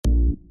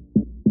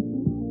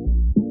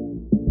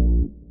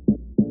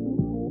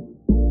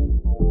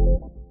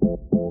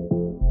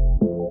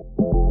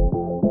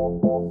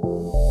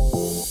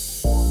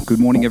Good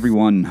morning,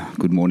 everyone.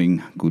 Good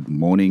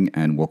morning,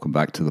 and welcome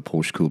back to the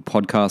Porsche Cool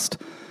podcast.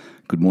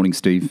 Good morning,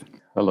 Steve.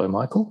 Hello,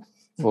 Michael.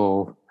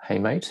 Or hey,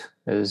 mate.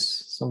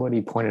 As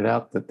somebody pointed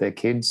out that their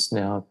kids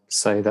now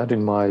say that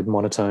in my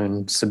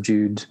monotone,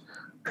 subdued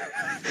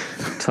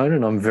tone,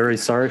 and I'm very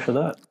sorry for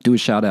that. Do a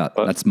shout out.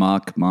 That's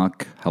Mark.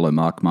 Hello,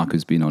 Mark. Mark,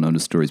 who's been on Owner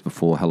Stories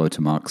before. Hello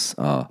to Mark's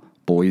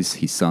boys,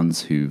 his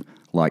sons, who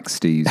like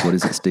Steve's. What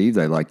is it, Steve?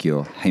 They like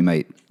your hey,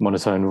 mate.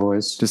 Monotone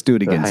voice. Just do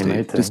it again, hey,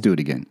 Steve. Just do it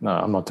again. No,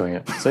 I'm not doing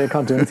it. So I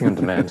can't do anything on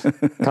demand.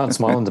 Can't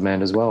smile on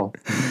demand as well.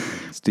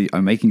 Steve,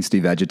 I'm making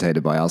Steve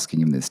agitated by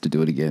asking him this to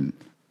do it again.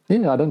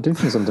 Yeah, I don't do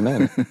things on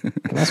demand. You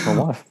can ask my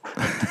wife.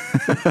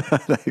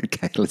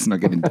 Okay, let's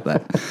not get into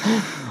that.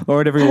 All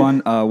right,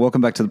 everyone.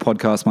 Welcome back to the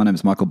podcast. My name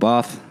is Michael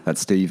Barth.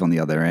 That's Steve on the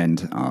other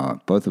end.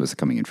 Both of us are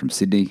coming in from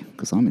Sydney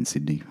because I'm in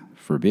Sydney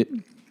for a bit.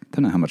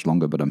 Don't know how much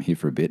longer, but I'm here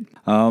for a bit.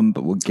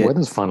 But we'll get... The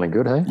weather's finally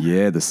good, hey?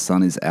 Yeah, the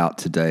sun is out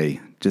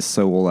today. Just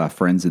so all our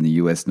friends in the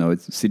US know,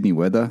 it's Sydney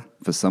weather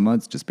for summer.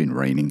 It's just been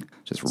raining.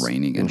 Just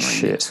raining and raining.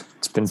 Shit.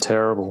 It's been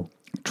terrible.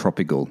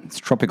 Tropical. It's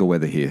tropical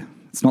weather here.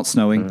 It's not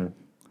snowing,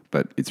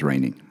 but it's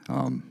raining.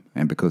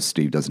 And because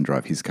Steve doesn't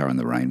drive his car in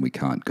the rain, we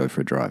can't go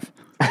for a drive.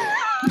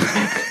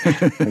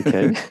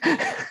 Okay.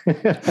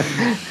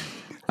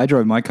 I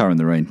drove my car in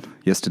the rain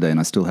yesterday and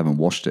I still haven't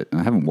washed it. And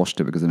I haven't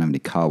washed it because I don't have any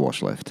car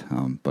wash left,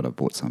 but I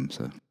bought some.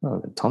 So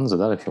tons of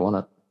that if you want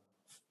it.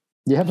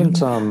 You haven't...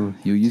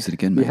 You'll use it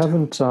again, mate. You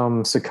haven't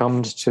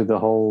succumbed to the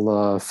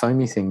whole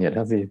foamy thing yet,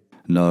 have you?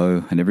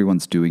 No, and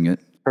everyone's doing it.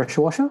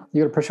 Pressure washer?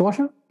 You got a pressure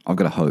washer? I've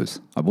got a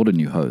hose. I bought a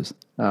new hose.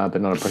 But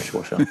not a pressure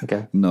washer.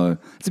 Okay. No.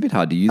 It's a bit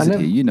hard to use it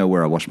here. You know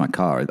where I wash my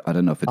car. I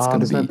don't know if it's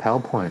going to be... There's no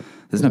PowerPoint.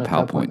 There's no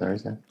PowerPoint there,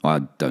 is there? I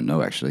don't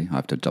know, actually. I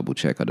have to double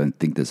check. I don't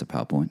think there's a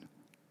PowerPoint.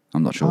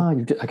 I'm not sure.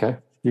 Okay.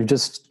 You've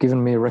just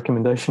given me a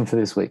recommendation for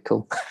this week.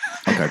 Cool.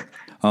 Okay.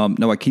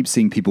 No, I keep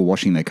seeing people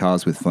washing their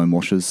cars with foam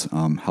washers.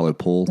 Hello,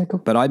 Paul. Yeah,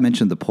 cool. But I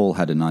mentioned that Paul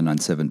had a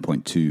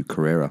 997.2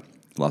 Carrera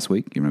last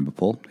week. You remember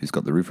Paul? Who's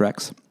got the roof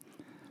racks?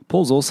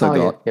 Paul's also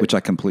got, which I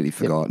completely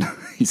forgot,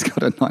 he's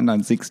got a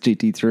 996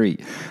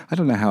 GT3. I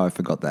don't know how I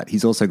forgot that.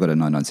 He's also got a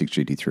 996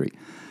 GT3.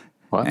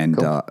 What? And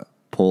cool.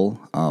 Paul,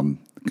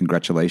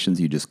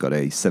 congratulations. You just got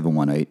a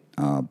 718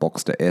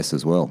 Boxster S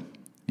as well.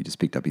 He just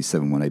picked up his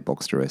 718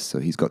 Boxster S. So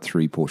he's got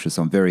 3 Porsches.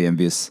 So I'm very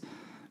envious.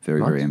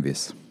 Very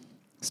envious.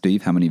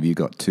 Steve, how many have you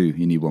got? 2.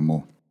 You need one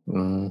more.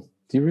 Do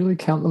you really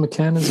count the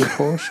Macan as a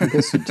Porsche? I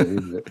guess you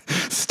do.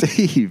 But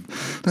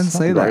Steve, don't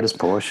say that. Greatest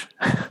Porsche.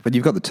 But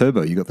you've got the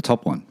turbo. You've got the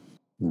top one.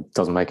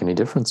 Doesn't make any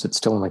difference. It's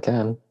still a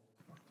Macan.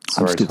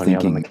 Sorry to any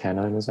other Macan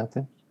owners out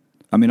there.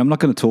 I mean, I'm not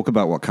going to talk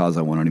about what cars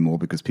I want anymore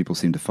because people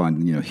seem to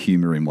find,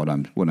 humor in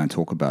when I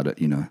talk about it.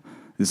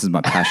 This is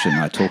my passion.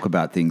 I talk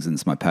about things and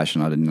it's my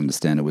passion. I didn't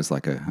understand it was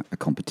like a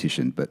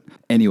competition. But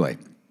anyway,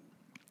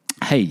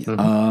 hey,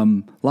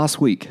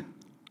 last week,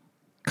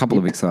 couple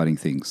of exciting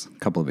things.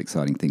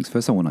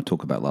 First, I want to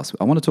talk about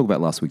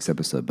last week's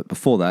episode. But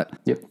before that,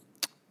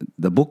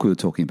 the book we were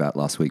talking about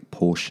last week,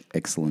 Porsche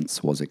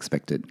Excellence Was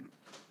Expected.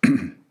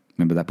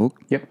 Remember that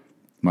book? Yep.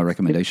 My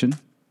recommendation.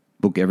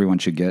 Book everyone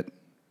should get.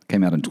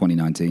 Came out in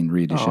 2019,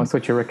 re-edition. Oh, I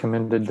thought you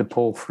recommended the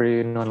Paul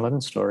Free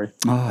 911 story.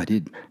 Oh, I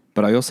did.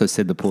 But I also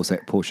said the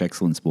Porsche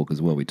Excellence book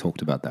as well. We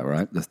talked about that,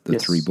 right? The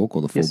 3 book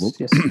or the 4 book?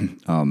 Yes.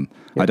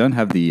 I don't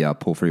have the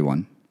Paul Free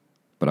one,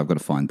 but I've got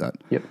to find that.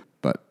 Yep.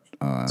 But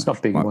it's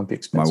not big, it won't be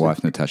expensive. My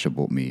wife, Natasha,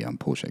 bought me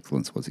Porsche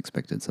Excellence Was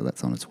Expected, so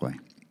that's on its way.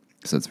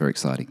 So it's very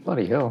exciting.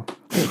 Bloody hell.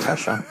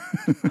 Natasha.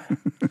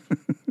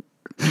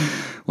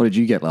 What did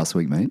you get last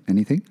week, mate?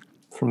 Anything?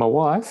 From my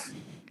wife?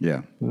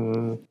 Yeah.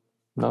 No.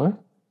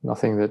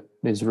 Nothing that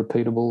is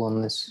repeatable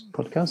on this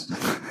podcast.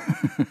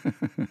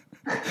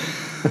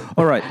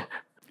 All right.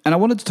 And I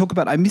wanted to talk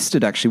about, I missed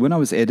it actually when I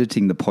was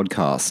editing the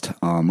podcast.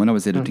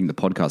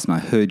 And I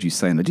heard you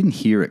say, and I didn't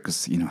hear it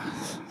because,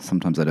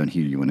 sometimes I don't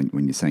hear you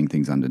when you're saying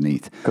things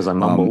underneath. Because I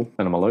mumble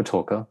and I'm a low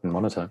talker in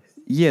monotone.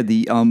 Yeah,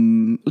 the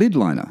lid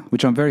liner,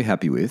 which I'm very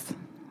happy with.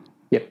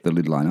 Yep. The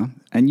lid liner.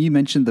 And you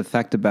mentioned the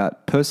fact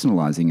about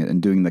personalizing it and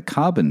doing the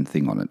carbon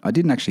thing on it. I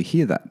didn't actually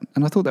hear that.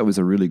 And I thought that was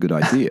a really good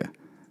idea.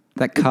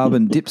 That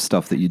carbon dip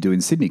stuff that you do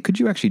in Sydney. Could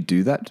you actually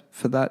do that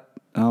for that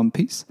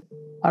piece?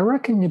 I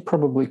reckon you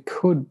probably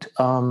could,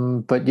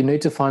 but you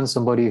need to find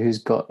somebody who's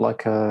got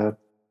like I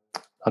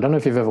don't know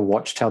if you've ever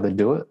watched how they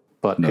do it,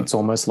 but It's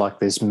almost like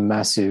it's a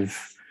massive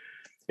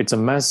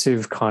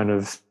kind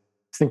of,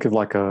 think of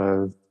like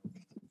a,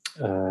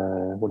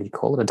 what do you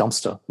call it? A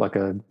dumpster, like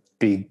a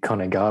big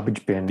kind of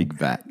garbage bin. Big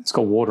vat. It's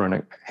got water in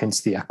it,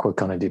 hence the aqua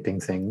kind of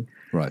dipping thing.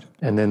 Right.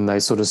 And then they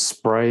sort of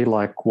spray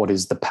like what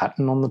is the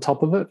pattern on the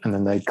top of it, and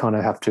then they kind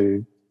of have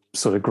to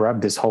sort of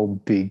grab this whole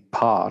big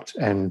part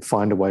and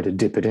find a way to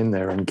dip it in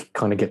there and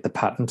kind of get the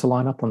pattern to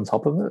line up on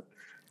top of it.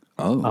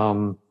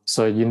 Oh.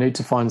 So you need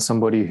to find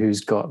somebody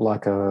who's got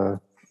like a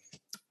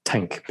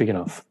tank, big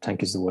enough.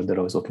 Tank is the word that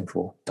I was looking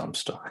for.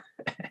 Dumpster.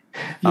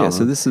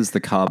 So this is the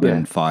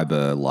carbon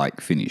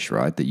fiber-like finish,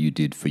 right, that you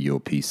did for your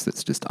piece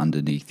that's just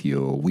underneath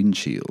your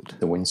windshield.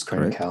 The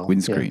windscreen cowl.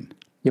 Windscreen.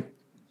 Yeah. Yep.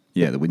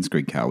 Yeah, the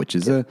windscreen cowl, which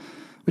is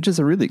which is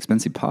a really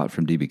expensive part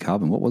from DB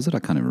Carbon. What was it? I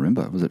can't even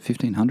remember. Was it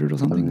 1,500 or I have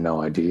something?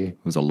 no idea. It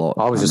was a lot.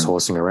 I was just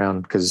horsing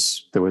around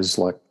because there was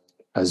like,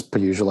 as per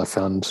usual, I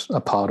found a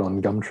part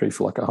on Gumtree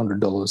for like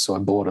 $100, so I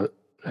bought it,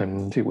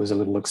 and it was a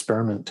little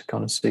experiment to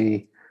kind of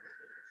see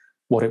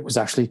what it was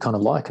actually kind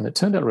of like, and it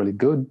turned out really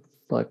good.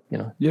 Like, you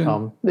know,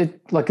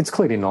 it's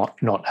clearly not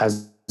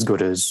as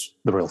good as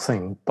the real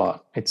thing,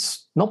 but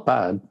it's not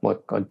bad.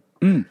 Like I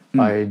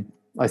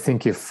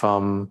think if I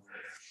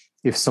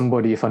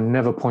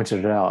never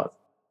pointed it out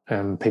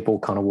and people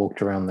kind of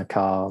walked around the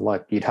car,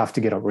 like you'd have to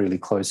get up really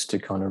close to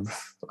kind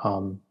of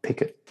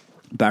pick it.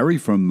 Barry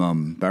from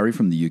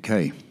the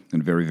UK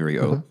and very, very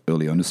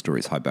early owner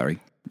stories. Hi, Barry.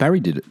 Barry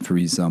did it for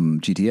his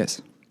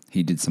GTS.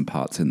 He did some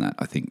parts in that,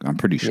 I think. I'm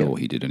pretty sure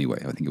he did anyway.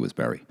 I think it was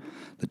Barry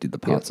that did the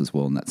parts as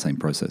well in that same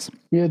process.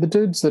 Yeah, the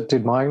dudes that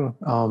did mine,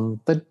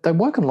 they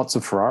work on lots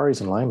of Ferraris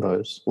and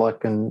Lambos.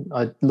 Like, and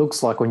it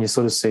looks like when you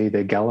sort of see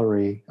their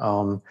gallery,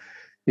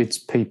 it's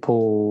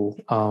people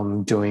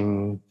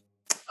doing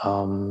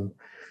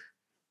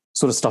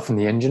sort of stuff in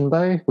the engine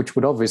bay, which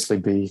would obviously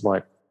be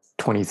like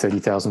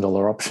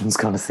 $20,000-$30,000 options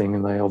kind of thing,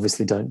 and they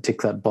obviously don't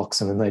tick that box,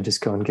 and then they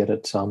just go and get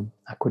it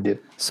aquadip.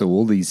 So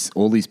all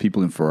these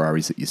people in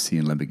Ferraris that you see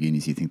in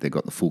Lamborghinis, you think they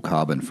got the full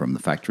carbon from the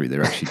factory.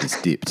 They're actually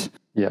just dipped.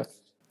 Yeah.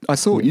 I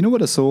saw, you know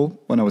what I saw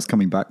when I was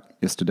coming back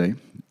yesterday?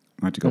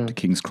 I had to go up to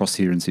King's Cross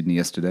here in Sydney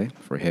yesterday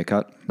for a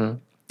haircut. And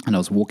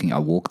I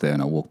walked there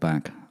and I walked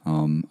back.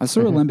 I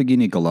saw a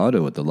Lamborghini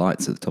Gallardo at the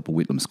lights at the top of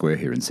Whitlam Square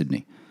here in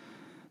Sydney.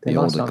 The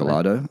older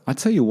Gallardo. I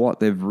tell you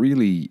what, they've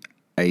really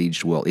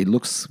aged well. It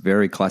looks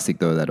very classic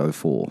though, that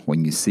 04.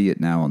 When you see it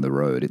now on the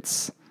road,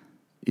 it's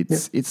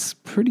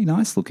pretty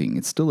nice looking.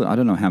 It's still, I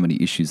don't know how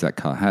many issues that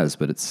car has,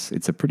 but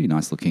it's a pretty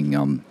nice looking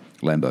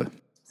Lambo. I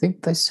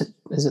think they said,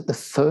 is it the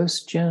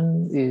first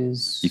gen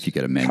is if you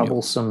get a manual,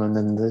 troublesome, and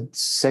then the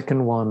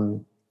second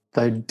one,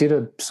 they did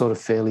a sort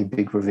of fairly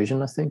big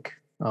revision, I think.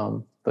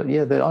 But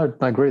yeah, I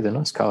agree, they're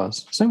nice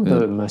cars. Same with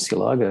the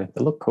Murcielago.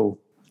 They look cool.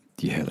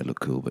 Yeah, they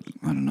look cool, but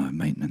I don't know,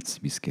 maintenance,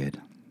 be scared.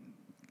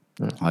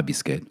 I'd be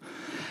scared.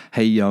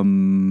 Hey,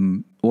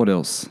 what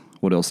else?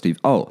 What else, Steve?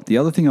 Oh, the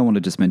other thing I want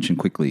to just mention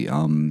quickly.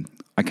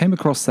 I came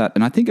across that,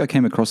 and I think I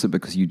came across it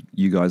because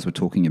you guys were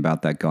talking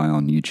about that guy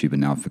on YouTube,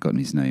 and now I've forgotten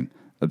his name.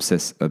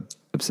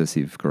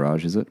 Obsessive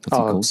Garage, is it? What's it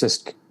called?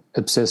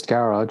 Obsessed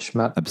Garage,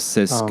 Matt.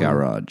 Obsessed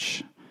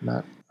Garage.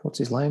 Matt, what's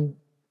his name?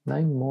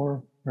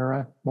 Moran,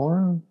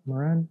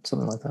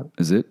 something like that.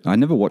 Is it? I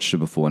never watched it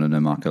before, and I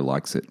know Marco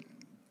likes it.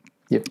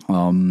 Yep.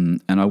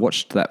 And I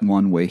watched that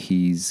one where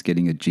he's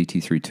getting a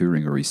GT3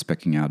 Touring, or he's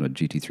speccing out a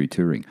GT3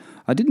 Touring.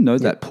 I didn't know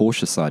that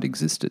Porsche site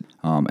existed.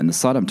 And the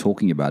site I'm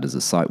talking about is a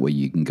site where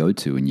you can go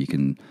to and you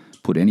can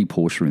put any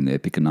Porsche in there,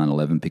 pick a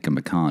 911, pick a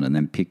Macan, and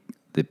then pick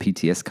the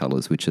PTS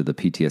colors, which are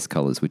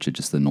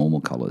just the normal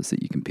colors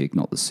that you can pick,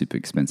 not the super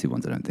expensive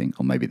ones, I don't think.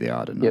 Or maybe they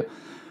are, I don't know. Yep.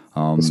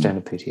 The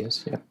standard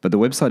PTS, yeah. But the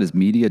website is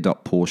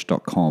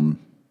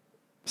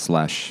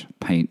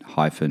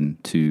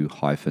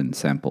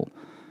media.porsche.com/paint-to-sample.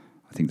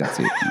 I think that's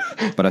it.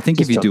 But I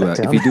think if you do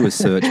a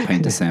search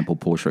paint to sample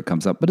Porsche, it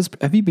comes up. But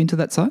have you been to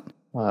that site?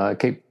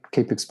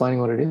 Keep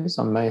explaining what it is.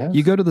 I may have.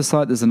 You go to the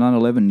site. There's a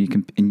 911. You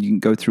can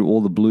go through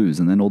all the blues,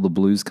 and then all the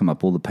blues come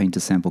up, all the paint to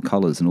sample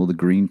colors, and all the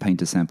green paint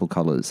to sample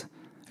colors,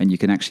 and you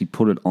can actually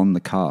put it on the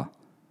car,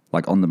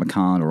 like on the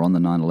Macan or on the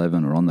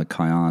 911 or on the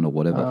Cayenne or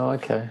whatever. Oh,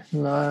 okay.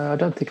 No, I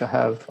don't think I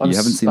have. You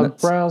haven't seen that? I've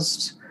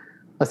browsed.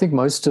 I think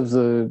most of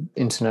the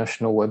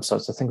international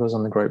websites. I think I was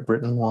on the Great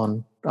Britain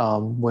one,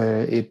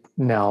 where it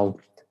now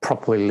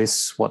properly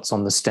lists what's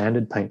on the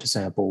standard paint to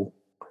sample.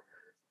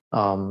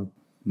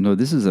 No,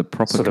 this is a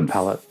proper sort of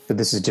palette, but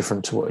this is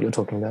different to what you're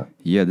talking about.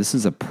 Yeah, this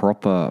is a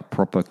proper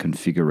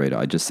configurator.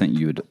 I just sent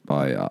you it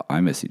by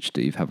iMessage,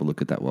 Steve. Have a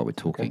look at that while we're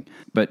talking. Okay.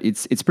 But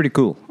it's pretty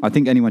cool. I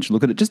think anyone should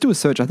look at it. Just do a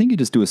search. I think you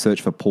just do a search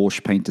for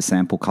Porsche paint to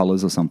sample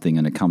colors or something,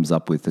 and it comes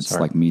up with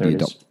like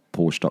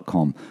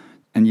media.porsche.com.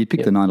 And you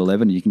pick the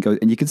 911, and you can go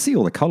and you can see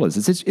all the colors.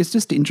 It's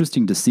just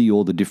interesting to see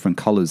all the different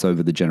colors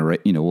over the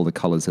all the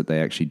colors that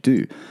they actually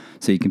do.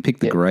 So you can pick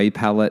the gray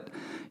palette.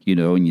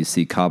 And you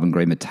see carbon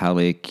gray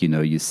metallic,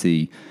 you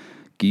see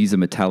Giza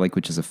metallic,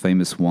 which is a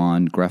famous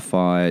one,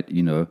 graphite,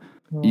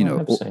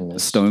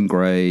 stone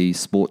gray,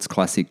 sports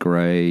classic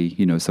gray,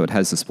 so it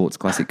has the sports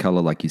classic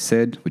color, like you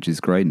said, which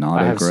is gray,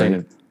 Nardo gray. Seen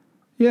it.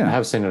 Yeah. I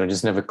have seen it. I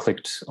just never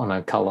clicked on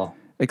a color.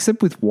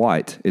 Except with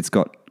white, it's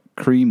got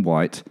cream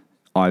white,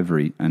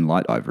 ivory, and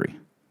light ivory.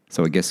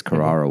 So I guess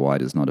Carrara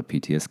white is not a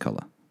PTS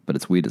color, but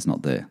it's weird it's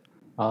not there.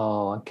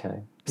 Oh,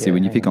 okay. See,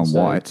 when you pick on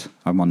white,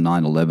 I'm on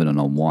 911 and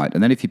on white.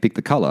 And then if you pick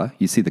the color,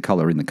 you see the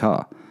color in the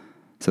car.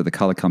 So the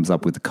color comes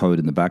up with the code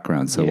in the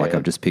background. So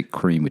I've just picked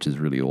cream, which is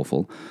really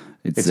awful.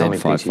 It's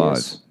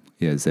Z55.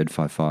 Yeah,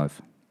 Z55.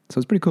 So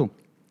it's pretty cool.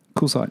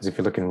 Cool site. If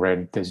you look in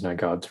red, there's no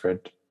guards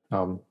red.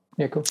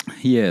 Yeah, cool.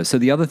 Yeah. So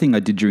the other thing I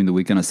did during the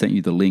weekend, I sent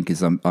you the link,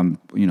 is I'm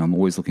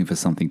always looking for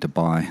something to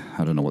buy.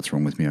 I don't know what's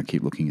wrong with me. I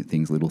keep looking at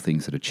little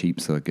things that are cheap,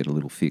 so I get a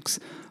little fix.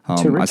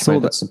 Too rich,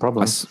 that's the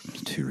problem.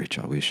 Too rich,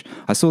 I wish.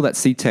 I saw that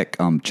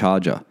CTEK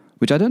charger,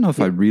 which I don't know if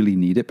I really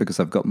need it because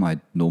I've got my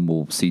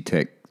normal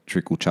CTEK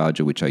trickle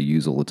charger, which I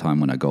use all the time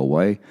when I go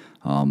away.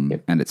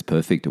 And it's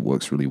perfect. It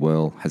works really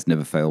well. Has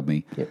never failed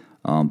me. Yep.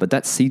 But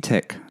that's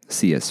CTEK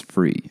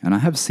CS-free. And I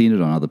have seen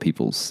it on other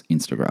people's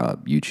Instagram,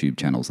 YouTube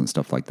channels and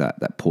stuff like that.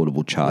 That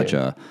portable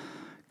charger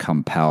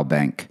come power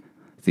bank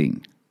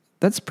thing.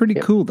 That's pretty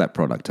cool, that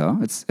product, huh?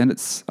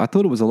 I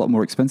thought it was a lot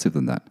more expensive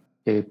than that.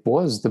 It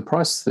was. The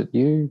price the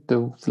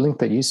link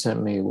that you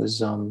sent me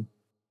was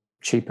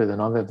cheaper than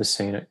I've ever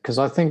seen it. Because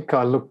I think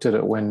I looked at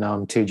it when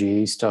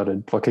TGE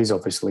started. Like, he's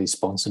obviously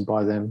sponsored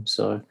by them,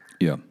 so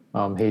yeah,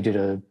 he did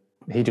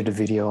a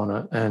video on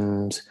it,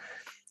 and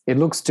it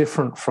looks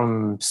different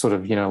from sort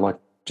of, like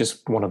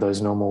just one of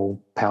those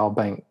normal power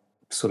bank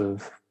sort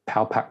of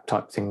power pack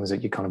type things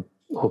that you kind of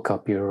hook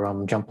up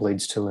your jump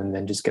leads to and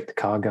then just get the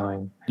car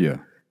going. Yeah.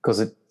 Because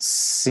it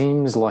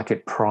seems like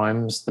it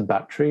primes the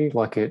battery,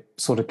 like it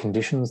sort of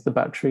conditions the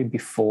battery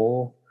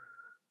before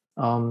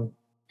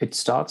it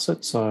starts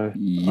it. So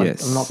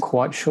yes. I'm not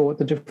quite sure what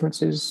the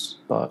difference is,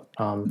 but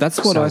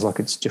sounds like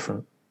it's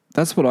different.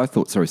 That's what I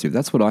thought. Sorry, Steve.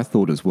 That's what I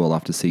thought as well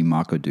after seeing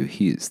Marco do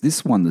his.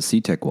 This one, the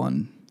CTEK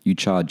one, you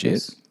charge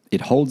it. It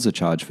holds a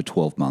charge for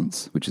 12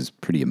 months, which is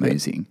pretty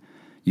amazing. Yep.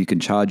 You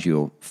can charge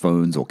your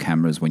phones or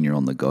cameras when you're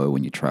on the go,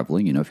 when you're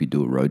traveling. If you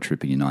do a road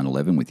trip in your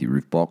 911 with your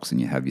roof box and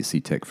you have your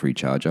CTEK free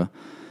charger.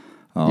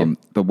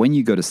 But when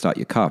you go to start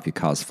your car, if your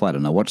car's flat,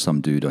 and I watched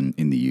some dude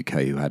in the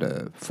UK who had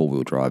a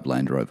four-wheel drive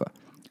Land Rover,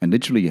 and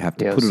literally you have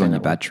to put it on your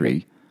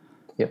battery.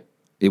 Yep.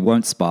 It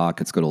won't spark.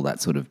 It's got all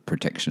that sort of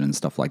protection and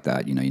stuff like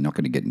that. You're not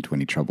going to get into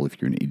any trouble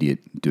if you're an idiot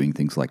doing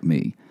things like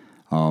me.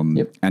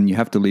 And you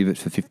have to leave it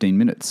for 15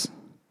 minutes.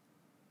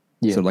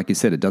 Yeah. So like you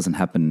said, it doesn't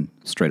happen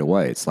straight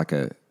away. It's like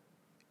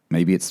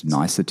maybe it's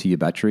nicer to your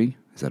battery.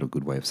 Is that a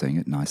good way of saying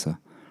it? Nicer?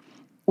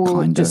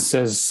 Well, Kinda. It just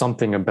says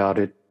something about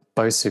it.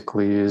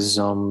 Basically is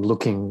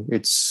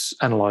it's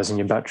analyzing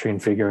your battery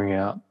and figuring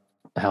out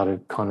how to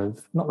kind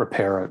of not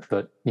repair it,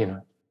 but,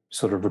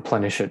 sort of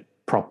replenish it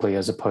properly,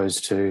 as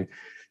opposed to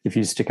if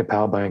you stick a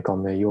power bank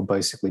on there, you're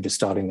basically just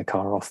starting the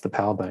car off the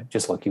power bank,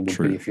 just like you would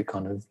be if you're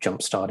kind of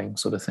jump starting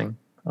sort of thing.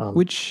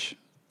 Which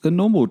the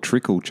normal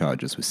trickle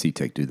chargers with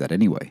CTEK do that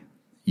anyway.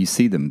 You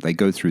see them, they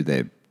go through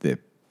their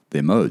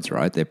modes,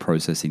 right? They're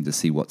processing to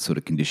see what sort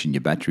of condition your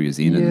battery is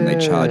in, and then they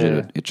charge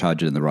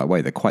it in the right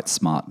way. They're quite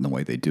smart in the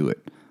way they do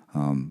it.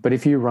 But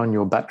if you run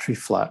your battery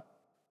flat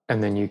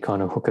and then you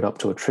kind of hook it up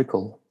to a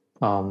trickle,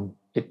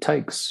 it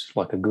takes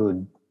like a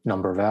good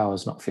number of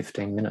hours, not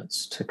 15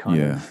 minutes, to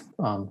kind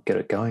of get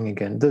it going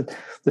again.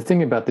 The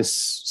thing about this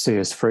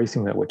CS-free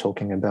thing that we're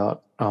talking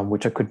about,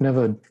 which I could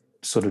never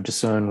sort of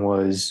discern,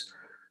 was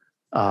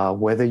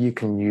whether you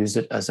can use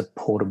it as a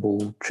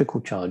portable trickle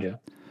charger.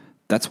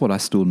 That's what I'm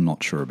still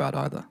not sure about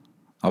either.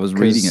 I was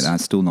reading it and I'm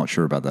still not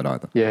sure about that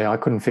either. Yeah, I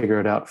couldn't figure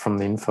it out from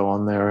the info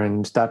on there,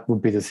 and that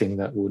would be the thing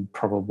that would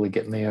probably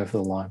get me over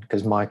the line,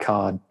 because my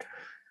car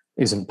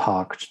isn't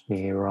parked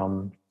near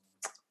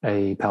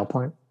a power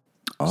point.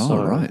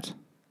 Oh, right.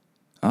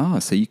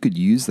 So you could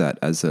use that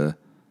as a...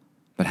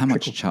 But how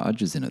much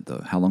charge is in it,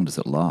 though? How long does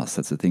it last?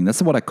 That's the thing.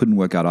 That's what I couldn't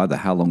work out either.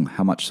 How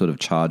much sort of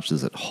charge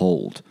does it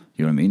hold?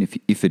 You know what I mean?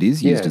 If it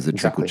is used as a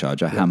trickle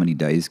charger, how many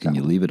days can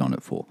you leave it on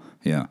it for?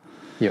 Yeah.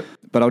 Yep.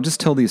 But I'll just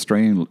tell the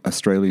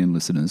Australian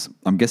listeners,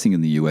 I'm guessing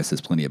in the US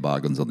there's plenty of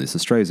bargains on this.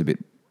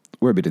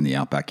 We're a bit in the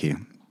outback here.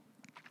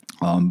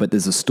 But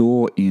there's a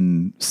store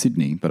in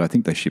Sydney, but I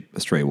think they ship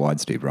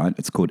Australia-wide, Steve, right?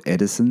 It's called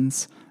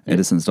Edison's,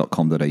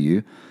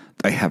 edisons.com.au.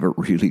 They have a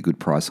really good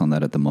price on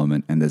that at the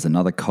moment, and there's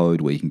another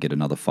code where you can get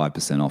another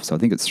 5% off. So I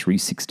think it's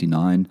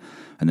 $369,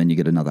 and then you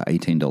get another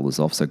 $18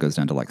 off, so it goes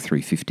down to like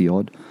 $350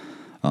 odd.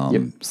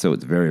 So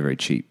it's very, very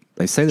cheap.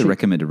 They say the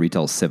recommended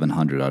retail is $700.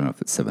 I don't know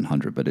if it's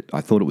 $700, but I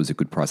thought it was a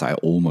good price. I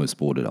almost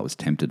bought it. I was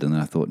tempted, and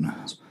then I thought, no,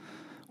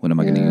 when am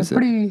I going to use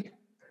it?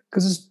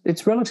 Because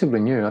it's relatively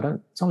new.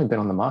 It's only been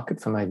on the market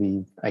for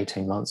maybe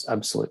 18 months,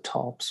 absolute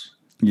tops.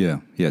 Yeah,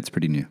 it's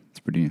pretty new.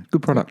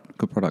 Good product.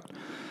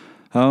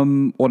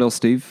 What else,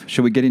 Steve?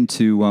 Shall we get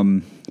into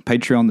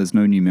Patreon? There's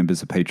no new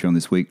members of Patreon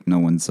this week. No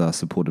one's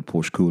supported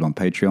Porsche Cooled on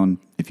Patreon.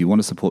 If you want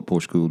to support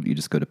Porsche Cooled, you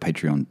just go to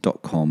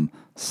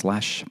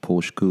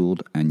patreon.com/Porsche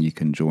Cooled, and you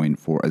can join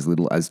for as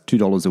little as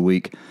 $2 a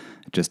week.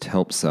 It just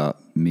helps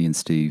me and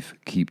Steve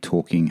keep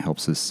talking,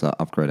 helps us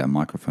upgrade our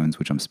microphones,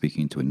 which I'm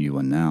speaking to a new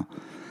one now,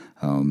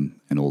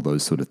 and all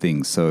those sort of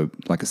things. So,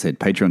 like I said,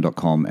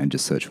 patreon.com, and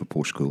just search for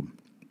Porsche Cooled.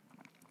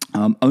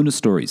 Owner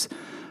stories.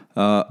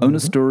 Owner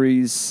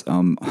stories.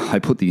 I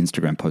put the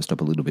Instagram post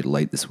up a little bit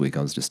late this week.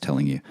 I was just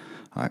telling you,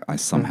 I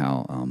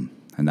somehow,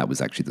 and that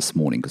was actually this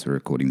morning because we're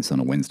recording this on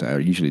a Wednesday. I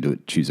usually do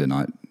it Tuesday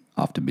night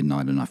after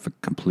midnight, and I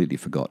completely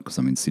forgot because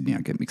I'm in Sydney.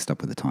 I get mixed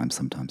up with the time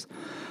sometimes.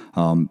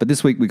 But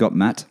this week we got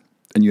Matt,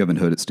 and you haven't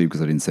heard it, Steve,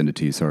 because I didn't send it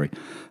to you. Sorry.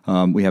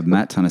 We have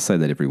Matt, and I say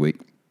that every week.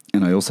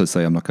 And I also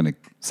say I'm not going to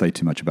say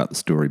too much about the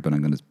story, but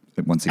I'm going to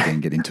once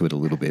again get into it a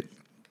little bit.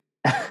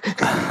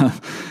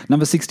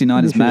 Number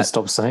 69 is Matt.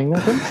 Stop saying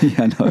that.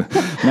 Yeah, no.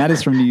 Matt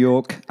is from New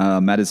York.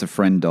 Matt is a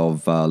friend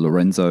of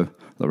Lorenzo.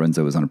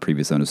 Lorenzo was on a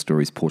previous Owner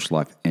Stories Porsche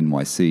Life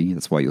NYC.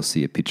 That's why you'll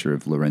see a picture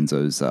of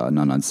Lorenzo's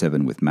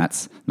 997 with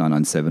Matt's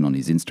 997 on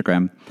his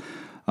Instagram.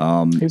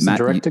 Who's the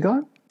director guy?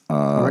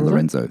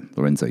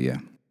 Lorenzo, yeah.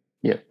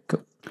 Yeah,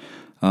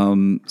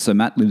 cool. So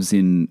Matt lives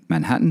in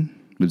Manhattan,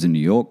 lives in New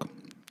York,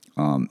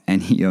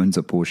 and he owns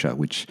a Porsche,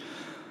 which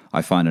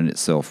I find in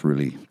itself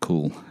really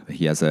cool.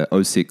 He has a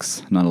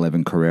 06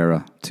 911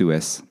 Carrera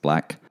 2S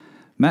Black.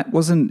 Matt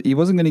wasn't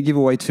going to give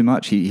away too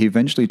much. He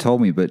eventually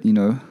told me, but,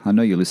 I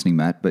know you're listening,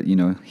 Matt, but,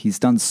 he's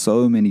done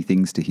so many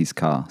things to his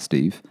car,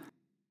 Steve.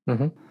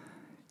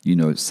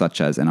 Mm-hmm.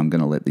 Such as, and I'm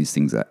going to let these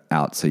things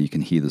out so you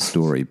can hear the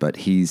story, but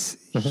he's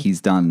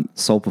done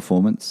Soul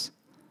Performance.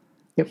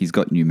 Yep. He's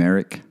got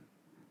numeric.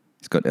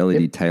 He's got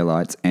LED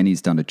taillights, and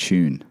he's done a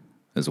tune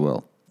as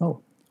well.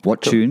 Oh.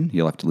 What tune?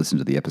 You'll have to listen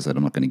to the episode.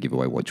 I'm not going to give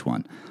away which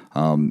one.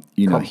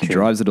 He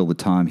drives it all the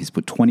time. He's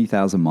put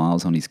 20,000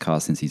 miles on his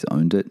car since he's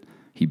owned it.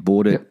 He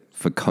bought it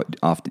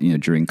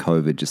during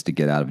COVID just to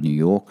get out of New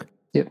York.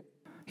 Yep.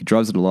 He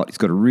drives it a lot. He's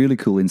got a really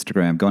cool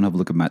Instagram. Go and have a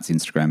look at Matt's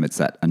Instagram. It's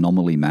at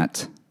Anomaly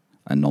Matt.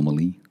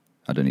 Anomaly.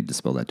 I don't need to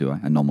spell that, do I?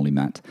 Anomaly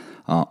Matt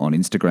on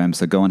Instagram.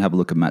 So go and have a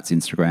look at Matt's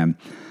Instagram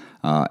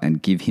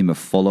and give him a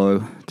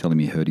follow. Tell him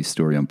you heard his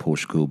story on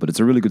Porsche Cool. But it's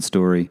a really good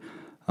story.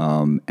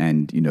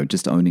 And,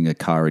 just owning a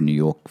car in New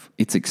York,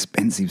 it's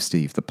expensive,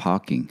 Steve. The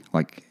parking.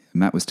 Like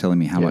Matt was telling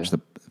me how much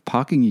the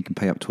parking, you can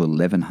pay up to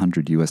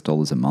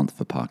 $1,100 a month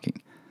for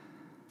parking.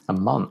 A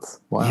month?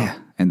 Wow. Yeah.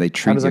 And they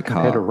treat How does your that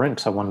compare car. to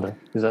rent, I wonder?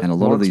 Is that And a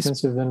lot more of these-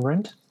 expensive than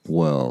rent?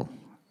 Well,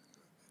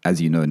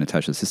 as you know,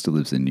 Natasha's sister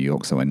lives in New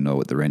York, so I know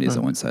what the rent is. I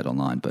won't say it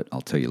online, but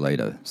I'll tell you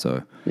later.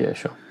 So Yeah,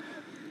 sure.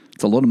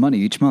 it's a lot of money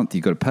each month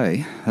you've got to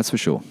pay. That's for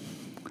sure.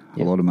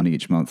 Yep. A lot of money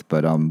each month.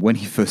 But when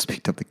he first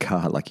picked up the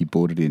car, like he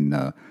bought it in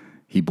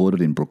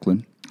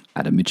Brooklyn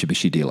at a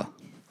Mitsubishi dealer,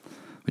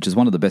 which is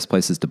one of the best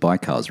places to buy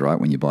cars, right?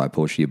 When you buy a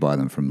Porsche, you buy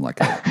them from like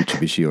a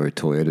Mitsubishi or a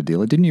Toyota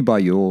dealer. Didn't you buy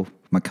your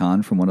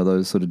Macan from one of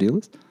those sort of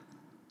dealers?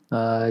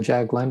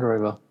 Jag Land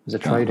Rover was a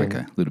trade-in. Okay,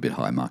 a little bit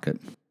high market.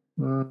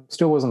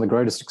 Still wasn't the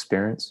greatest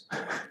experience.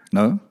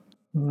 No?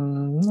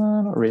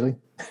 No, not really.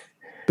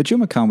 But your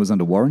Macan was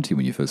under warranty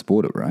when you first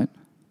bought it, right?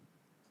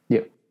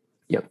 Yep.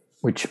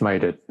 Which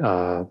made it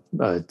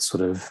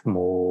sort of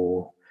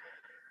more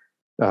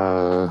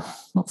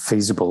not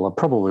feasible. I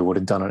probably would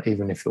have done it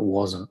even if it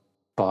wasn't.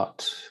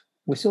 But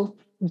we still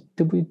had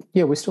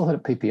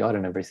it PPI'd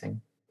and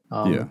everything.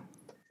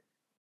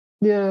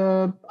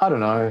 Yeah, I don't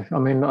know. I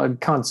mean, I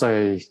can't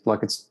say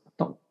like it's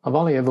not. I've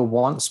only ever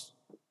once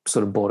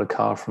sort of bought a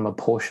car from a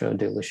Porsche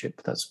dealership.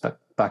 That's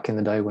back in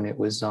the day when it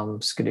was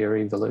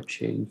Scuderia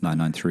Veloce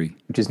 993.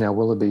 which is now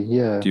Willoughby.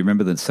 Yeah, Do you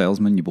remember the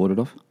salesman you bought it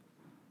off?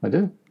 I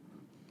do.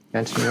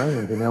 Anthony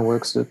Rowland, who now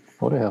works at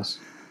Autohouse.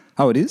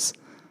 Oh, it is?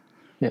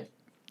 Yeah,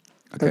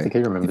 I don't think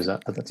he remembers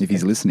that, but that's If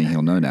he's listening,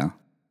 he'll know now.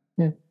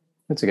 Yeah,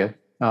 that's okay.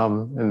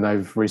 And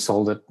they've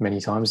resold it many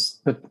times,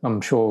 but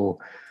I'm sure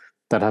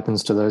that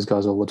happens to those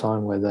guys all the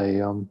time, where they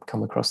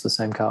come across the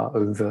same car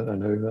over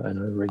and over and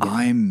over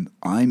again.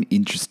 I'm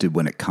interested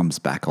when it comes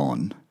back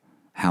on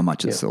how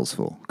much it sells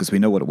for, because we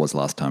know what it was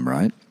last time,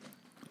 right?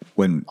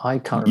 When I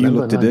can't you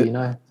remember. looked at Do it, you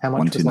know how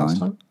much was last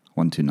time?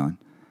 129.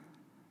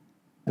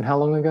 And how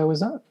long ago was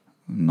that?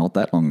 Not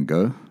that long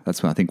ago.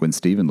 That's when I think when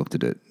Stephen looked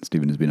at it.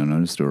 Stephen has been on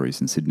Owner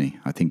Stories in Sydney.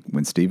 I think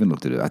when Stephen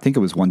looked at it, I think it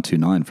was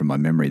 129 from my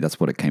memory. That's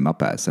what it came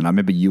up as. And I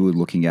remember you were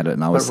looking at it,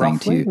 and I was saying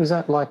to you, was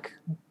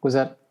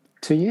that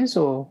 2 years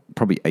or?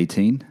 probably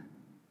 18.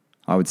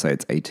 I would say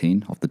it's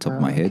 18 off the top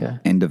of my head. Okay.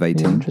 End of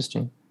 18. Yeah,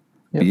 interesting.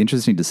 Yep. Be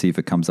interesting to see if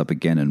it comes up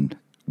again, and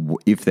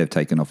if they've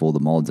taken off all the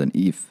mods, and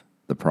if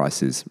the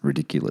price is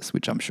ridiculous,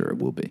 which I'm sure it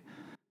will be.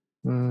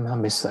 I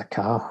miss that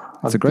car.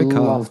 It's a great car.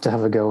 I'd love to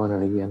have a go on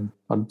it again.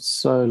 I'd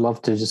so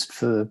love to, just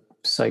for the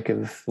sake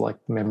of like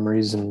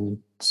memories and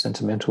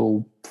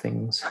sentimental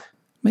things.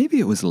 Maybe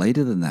it was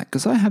later than that,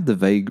 because I have the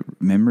vague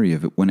memory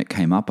of it when it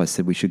came up. I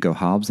said we should go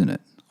halves in it.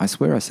 I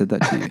swear I said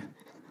that to you.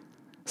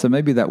 So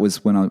maybe that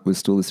was when I was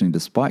still listening to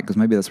Spike, because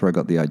maybe that's where I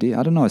got the idea.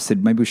 I don't know. I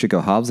said maybe we should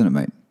go halves in it,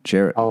 mate.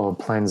 Share it. Oh,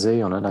 Plan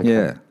Z on it. Okay.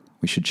 Yeah,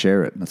 we should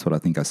share it. That's what I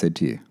think I said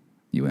to you.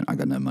 You went, I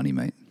got no money,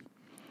 mate.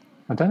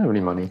 I don't have any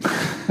money.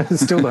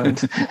 Still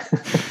don't.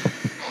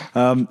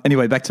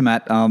 Anyway, back to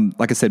Matt.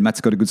 Like I said,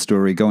 Matt's got a good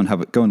story. Go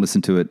and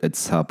listen to it.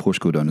 It's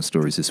Porsche Cool Owner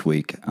Stories this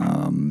week.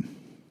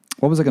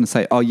 What was I going to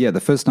say? Oh yeah, the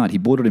first night he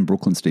bought it in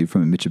Brooklyn, Steve,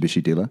 from a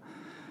Mitsubishi dealer.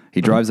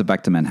 He drives it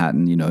back to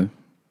Manhattan.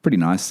 Pretty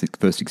nice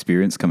first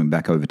experience coming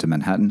back over to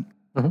Manhattan.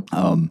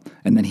 And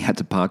then he had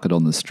to park it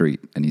on the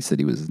street, and he said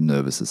he was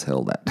nervous as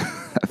hell that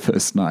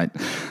first night.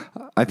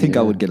 I think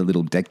I would get a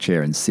little deck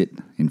chair and sit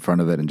in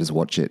front of it and just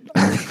watch it.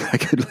 I don't think I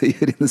could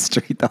leave it in the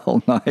street the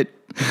whole night.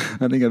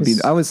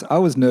 I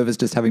was nervous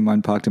just having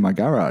mine parked in my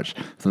garage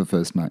for the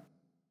first night.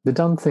 The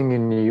dumb thing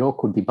in New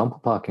York would be bumper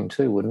parking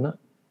too, wouldn't it?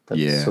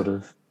 That's sort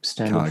of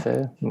standard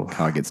fare.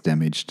 Car gets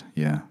damaged.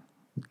 Yeah.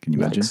 Can you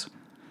imagine? Yikes.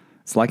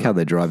 It's like how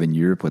they drive in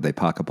Europe, where they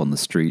park up on the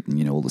street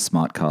and, all the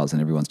smart cars,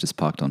 and everyone's just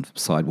parked on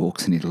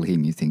sidewalks in Italy,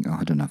 and you think,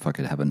 I don't know if I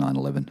could have a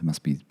 911. It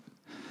must be...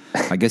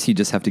 I guess you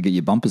just have to get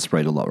your bumpers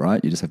sprayed a lot,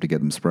 right? You just have to get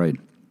them sprayed.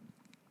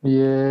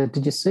 Yeah.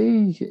 Did you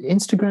see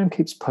Instagram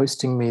keeps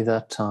posting me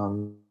that I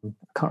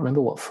can't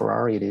remember what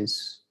Ferrari it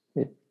is.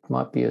 It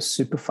might be a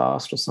super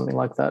fast or something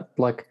like that,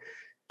 like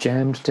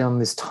jammed down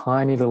this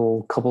tiny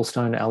little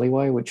cobblestone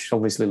alleyway, which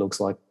obviously looks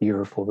like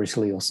Europe or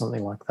Italy or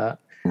something like that.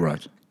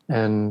 Right.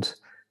 And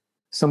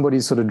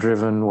somebody's sort of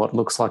driven what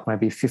looks like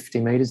maybe 50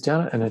 meters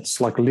down it, and it's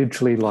like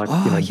literally like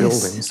Yes.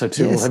 buildings. So have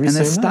you and seen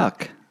they're that?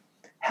 stuck.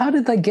 How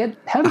did they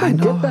get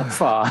that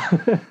far?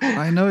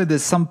 I know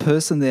there's some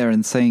person there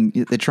and saying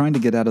they're trying to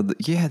get out of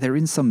they're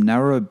in some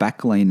narrow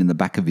back lane in the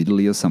back of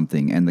Italy or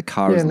something, and the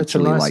car is and it's a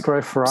literally nice like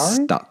grey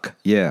Ferrari. stuck.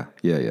 Yeah.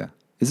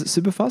 Is it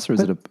super fast or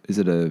is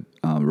it a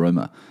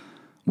Roma?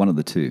 One of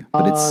the two.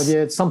 But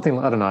it's something,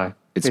 I don't know.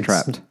 It's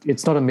trapped.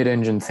 It's not a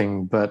mid-engine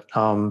thing, but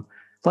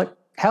like,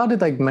 how did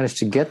they manage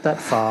to get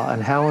that far,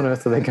 and how on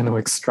earth are they going to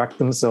extract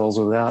themselves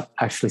without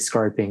actually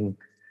scraping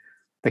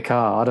the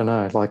car? I don't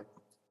know. Like,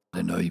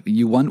 I don't know.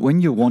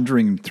 When you're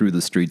wandering through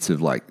the streets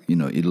of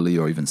Italy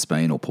or even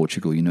Spain or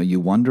Portugal, you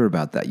wonder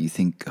about that. You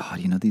think, God,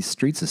 these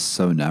streets are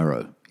so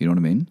narrow. You know what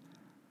I mean?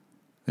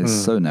 They're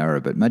so narrow.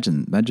 But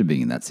imagine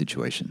being in that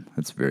situation.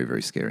 That's very,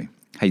 very scary.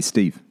 Hey,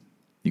 Steve,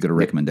 you got a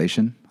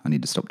recommendation? I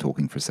need to stop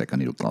talking for a sec. I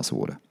need a glass of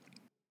water.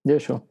 Yeah,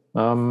 sure.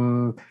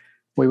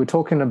 We were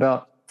talking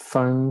about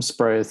foam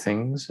sprayer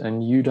things,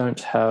 and you don't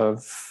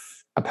have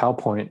a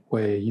PowerPoint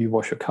where you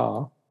wash your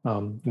car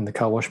in the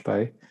car wash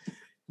bay.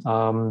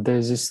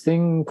 There's this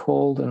thing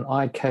called an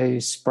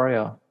IK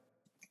sprayer,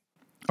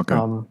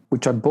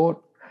 which I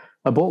bought.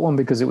 I bought one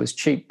because it was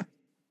cheap.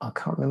 I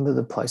can't remember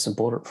the place I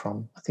bought it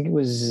from. I think it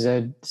was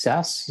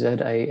ZAS,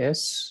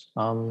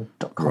 .com,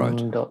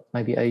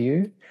 maybe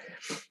AU,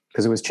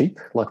 because it was cheap.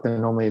 Like they're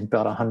normally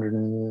about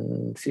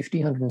 150,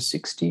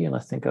 160, and I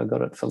think I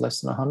got it for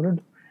less than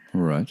 100.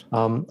 Right.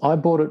 I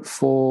bought it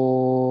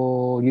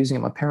for using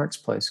at my parents'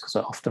 place because I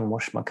often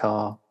wash my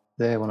car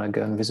there when I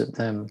go and visit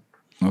them.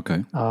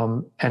 Okay.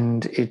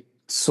 And it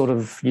sort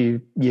of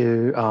you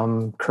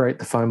create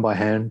the foam by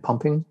hand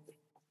pumping.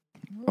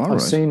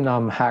 I've seen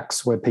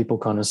hacks where people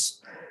kind of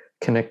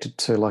connect it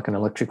to like an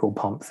electrical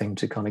pump thing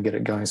to kind of get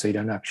it going, so you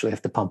don't actually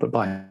have to pump it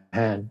by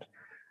hand.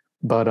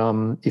 But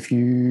if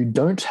you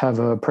don't have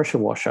a pressure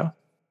washer,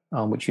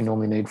 which you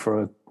normally need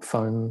for a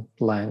foam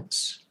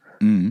lance,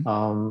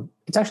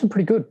 it's actually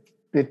pretty good.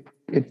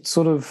 It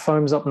sort of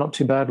foams up not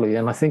too badly,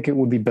 and I think it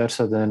would be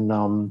better than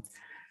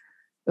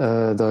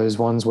those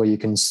ones where you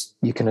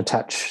can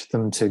attach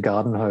them to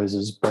garden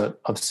hoses.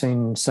 But I've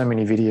seen so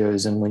many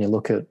videos, and when you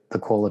look at the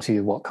quality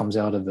of what comes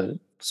out of it,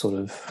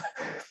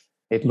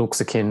 it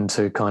looks akin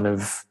to kind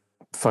of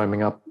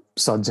foaming up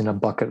suds in a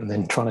bucket and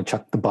then trying to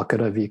chuck the bucket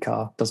over your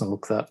car. It doesn't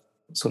look that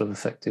sort of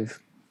effective.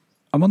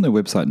 I'm on their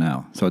website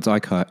now. So it's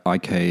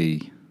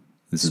IK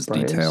this is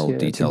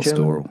detail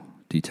store,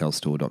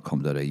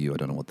 detailstore.com.au. I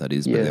don't know what that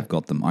is, but they've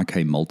got them.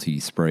 IK Multi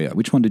Sprayer.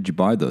 Which one did you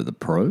buy though? The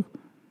Pro?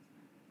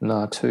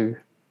 No, 2.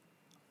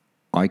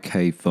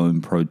 IK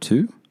Foam Pro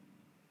 2?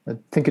 I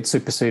think it's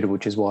superseded,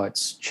 which is why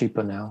it's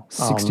cheaper now.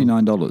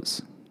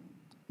 $69.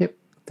 Yep,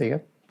 there you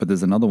go. But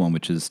there's another one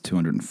which is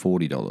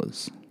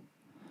 $240.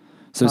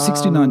 So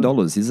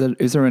 $69,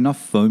 is there enough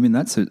foam in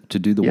that to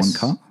do the one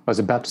car? I was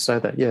about to say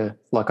that, yeah.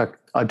 Like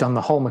I've done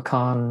the whole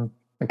McCann,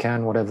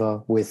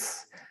 whatever,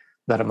 with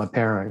that at my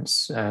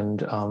parents,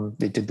 and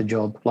it did the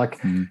job. Like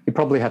you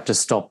probably have to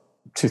stop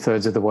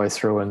 2/3 of the way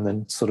through and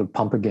then sort of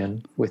pump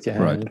again with your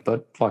hand.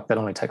 But like that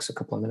only takes a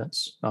couple of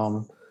minutes.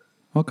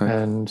 Okay.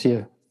 And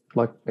yeah,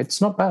 like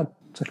it's not bad.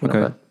 It's actually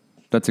not bad.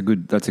 That's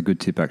a good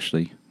tip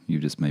actually. You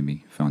just made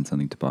me find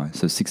something to buy.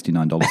 So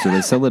 $69. Do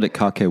they sell it at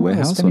Car Care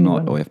Warehouse or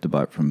not? Or you have to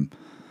buy it from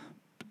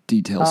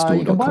detailstore.com?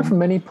 You can buy it from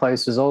many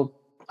places.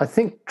 I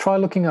think try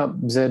looking up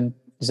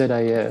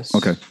ZAS.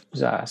 Okay.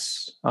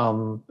 ZAS.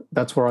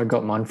 That's where I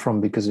got mine from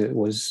because it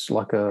was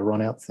like a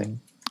run out thing.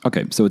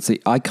 Okay, so it's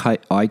the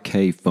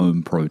IK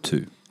Foam Pro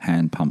 2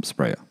 hand pump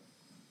sprayer.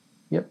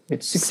 Yep,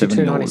 it's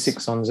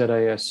 $62.96 on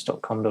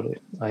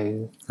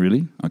zas.com.au.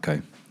 Really?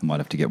 Okay, I might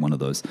have to get one of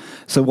those.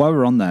 So while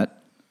we're on that,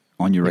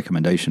 on your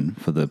recommendation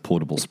for the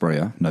portable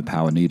sprayer, no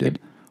power needed,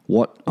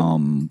 what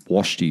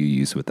wash do you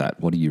use with that?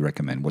 What do you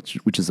recommend? Which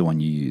is the one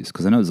you use?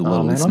 Because I know there's a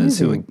lot of listeners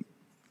who are...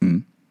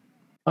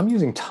 I'm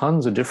using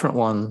tons of different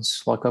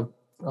ones. Like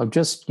I've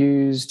just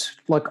used...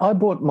 Like I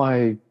bought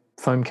my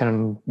foam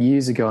cannon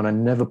years ago and I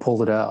never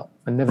pulled it out.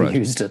 I never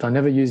used it. I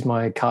never used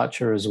my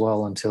Karcher as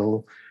well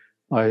until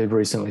I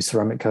recently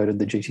ceramic coated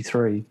the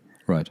GT3.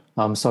 Right.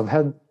 So I've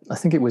had, I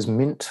think it was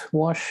Mint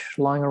Wash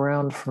lying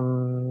around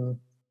from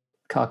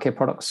Car Care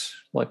Products,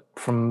 like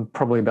from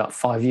probably about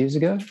 5 years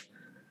ago.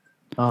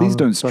 Please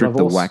don't strip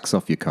the wax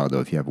off your car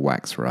though if you have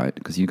wax, right?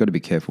 Because you've got to be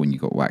careful when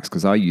you've got wax.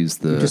 Because I use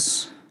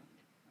the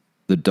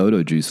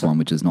Dodo Juice one,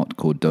 which is not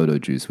called Dodo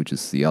Juice, which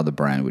is the other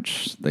brand,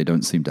 which they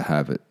don't seem to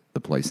have at the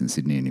place in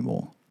Sydney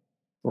anymore.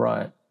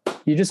 Right.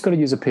 You just got to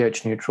use a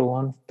pH neutral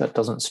one that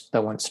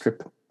won't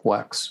strip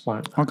wax,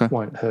 won't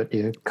hurt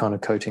your kind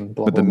of coating.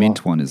 But the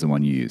Mint one is the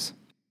one you use.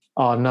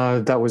 Oh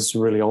no, that was a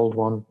really old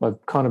one. I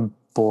kind of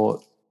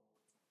bought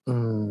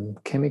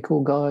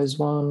Chemical Guys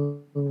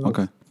one.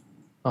 Okay.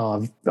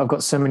 I've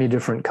got so many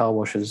different car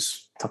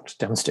washes tucked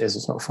downstairs.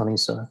 It's not funny.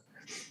 So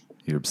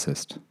you're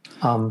obsessed.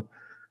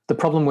 The The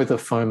problem with a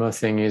foamer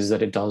thing is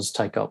that it does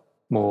take up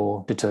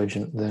more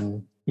detergent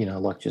than,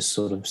 like just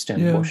sort of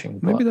standard washing.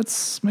 Maybe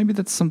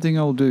that's something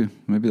I'll do.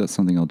 Maybe that's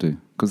something I'll do,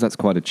 because that's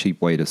quite a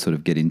cheap way to sort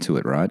of get into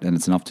it, right? And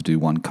it's enough to do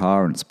one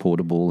car, and it's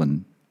portable,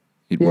 and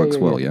it works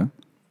well. Yeah.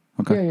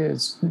 Okay. Yeah,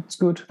 it's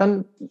good.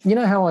 And you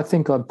know how I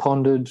think I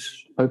pondered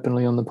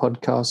openly on the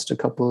podcast a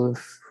couple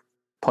of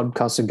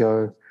podcasts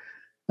ago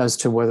as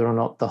to whether or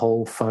not the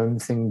whole foam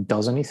thing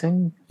does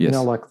anything? Yes.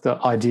 Like the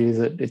idea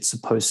that it's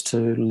supposed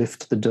to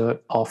lift the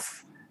dirt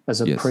off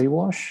as a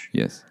pre-wash.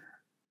 Yes.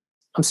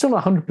 I'm still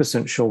not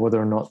 100% sure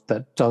whether or not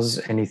that does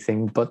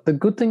anything, but the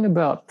good thing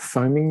about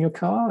foaming your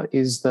car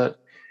is that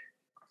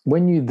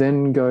when you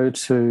then go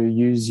to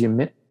use your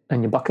mitt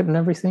and your bucket and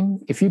everything,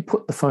 if you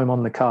put the foam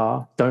on the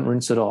car, don't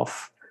rinse it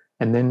off,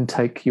 and then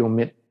take your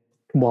mitt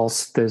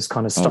whilst there's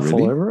kind of stuff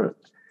all over it,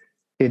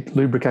 it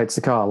lubricates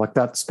the car. Like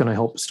that's going to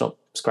help stop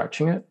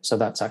scratching it. So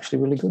that's actually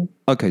really good.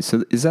 Okay,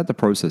 so is that the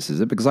process, is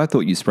it? Because I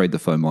thought you sprayed the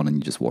foam on and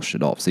you just washed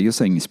it off. So you're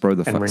saying you spray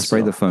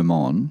the foam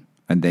on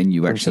and then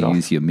you actually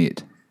use your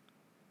mitt.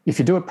 If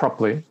you do it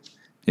properly,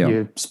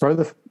 you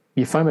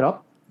foam it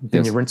up,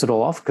 then you rinse it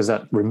all off, because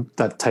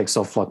that takes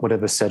off like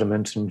whatever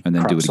sediment and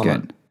then do it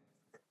again.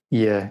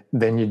 Yeah,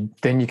 then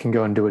you can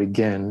go and do it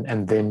again,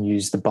 and then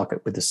use the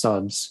bucket with the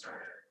suds.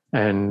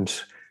 And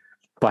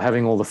by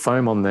having all the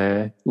foam on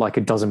there, like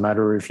it doesn't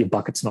matter if your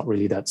bucket's not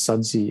really that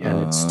sudsy,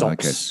 and it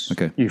stops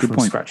you from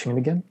scratching it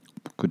again.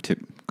 Good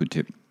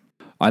tip.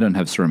 I don't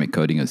have ceramic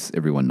coating, as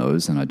everyone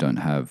knows, and I don't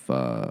have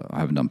I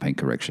haven't done paint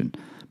correction,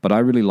 but I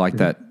really like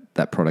that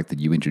product that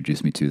you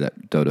introduced me to,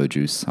 that Dodo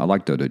Juice. I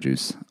like Dodo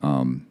Juice.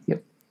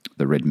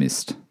 The Red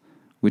Mist,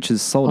 which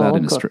is sold out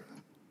in Australia.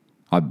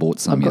 I bought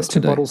some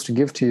yesterday. I've got 2 bottles to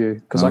give to you,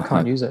 because I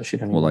can't use that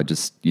shit anymore. Well, I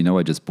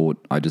just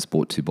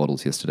bought 2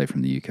 bottles yesterday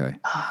from the UK.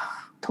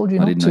 Told you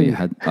not to.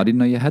 I didn't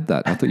know you had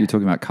that. I thought you were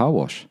talking about car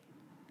wash.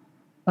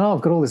 Oh,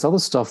 I've got all this other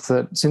stuff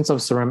that, since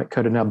I've ceramic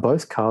coated now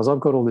both cars, I've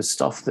got all this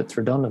stuff that's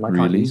redundant. I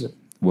can't use it.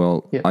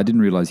 Well, I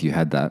didn't realize you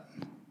had that,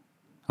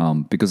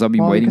 because I've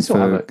been waiting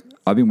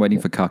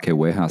for Car Care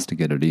Warehouse to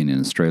get it in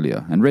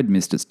Australia. And Red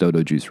Mist, it's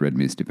Dodo Juice Red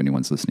Mist, if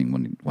anyone's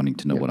listening wanting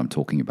to know what I'm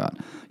talking about.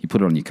 You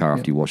put it on your car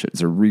after you wash it.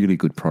 It's a really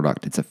good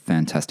product. It's a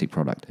fantastic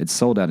product. It's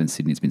sold out in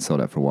Sydney. It's been sold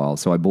out for a while.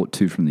 So I bought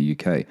 2 from the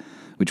UK,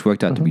 which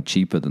worked out to be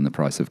cheaper than the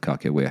price of Car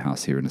Care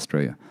Warehouse here in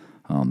Australia.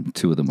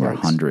 2 of them were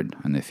 $100,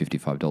 and they're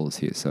 $55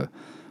 here. So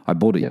I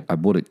bought it. I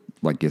bought it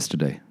like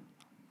yesterday.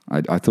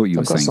 I thought you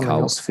were saying something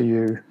else for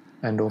you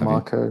and or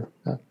Marco.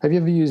 Have you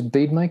ever used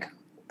BeadMaker?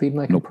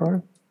 BeadMaker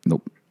Pro?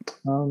 Nope.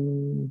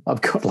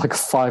 I've got like a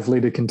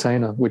 5-liter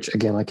container, which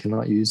again I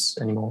cannot use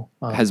anymore.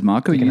 Has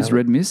Marco used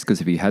Red Mist? Because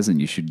if he hasn't,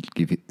 you should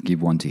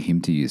give one to him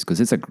to use, because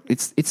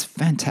it's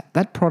fantastic.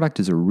 That product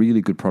is a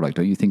really good product,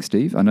 don't you think,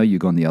 Steve? I know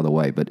you've gone the other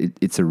way, but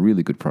it's a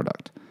really good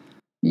product.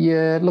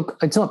 Yeah, look,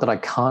 it's not that I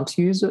can't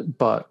use it,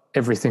 but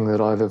everything that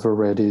I've ever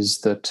read is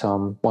that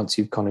once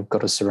you've kind of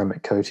got a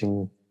ceramic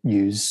coating,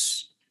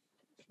 use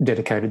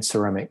dedicated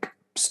ceramic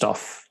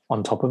stuff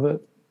on top of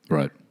it.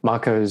 Right.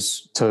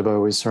 Marco's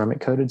turbo is ceramic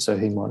coated, so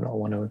he might not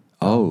want to.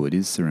 Oh, it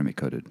is ceramic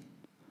coated.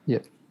 Yeah.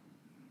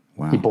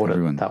 Wow. He bought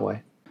it that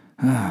way.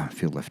 I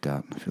feel left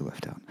out.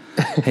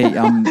 Hey,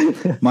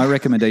 my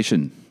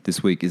recommendation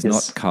this week is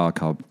not car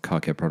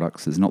care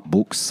products. It's not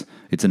books.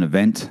 It's an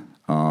event.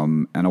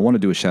 And I want to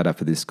do a shout out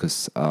for this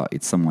because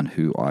it's someone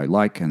who I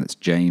like, and it's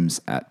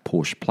James at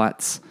Porsche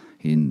Platz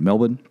in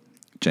Melbourne.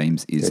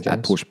 James is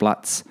at Porsche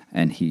Platz,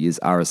 and he is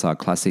RSR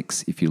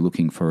Classics. If you're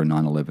looking for a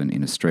 911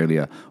 in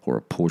Australia, or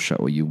a Porsche,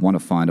 or you want to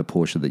find a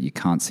Porsche that you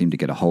can't seem to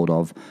get a hold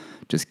of,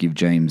 just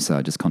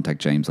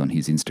contact James on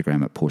his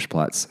Instagram at Porsche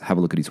Platz. Have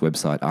a look at his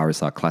website,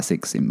 RSR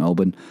Classics in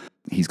Melbourne.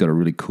 He's got a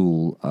really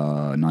cool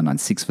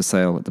 996 for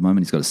sale at the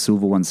moment. He's got a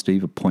silver one,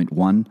 Steve, a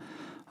 0.1.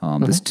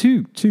 There's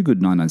two good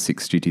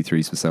 996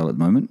 GT3s for sale at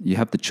the moment. You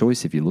have the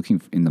choice if you're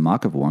looking in the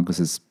market for one, because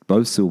it's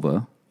both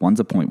silver. One's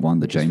a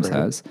 0.1 that James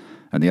has,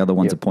 and the other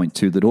one's a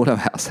 0.2 that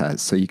Autohouse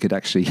has. So you could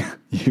actually,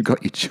 you've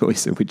got your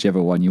choice of whichever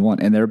one you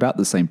want. And they're about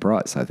the same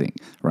price, I think,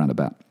 around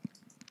about.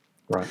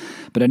 Right.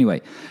 But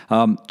anyway,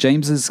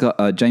 James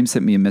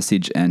sent me a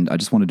message, and I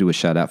just want to do a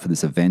shout out for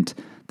this event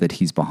that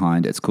he's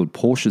behind. It's called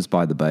Porsches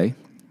by the Bay.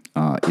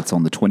 It's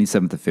on the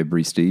 27th of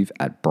February, Steve,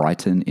 at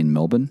Brighton in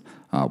Melbourne.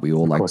 We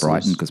all like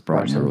Brighton because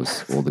Brighton are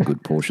all the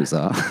good Porsches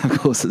are. Of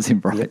course, it's in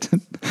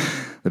Brighton.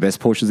 The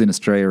best Porsches in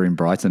Australia are in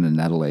Brighton and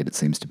Adelaide, it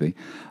seems to be.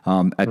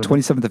 At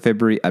 27th of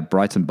February at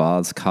Brighton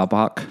Baths Car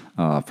Park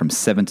from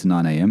 7 to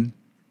 9 a.m.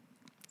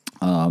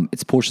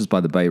 It's Porsches by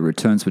the Bay,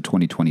 returns for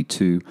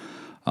 2022.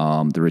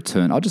 The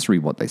return, I'll just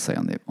read what they say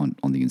on the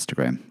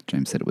Instagram.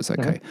 James said it was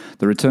okay.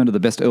 The return to the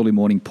best early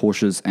morning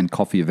Porsches and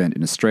coffee event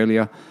in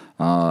Australia.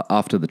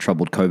 After the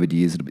troubled COVID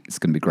years, it's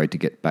going to be great to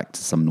get back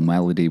to some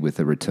normality with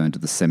a return to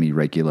the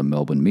semi-regular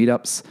Melbourne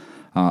meetups.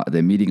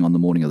 They're meeting on the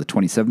morning of the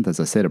 27th, as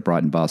I said, at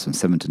Brighton Baths from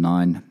 7 to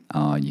 9.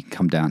 You can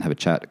come down, have a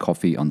chat,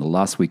 coffee on the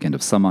last weekend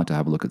of summer to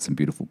have a look at some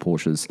beautiful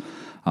Porsches.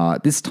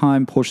 This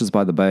time, Porsches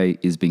by the Bay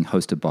is being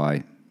hosted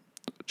by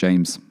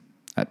James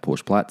at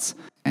Porsche Platz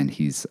and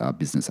his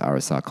business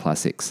RSR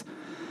Classics.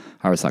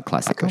 RSR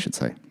Classic, I should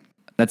say.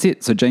 That's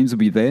it. So James will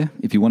be there.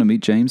 If you want to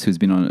meet James, who's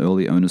been on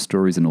early owner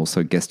stories and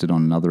also guested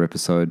on another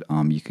episode,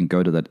 you can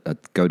go to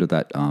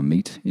that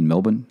meet in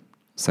Melbourne.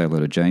 Say hello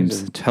to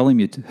James. Tell him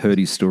you heard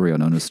his story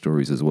on owner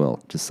stories as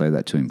well. Just say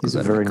that to him. He's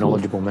a very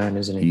knowledgeable man,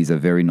 isn't he? He's a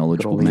very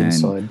knowledgeable man.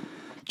 Inside.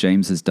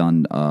 James has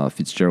done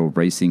Fitzgerald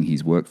Racing.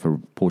 He's worked for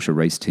Porsche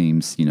race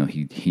teams. You know,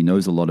 he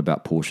knows a lot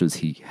about Porsches.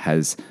 He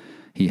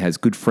has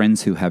good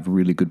friends who have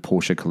really good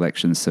Porsche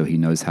collections, so he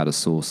knows how to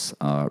source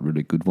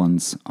really good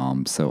ones.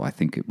 So I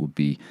think it would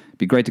be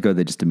great to go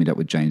there just to meet up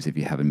with James if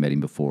you haven't met him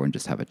before and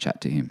just have a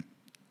chat to him.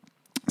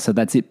 So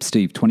that's it,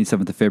 Steve.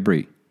 27th of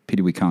February.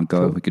 Pity we can't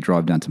go. Cool. We could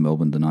drive down to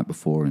Melbourne the night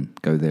before and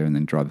go there and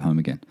then drive home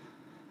again.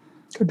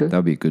 Could do. That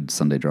would be a good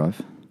Sunday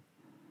drive.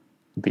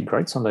 It'd be a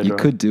great Sunday drive. You drive.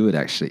 could do it,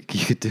 actually.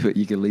 You could do it.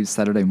 You could leave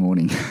Saturday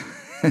morning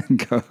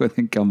and go and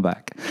then come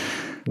back.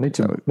 Need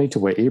to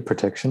wear ear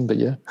protection, but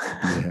yeah.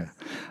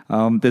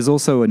 Yeah. There's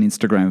also an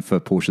Instagram for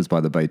Porsches by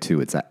the Bay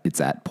too. It's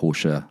at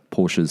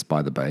Porsches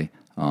by the Bay.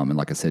 And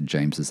like I said,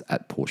 James is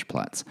at Porsche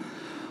Platz.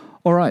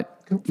 All right.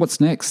 Cool.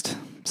 What's next?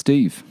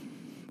 Steve,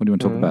 what do you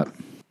want to talk about?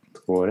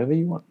 Whatever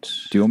you want.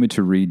 Do you want me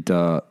to read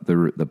the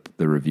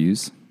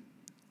reviews?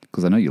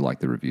 Because I know you like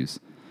the reviews.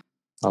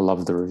 I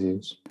love the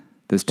reviews.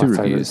 There's two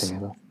reviews.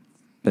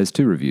 There's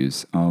two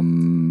reviews.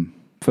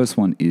 First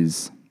one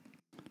is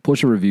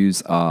Porsche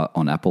reviews are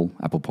on Apple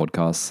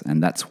Podcasts,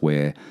 and that's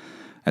where,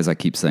 as I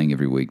keep saying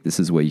every week, this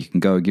is where you can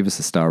go give us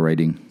a star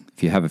rating.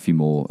 If you have a few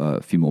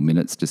more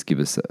minutes, just give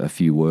us a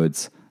few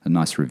words. A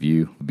nice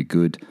review would be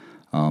good,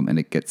 and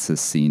it gets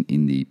us seen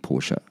in the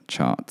Porsche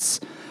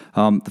charts.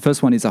 The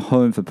first one is a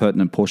home for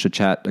pertinent Porsche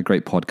chat, a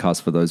great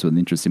podcast for those with an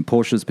interest in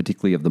Porsches,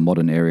 particularly of the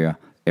modern era.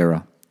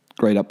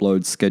 Great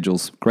uploads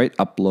schedules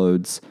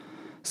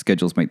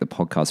make the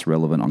podcast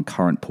relevant on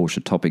current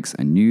Porsche topics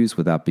and news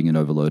without being an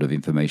overload of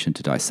information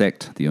to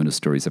dissect. The owner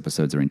stories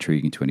episodes are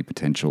intriguing to any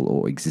potential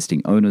or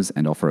existing owners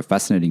and offer a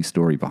fascinating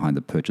story behind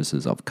the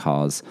purchases of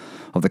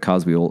the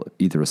cars we all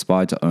either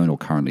aspire to own or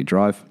currently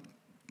drive.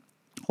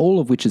 All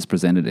of which is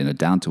presented in a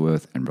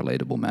down-to-earth and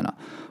relatable manner.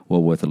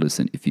 Well worth a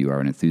listen if you are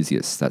an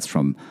enthusiast. That's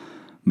from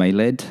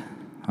Mayled.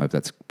 I hope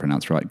that's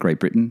pronounced right. Great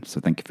Britain.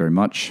 So thank you very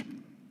much.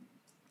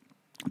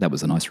 That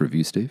was a nice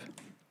review, Steve.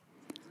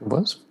 It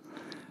was.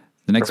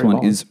 The next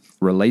one is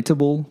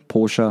Relatable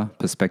Porsche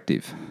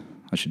Perspective.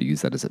 I should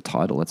use that as a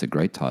title. That's a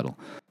great title.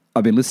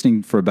 I've been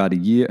listening for about a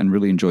year and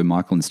really enjoy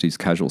Michael and Steve's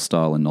casual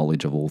style and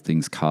knowledge of all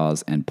things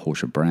cars and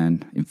Porsche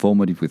brand.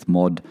 Informative with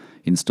mod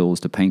installs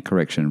to paint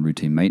correction and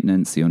routine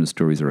maintenance. The owner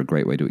stories are a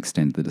great way to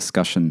extend the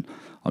discussion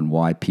on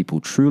why people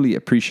truly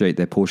appreciate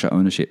their Porsche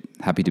ownership.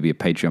 Happy to be a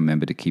Patreon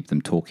member to keep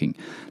them talking.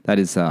 That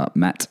is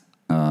Matt.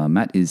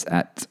 Matt is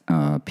at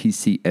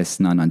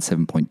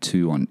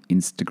PCS997.2 on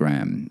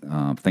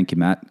Instagram. Thank you,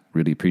 Matt.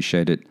 Really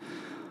appreciate it.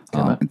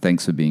 And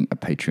thanks for being a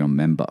Patreon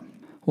member.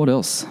 What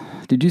else?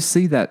 Did you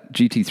see that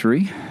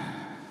GT3?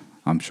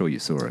 I'm sure you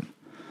saw it.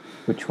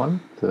 Which one?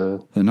 The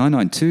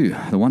 992,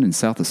 the one in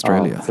South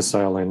Australia. For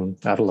sale in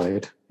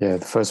Adelaide. Yeah,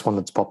 the first one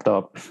that's popped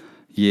up.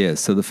 Yeah,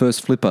 so the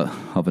first flipper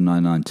of a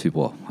 992,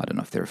 well, I don't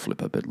know if they're a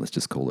flipper, but let's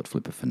just call it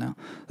flipper for now.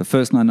 The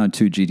first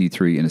 992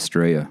 GT3 in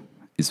Australia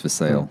is for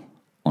sale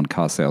on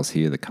car sales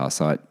here, the car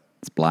site.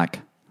 It's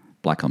black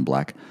on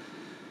black.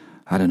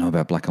 I don't know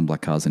about black on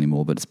black cars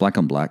anymore, but it's black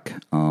on black.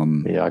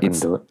 Yeah, I can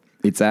do it.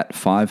 It's at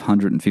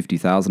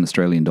 550,000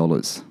 Australian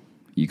dollars.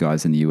 You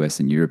guys in the US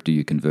and Europe do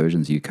your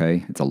conversions,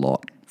 UK, it's a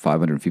lot.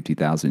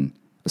 550,000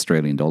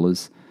 Australian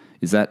dollars.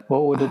 Is that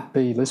what would it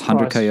be list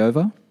 100K price?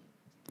 over?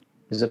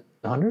 Is it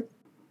 100?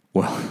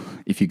 Well,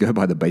 if you go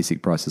by the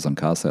basic prices on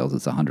car sales,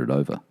 it's 100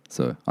 over.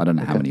 So I don't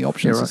know how many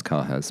options this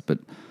car has, but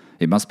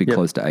it must be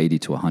close to 80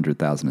 to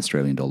 100,000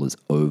 Australian dollars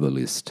over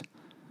list.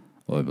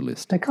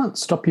 They can't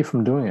stop you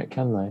from doing it,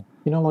 can they?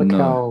 You know,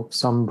 how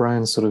some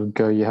brands sort of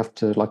go, you have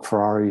to, like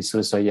Ferrari sort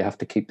of say you have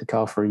to keep the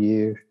car for a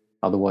year,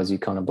 otherwise you're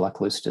kind of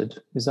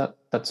blacklisted.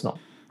 That's not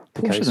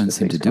the case? Porsche don't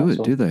seem to do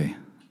it, do they?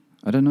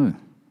 I don't know.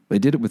 They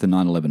did it with the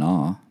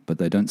 911R, but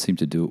they don't seem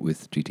to do it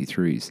with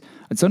GT3s.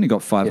 It's only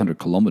got 500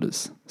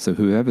 kilometers, so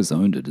whoever's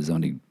owned it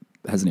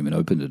hasn't even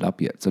opened it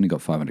up yet. It's only got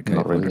 500K,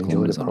 not really 500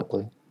 kilometers on it.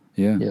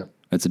 Yeah.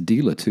 It's a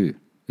dealer too.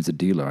 It's a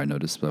dealer, I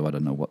noticed, though I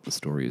don't know what the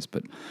story is.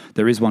 But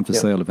there is one for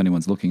sale if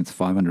anyone's looking. It's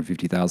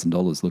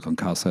 $550,000. Look on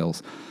car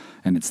sales,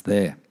 and it's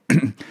there.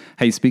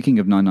 Hey, speaking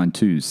of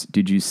 992s,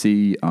 did you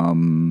see, I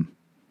don't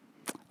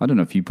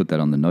know if you put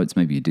that on the notes,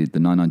 maybe you did, the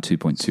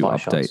 992.2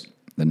 update.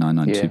 The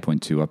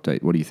 992.2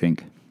 update. What do you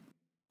think?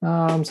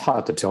 It's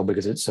hard to tell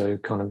because it's so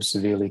kind of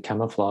severely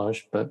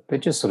camouflaged, but it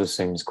just sort of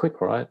seems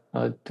quick, right?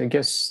 I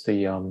guess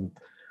the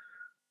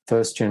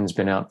first gen's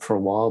been out for a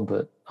while,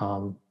 but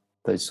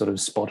they sort of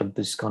spotted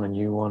this kind of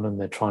new one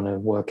and they're trying to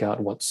work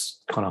out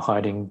what's kind of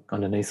hiding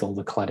underneath all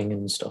the cladding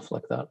and stuff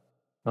like that.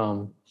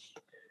 There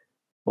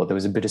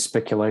was a bit of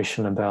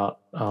speculation about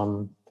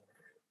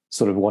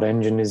sort of what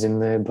engine is in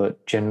there,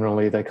 but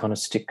generally they kind of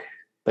stick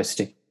with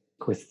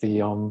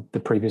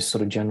the previous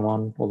sort of Gen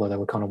 1, although they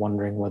were kind of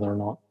wondering whether or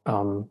not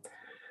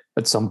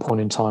at some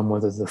point in time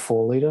whether the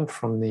 4-litre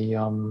from the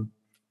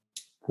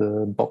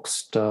the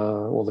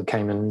Boxster or the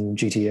Cayman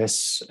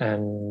GTS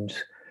and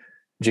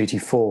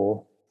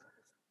GT4,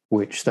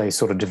 which they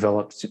sort of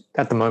developed.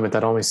 At the moment,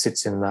 that only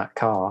sits in that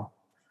car.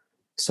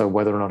 So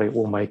whether or not it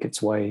will make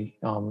its way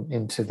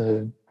into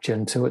the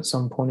Gen 2 at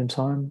some point in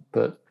time.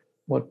 But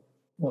what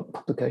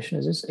publication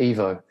is this?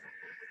 Evo.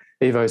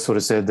 Evo sort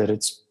of said that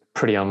it's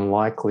pretty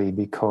unlikely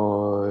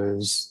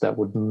because that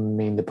would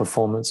mean the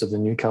performance of the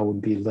new car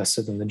would be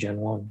lesser than the Gen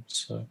 1.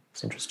 So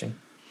it's interesting.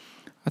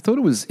 I thought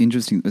it was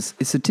interesting.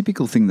 It's a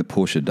typical thing that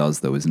Porsche does,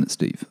 though, isn't it,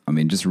 Steve? I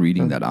mean, just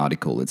reading that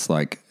article, it's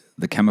like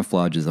the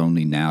camouflage is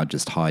only now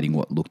just hiding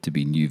what look to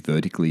be new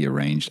vertically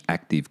arranged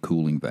active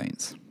cooling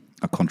vanes,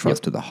 a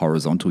contrast to the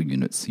horizontal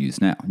units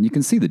used now. And you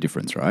can see the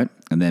difference, right?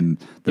 And then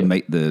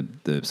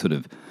the sort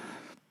of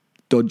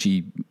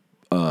dodgy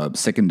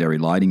secondary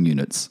lighting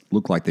units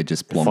look like they're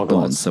just plonked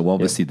on. So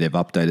obviously they've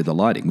updated the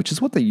lighting, which is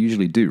what they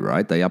usually do,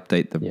 right? They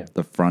update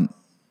the front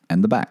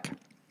and the back.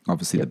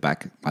 Obviously the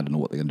back, I don't know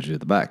what they're going to do to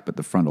the back, but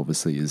the front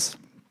obviously is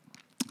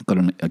got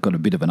a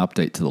bit of an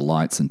update to the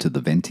lights and to the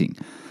venting.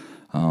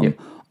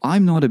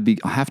 I'm not a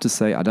big, I have to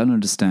say, I don't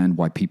understand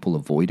why people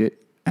avoid it.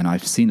 And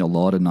I've seen a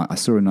lot of, I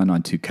saw a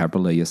 992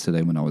 Cabriolet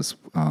yesterday when I was,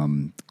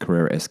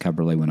 Carrera S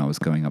Cabriolet when I was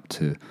going up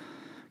to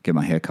get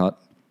my hair cut.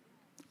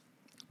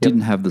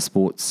 Didn't have the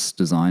sports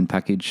design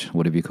package,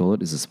 whatever you call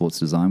it, is a sports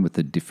design with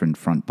the different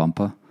front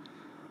bumper.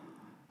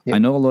 I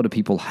know a lot of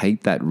people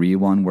hate that rear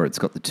one where it's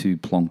got the two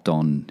plonked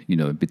on,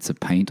 bits of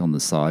paint on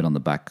the side, on the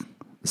back,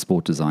 the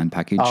sport design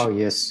package. Oh,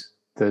 yes.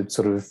 The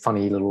sort of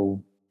funny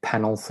little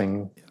panel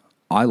thing.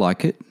 I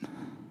like it.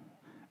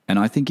 And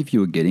I think if you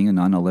were getting a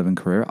 911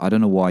 Carrera, I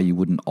don't know why you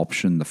wouldn't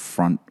option the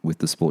front with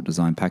the sport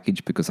design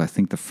package, because I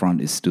think the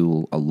front is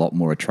still a lot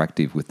more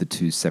attractive with the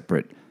two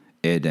separate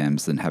air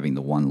dams than having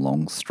the one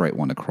long straight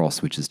one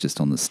across, which is just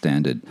on the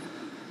standard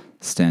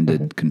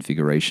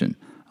configuration.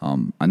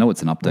 I know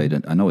it's an update,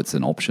 and I know it's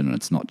an option and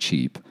it's not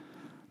cheap,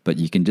 but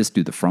you can just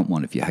do the front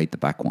one if you hate the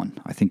back one.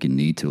 I think you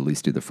need to at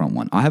least do the front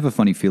one. I have a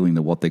funny feeling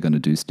that what they're going to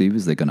do, Steve,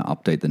 is they're going to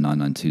update the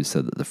 992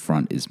 so that the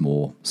front is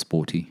more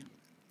sporty.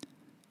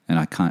 And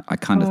I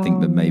kind of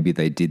think that maybe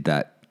they did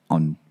that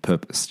on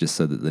purpose, just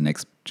so that the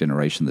next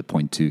generation, the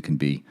Point 2, can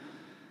be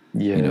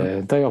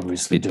they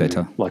obviously do.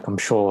 Better. Like, I'm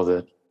sure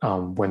that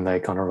when they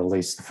kind of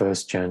released the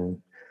first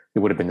gen, it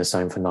would have been the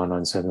same for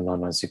 997,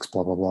 996,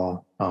 blah, blah,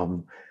 blah.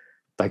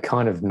 They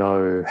kind of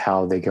know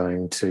how they're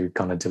going to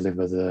kind of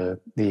deliver the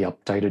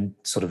updated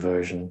sort of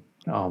version.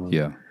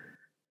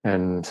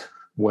 And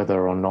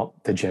whether or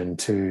not the Gen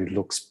 2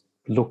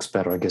 looks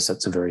better, I guess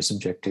that's a very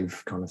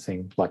subjective kind of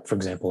thing. Like, for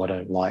example,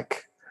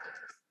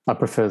 I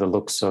prefer the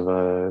looks of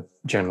a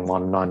Gen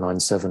 1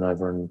 997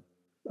 over in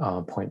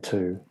Point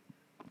 2.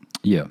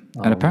 Yeah,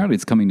 and apparently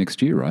it's coming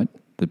next year, right?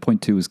 The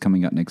Point 2 is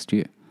coming out next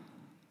year.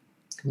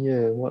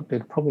 Yeah,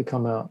 it'd probably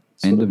come out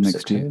end of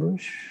next year.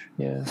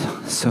 Yeah.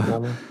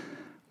 So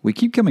we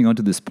keep coming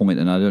onto this point,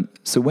 and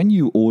so when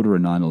you order a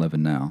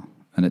 911 now,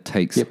 and it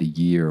takes a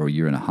year or a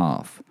year and a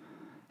half,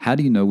 how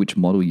do you know which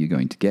model you're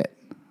going to get?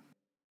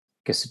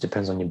 I guess it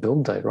depends on your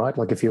build date, right?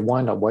 Like, if you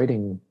wind up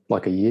waiting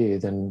like a year,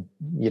 then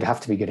you'd have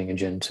to be getting a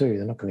Gen 2.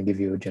 They're not going to give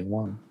you a Gen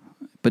 1.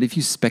 But if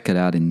you spec it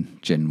out in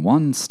Gen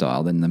 1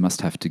 style, then they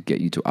must have to get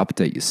you to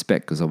update your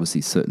spec, because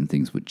obviously certain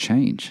things would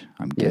change,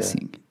 I'm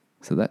guessing.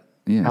 So that,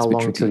 how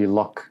long until you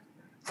lock?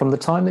 From the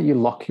time that you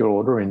lock your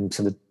order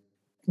into the,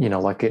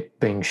 like it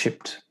being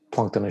shipped,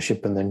 plonked on a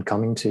ship and then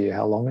coming to you,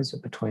 how long is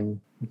it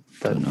between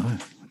that? I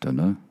don't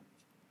know.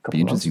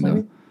 Be interesting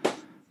though.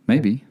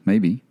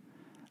 Maybe.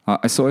 I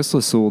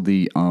also saw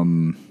the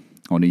on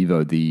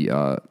Evo the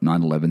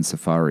 911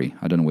 Safari.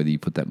 I don't know whether you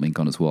put that link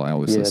on as well. I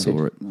also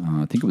saw it.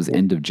 I think it was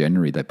end of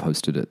January they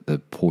posted it. The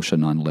Porsche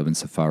 911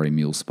 Safari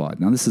Mule Spike.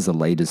 Now this is the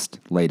latest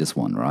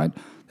one, right?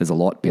 There's a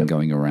lot been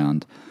going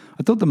around.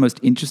 I thought the most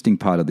interesting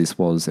part of this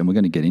was, and we're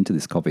going to get into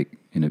this topic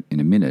in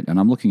a minute. And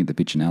I'm looking at the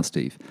picture now,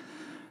 Steve.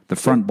 The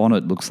front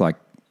bonnet looks like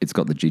it's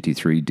got the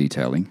GT3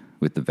 detailing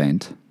with the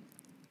vent,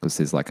 because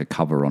there's like a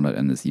cover on it,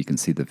 and you can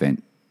see the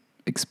vent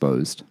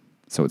exposed.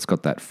 So it's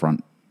got that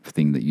front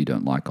thing that you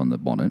don't like on the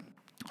bonnet.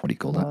 What do you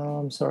call that?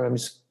 I'm sorry, I'm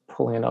just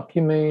pulling it up.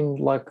 You mean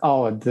like,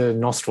 the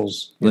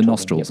nostrils? The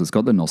nostrils. It's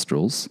got the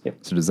nostrils. Yep.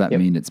 So does that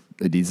mean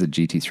it is a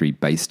GT3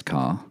 based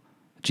car,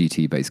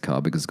 GT based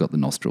car, because it's got the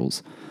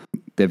nostrils?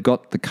 They've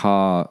got the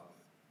car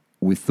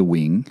with the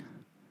wing,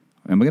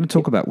 and we're going to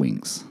talk about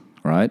wings,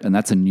 right? And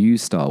that's a new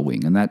style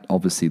wing, and that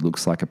obviously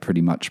looks like a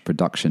pretty much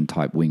production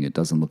type wing. It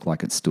doesn't look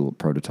like it's still at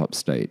prototype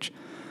stage.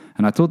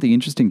 And I thought the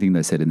interesting thing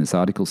they said in this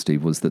article,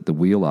 Steve, was that the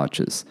wheel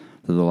arches,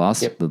 the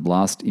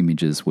last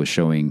images were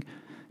showing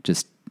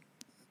just,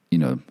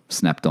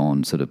 snapped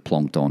on, sort of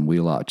plonked on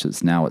wheel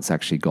arches. Now it's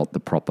actually got the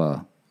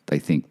proper, they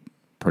think,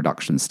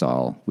 production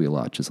style wheel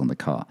arches on the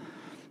car.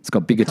 It's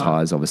got bigger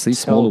tires, obviously,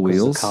 smaller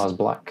wheels. The car's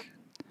black.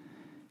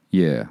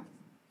 Yeah,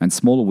 and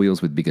smaller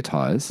wheels with bigger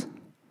tires.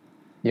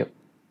 Yep.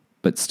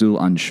 But still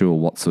unsure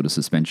what sort of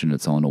suspension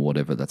it's on or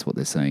whatever. That's what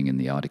they're saying in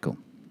the article.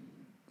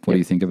 What do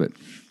you think of it?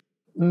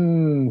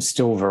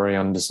 Still very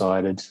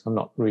undecided. I'm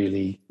not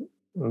really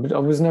But I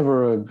was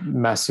never a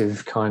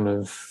massive kind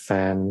of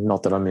fan,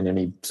 not that I'm in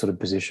any sort of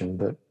position,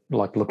 but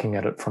like looking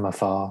at it from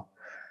afar.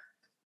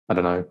 I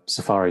don't know,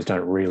 safaris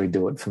don't really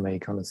do it for me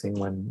kind of thing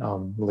when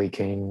Lee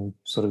Keen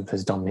sort of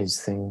has done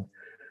his thing.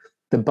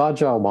 The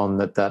Bajar one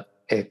that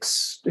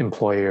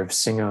ex-employee of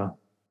Singer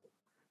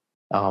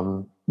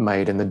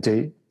made, and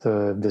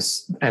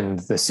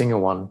the Singer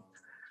one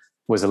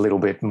was a little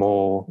bit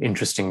more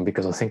interesting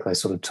because I think they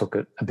sort of took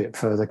it a bit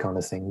further kind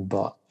of thing.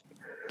 But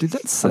Did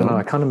that I sell? don't know.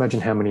 I can't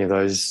imagine how many of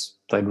those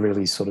they'd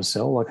really sort of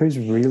sell. Like, who's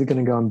really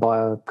going to go and buy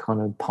a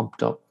kind of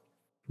pumped up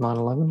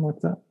 911 like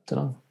that? Don't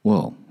know.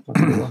 Well,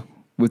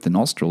 with the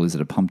Nostril, is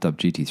it a pumped up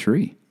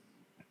GT3?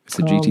 It's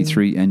a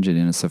GT3 engine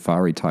in a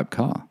Safari type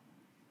car.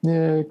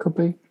 Yeah, it could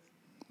be.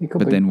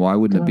 But then why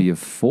wouldn't it be a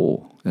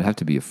 4? It'd have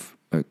to be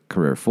a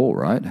Carrera 4,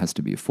 right? It has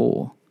to be a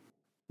 4.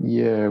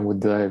 Yeah,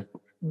 would they?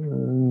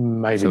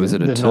 Maybe So is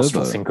it a the turbo?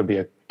 Nostril thing could be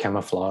a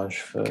camouflage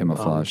for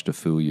Camouflage to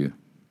fool you.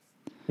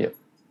 Yep.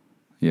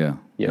 Yeah.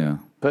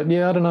 But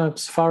yeah, I don't know.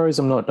 Safaris,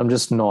 I'm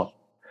just not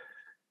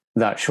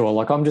that sure.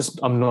 Like I'm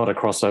not a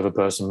crossover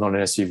person, not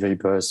an SUV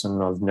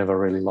person. I've never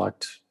really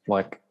liked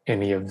like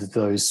any of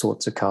those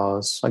sorts of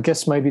cars. I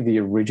guess maybe the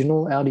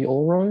original Audi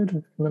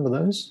Allroad. Remember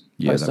those?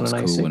 Yeah, Based that was on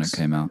an cool A6. when it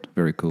came out.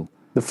 Very cool.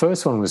 The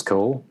first one was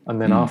cool,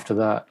 and then after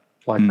that,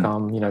 like the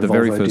Volvo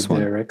very first did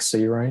their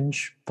XC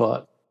range,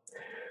 but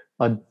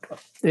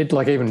it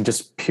like even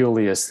just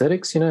purely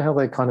aesthetics. You know how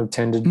they kind of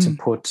tended to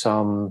put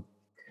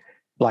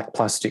black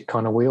plastic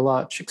kind of wheel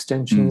arch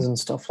extensions and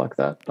stuff like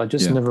that. I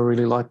just never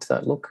really liked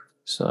that look.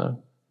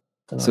 So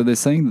they're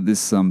saying that this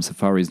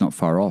Safari is not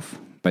far off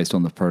based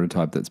on the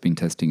prototype that's been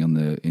testing in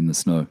the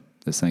snow.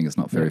 They're saying it's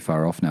not very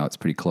far off now. It's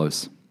pretty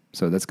close.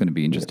 So that's going to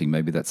be interesting. Yeah.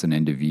 Maybe that's an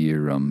end of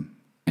year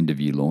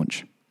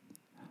launch.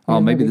 Oh,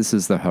 maybe this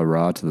is the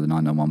hurrah to the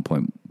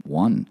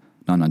 991.1,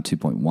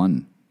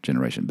 992.1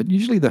 generation. But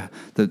usually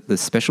the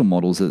special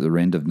models at the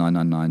end of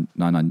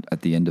 999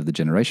 at the end of the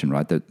generation,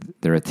 right?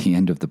 They're at the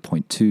end of the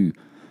 0.2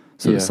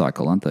 sort of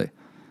cycle, aren't they?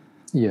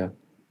 Yeah.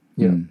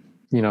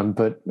 You know,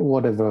 but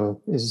whatever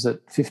is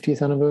that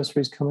 50th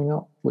anniversary is coming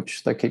up,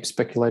 which they keep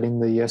speculating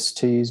the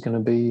ST is going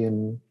to be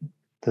in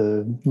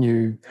the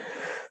new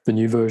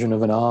version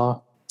of an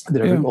R.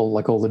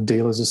 All the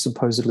dealers are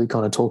supposedly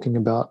kind of talking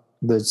about.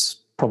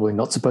 There's probably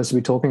not supposed to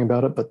be talking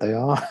about it, but they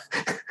are.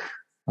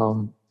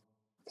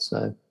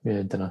 So yeah,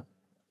 I don't know.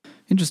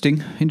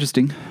 Interesting.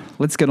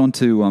 Let's get on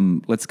to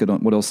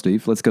what else,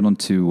 Steve? Let's get on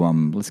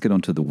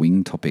to the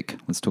wing topic.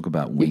 Let's talk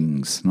about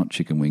wings, not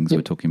chicken wings.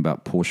 We're talking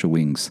about Porsche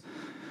wings.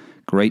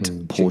 Great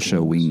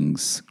Porsche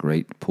wings.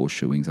 Great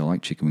Porsche wings. I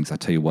like chicken wings. I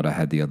tell you what I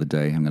had the other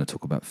day. I'm going to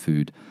talk about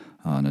food.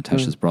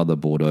 Natasha's brother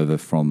brought over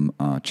from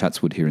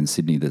Chatswood here in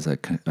Sydney. There's a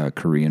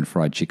Korean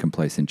fried chicken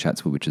place in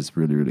Chatswood, which is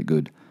really, really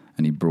good.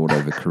 And he brought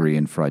over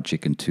Korean fried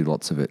chicken, 2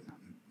 lots of it.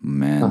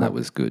 Man, that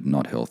was good.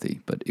 Not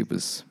healthy, but it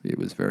was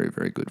very,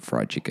 very good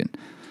fried chicken.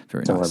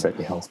 Very nice. Don't worry about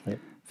your health, mate.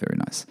 Very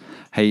nice.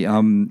 Hey,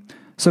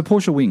 so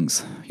Porsche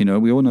wings. You know,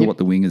 we all know what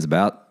the wing is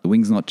about. The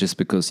wing's not just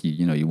because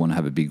you want to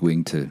have a big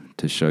wing to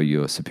show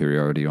your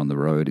superiority on the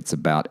road. It's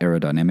about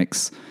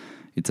aerodynamics.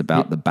 It's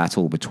about the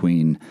battle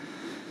between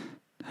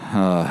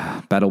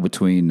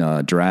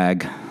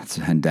drag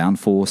and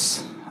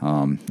downforce.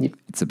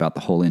 It's about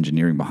the whole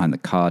engineering behind the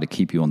car to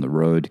keep you on the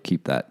road, to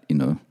keep that,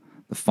 the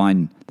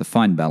fine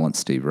balance,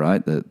 Steve,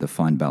 right? The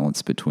fine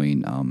balance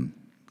between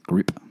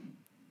grip.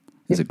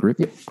 Is it grip?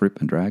 Grip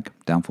and drag,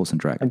 downforce and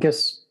drag. I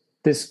guess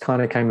this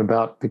kind of came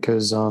about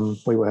because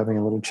we were having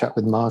a little chat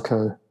with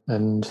Marco,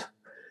 and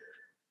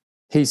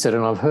he said,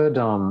 and I've heard,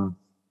 I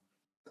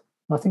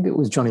think it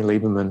was Johnny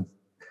Lieberman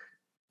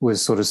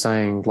was sort of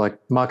saying, like,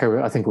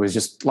 Marco, I think it was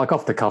just like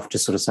off the cuff,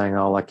 just sort of saying,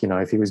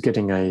 if he was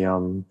getting a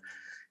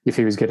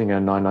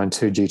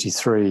 992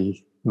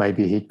 GT3,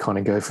 maybe he'd kind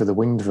of go for the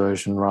winged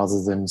version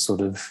rather than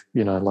sort of,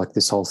 like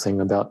this whole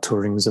thing about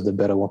Touring's are the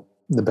better one,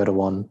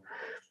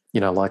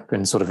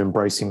 and sort of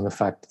embracing the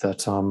fact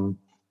that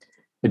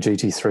the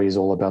GT3 is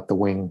all about the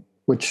wing,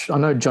 which I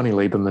know Johnny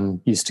Lieberman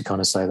used to kind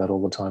of say that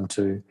all the time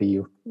too. He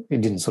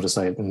didn't sort of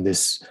say it in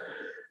these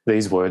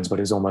words,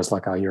 but it's almost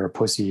like, you're a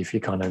pussy if you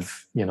kind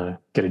of,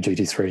 get a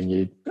GT3 and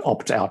you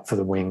opt out for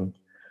the wing.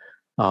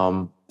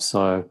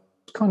 So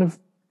kind of,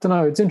 don't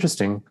know, it's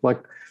interesting.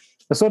 Like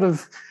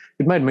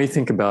it made me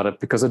think about it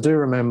because I do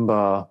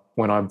remember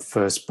when I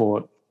first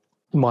bought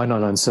my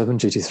 997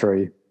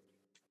 GT3,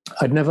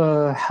 I'd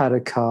never had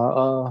a car.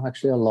 Oh,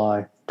 actually, I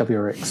lie.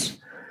 WRX.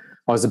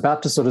 I was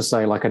about to sort of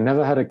say, like, I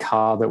never had a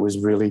car that was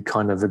really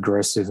kind of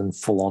aggressive and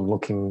full on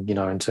looking,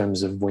 in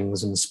terms of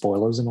wings and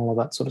spoilers and all of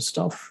that sort of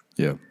stuff.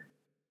 Yeah.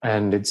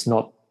 And it's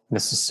not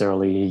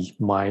necessarily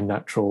my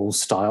natural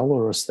style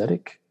or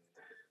aesthetic.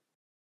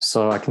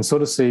 So I can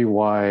sort of see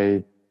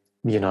why,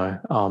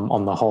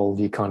 on the whole,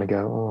 you kind of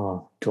go,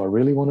 oh, do I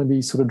really want to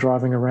be sort of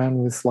driving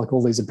around with like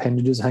all these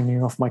appendages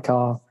hanging off my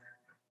car?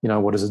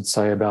 What does it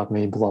say about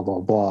me? Blah, blah,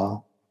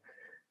 blah.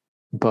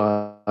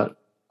 But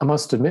I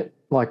must admit,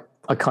 like,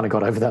 I kind of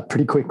got over that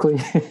pretty quickly.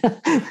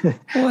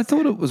 Well, I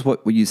thought it was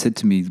what you said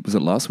to me. Was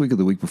it last week or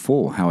the week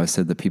before? How I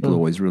said that people are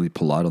always really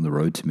polite on the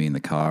road to me in the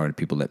car, and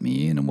people let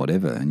me in and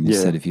whatever. And you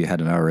said if you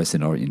had an RS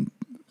in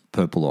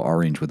purple or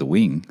orange with a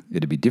wing,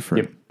 it'd be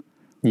different.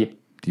 Yep.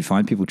 Do you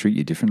find people treat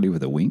you differently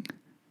with a wing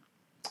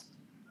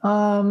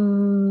I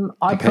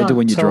compared to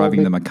when you're tell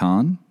driving the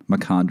Macan?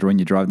 When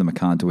you drive the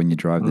Macan to when you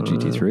drive the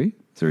GT3?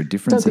 Is there a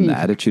difference in the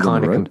attitude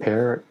on the road?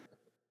 Compare it.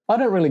 I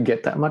don't really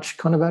get that much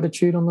kind of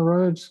attitude on the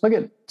road. I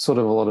get sort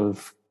of a lot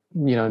of,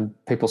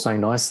 people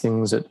saying nice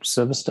things at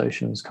service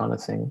stations kind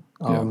of thing.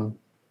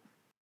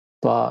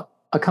 But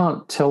I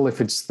can't tell if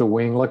it's the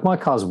wing. Like my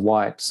car's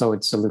white, so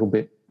it's a little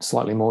bit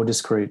slightly more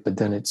discreet, but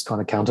then it's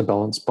kind of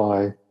counterbalanced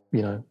by,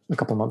 a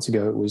couple of months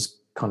ago it was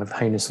kind of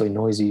heinously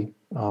noisy.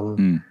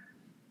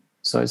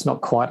 So it's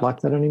not quite like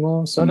that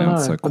anymore. So I don't know.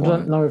 So I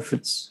don't know if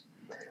it's...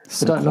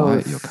 So I don't quiet, know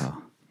if, your car.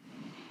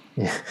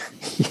 Yeah,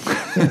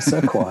 yeah,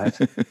 so quiet.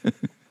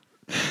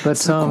 But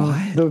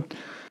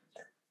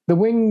the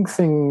wing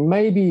thing,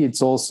 maybe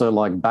it's also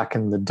like back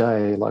in the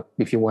day, like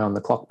if you wound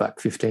the clock back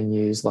 15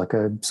 years, like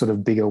a sort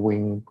of bigger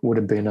wing would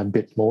have been a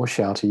bit more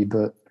shouty.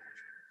 But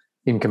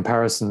in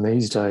comparison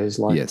these days,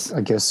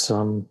 I guess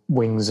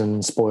wings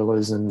and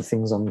spoilers and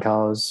things on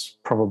cars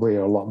probably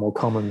are a lot more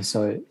common.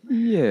 So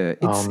yeah,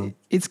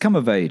 it's come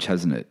of age,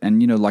 hasn't it?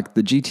 And like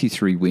the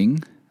GT3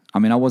 wing. I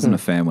mean, I wasn't a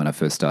fan when I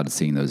first started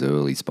seeing those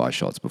early spy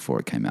shots before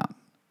it came out.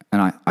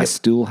 And I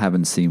still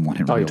haven't seen one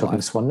in real life. You're talking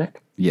the Swan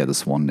Neck? Yeah, the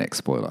Swan Neck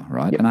spoiler,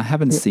 right? And I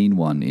haven't seen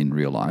one in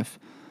real life.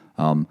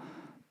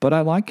 But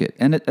I like it.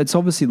 And it's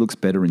obviously looks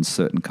better in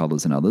certain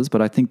colors than others.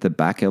 But I think the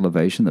back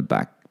elevation, the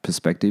back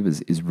perspective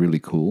is really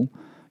cool.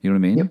 You know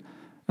what I mean? Yep.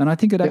 And I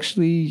think it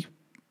actually,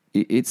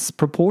 it's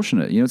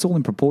proportionate. It's all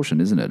in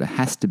proportion, isn't it? It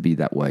has to be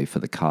that way for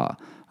the car.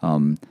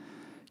 And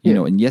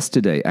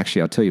yesterday,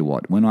 actually, I'll tell you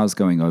what, when I was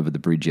going over the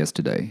bridge a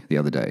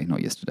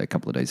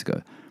couple of days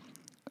ago,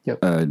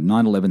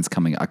 911's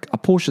coming, a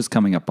Porsche's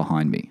coming up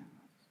behind me.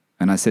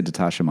 And I said to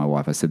Tasha, my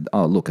wife, I said,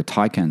 oh, look, a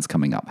Taycan's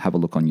coming up. Have a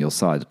look on your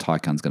side. A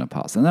Taycan's going to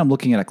pass. And then I'm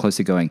looking at it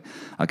closely going,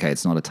 okay,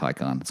 it's not a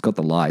Taycan. It's got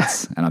the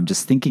lights. And I'm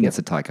just thinking it's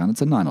a Taycan.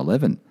 It's a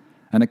 911.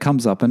 And it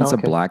comes up and it's a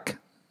black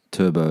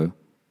Turbo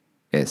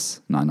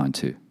S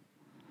 992.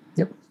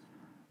 Yep.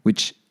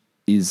 Which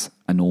is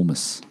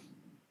enormous,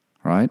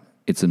 right?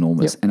 It's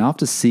enormous. And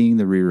after seeing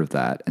the rear of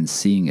that and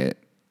seeing it,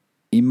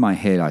 in my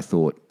head, I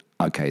thought,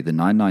 okay, the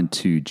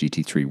 992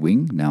 GT3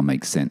 wing now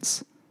makes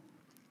sense.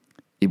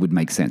 It would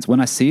make sense.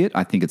 When I see it,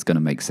 I think it's going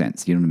to make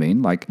sense. You know what I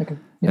mean? Like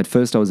at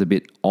first I was a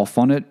bit off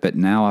on it, but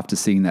now after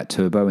seeing that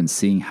turbo and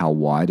seeing how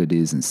wide it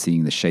is and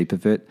seeing the shape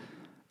of it,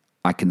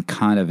 I can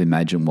kind of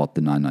imagine what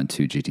the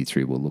 992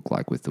 GT3 will look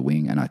like with the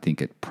wing. And I think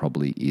it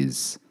probably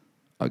is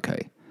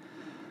okay.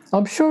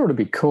 I'm sure it'll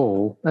be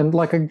cool. And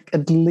like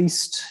at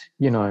least,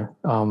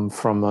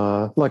 from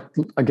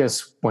I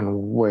guess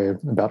when we're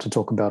about to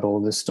talk about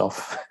all this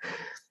stuff,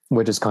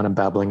 we're just kind of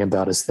babbling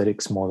about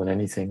aesthetics more than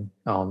anything,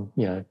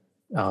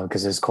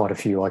 because there's quite a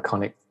few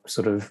iconic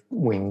sort of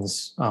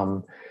wings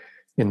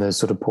in the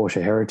sort of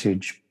Porsche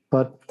heritage.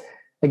 But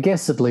I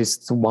guess at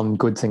least one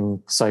good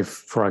thing, say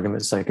for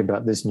argument's sake,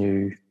 about this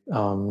new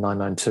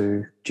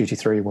 992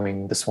 GT3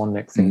 wing, the Swan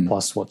Neck thing,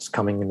 plus what's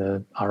coming in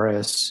the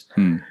RS,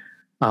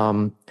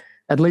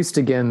 at least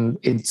again,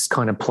 it's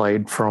kind of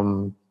played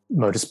from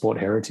motorsport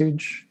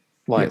heritage.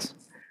 Like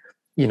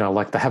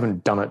they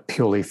haven't done it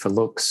purely for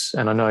looks.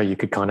 And I know you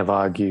could kind of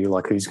argue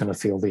like who's going to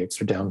feel the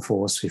extra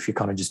downforce if you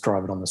kind of just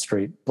drive it on the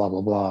street, blah, blah,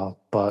 blah.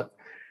 But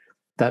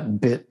that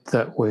bit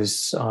that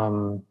was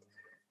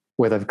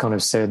where they've kind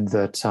of said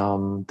that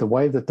the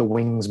way that the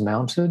wing's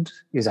mounted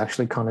is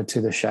actually kind of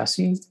to the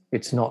chassis.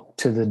 It's not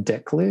to the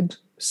deck lid.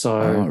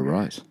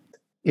 So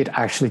it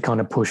actually kind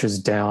of pushes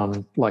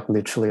down like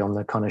literally on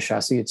the kind of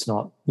chassis. It's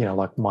not,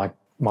 like my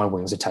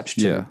wings attached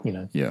to,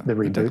 the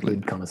rear boot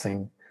lid kind of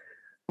thing.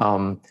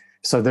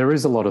 So there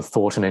is a lot of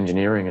thought and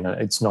engineering in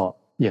it. It's not,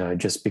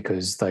 just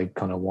because they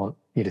kind of want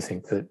you to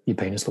think that your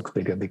penis looks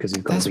bigger because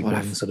you've got a big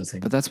wing sort of thing.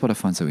 But that's what I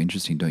find so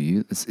interesting, don't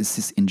you? It's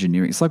this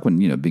engineering. It's like when,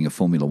 being a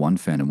Formula One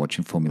fan and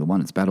watching Formula One,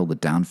 it's about all the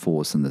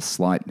downforce and the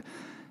slight,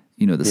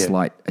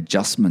 slight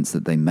adjustments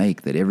that they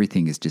make, that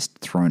everything is just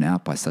thrown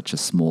out by such a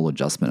small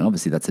adjustment. And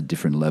obviously that's a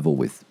different level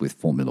with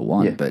Formula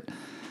One. But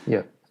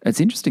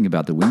it's interesting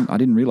about the wing. I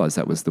didn't realize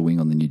that was the wing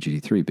on the new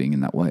GT3 being in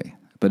that way.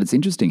 But it's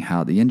interesting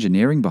how the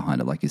engineering behind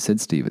it, like you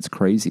said, Steve, it's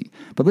crazy.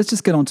 But let's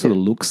just get on to the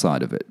look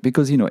side of it.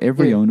 Because,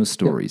 every owner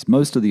stories,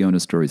 most of the owner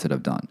stories that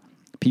I've done,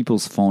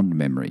 people's fond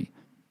memory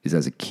is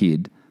as a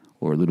kid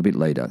or a little bit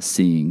later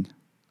seeing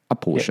a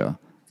Porsche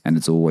and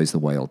it's always the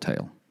whale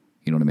tail.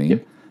 You know what I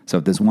mean? So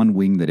if there's one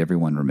wing that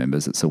everyone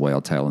remembers, it's a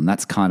whale tail. And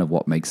that's kind of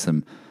what makes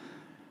them,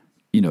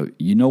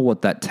 you know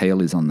what that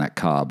tail is on that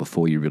car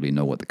before you really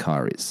know what the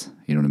car is.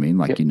 You know what I mean?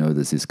 Like,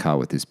 there's this car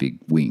with this big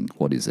wing.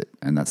 What is it?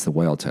 And that's the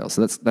whale tail.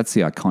 So that's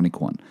the iconic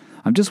one.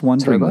 I'm just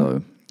wondering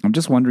though,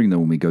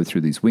 when we go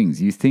through these wings,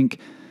 do you think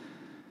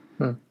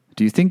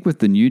with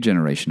the new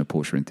generation of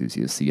Porsche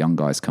enthusiasts, the young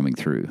guys coming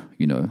through,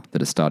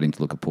 that are starting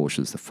to look at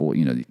Porsches,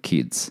 the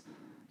kids,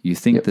 You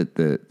think that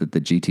the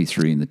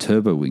GT3 and the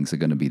turbo wings are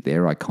going to be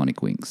their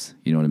iconic wings.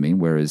 You know what I mean?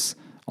 Whereas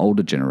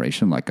older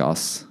generation like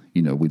us,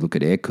 you know, we look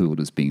at air-cooled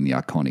as being the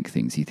iconic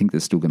things. You think they're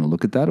still going to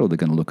look at that, or they're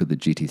going to look at the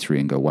GT3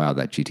 and go, wow,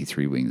 that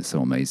GT3 wing is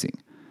so amazing?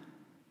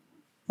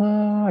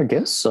 I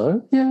guess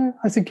so. Yeah,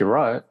 I think you're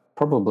right.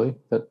 Probably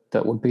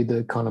that would be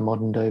the kind of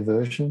modern day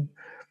version.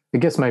 I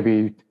guess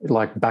maybe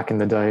like back in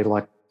the day,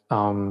 like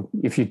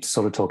if you're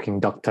sort of talking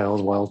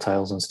ducktails, whale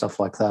tails, and stuff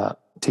like that,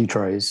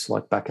 T-trays,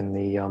 like back in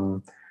the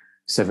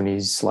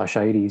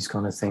 70s/80s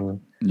kind of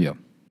thing. Yeah.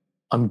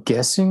 I'm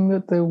guessing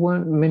that there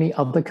weren't many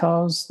other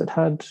cars that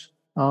had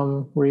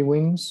rear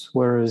wings,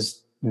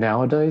 whereas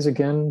nowadays,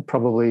 again,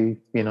 probably,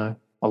 you know,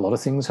 a lot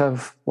of things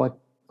have like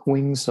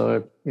wings,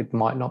 so it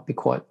might not be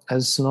quite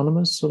as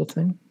synonymous sort of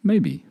thing.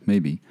 Maybe.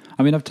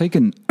 I mean, I've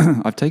taken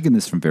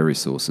this from various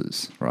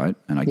sources, right?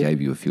 And I gave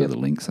you a few of the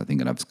links, I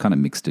think, and I've kind of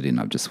mixed it in.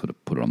 I've just sort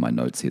of put it on my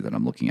notes here that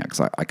I'm looking at, because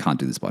I can't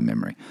do this by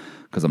memory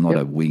because I'm not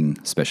a wing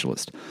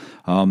specialist.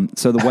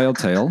 So the whale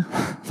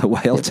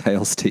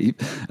tail, Steve,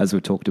 as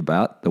we've talked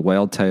about, the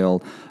whale tail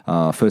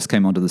first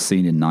came onto the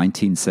scene in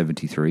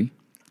 1973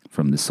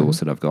 from this source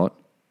that I've got,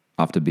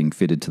 after being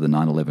fitted to the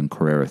 911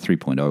 Carrera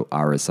 3.0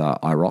 RSR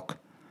IROC.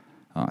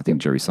 I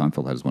think Jerry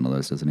Seinfeld has one of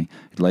those, doesn't he?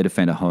 It later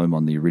found a home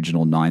on the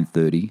original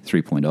 930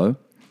 3.0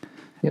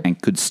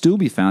 and could still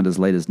be found as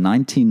late as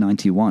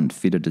 1991,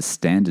 fitted as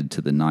standard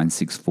to the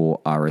 964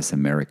 RS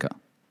America.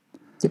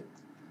 Yep.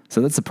 So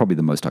that's probably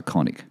the most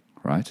iconic,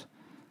 right?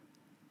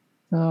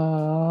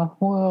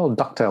 Well,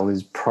 ducktail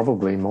is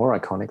probably more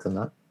iconic than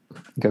that.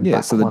 Go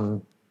back so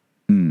one.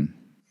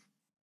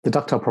 The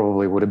ducktail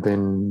probably would have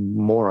been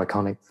more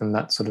iconic than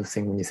that sort of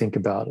thing when you think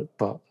about it,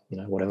 but, you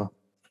know, whatever.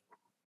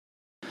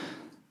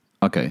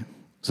 Okay,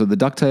 so the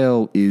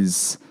ducktail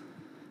is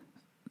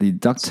the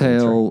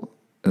ducktail.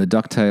 The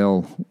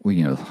ducktail, well,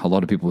 you know, a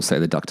lot of people say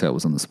the ducktail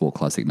was on the Sport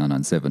Classic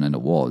 997, and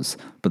it was.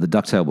 But the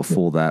ducktail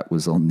before that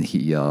was on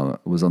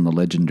the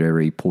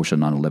legendary Porsche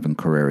 911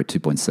 Carrera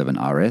 2.7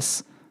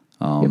 RS.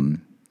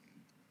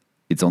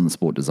 It's on the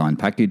Sport Design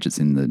package. It's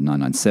in the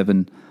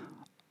 997.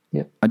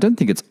 I don't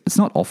think it's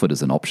not offered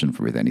as an option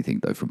with anything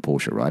though from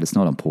Porsche, right? It's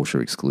not on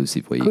Porsche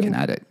exclusive where you can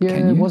add it. Yeah,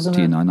 can you? wasn't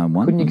to your it?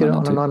 991? Couldn't you get it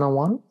on a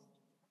 991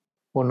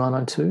 or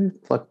 992?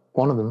 Like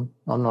one of them.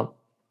 I'm not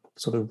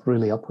sort of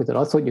really up with it.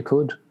 I thought you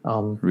could.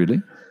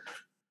 Really?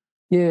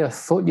 Yeah, I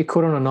thought you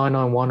could on a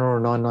 991 or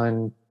a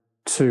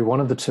 992. One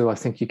of the two, I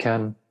think you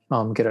can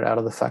get it out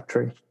of the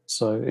factory.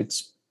 So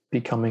it's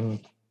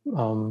becoming,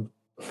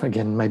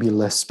 again, maybe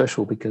less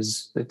special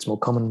because it's more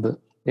common, but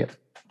yeah.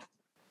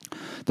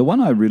 The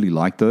one I really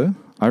like, though,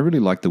 I really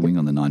like the wing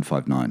on the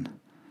 959.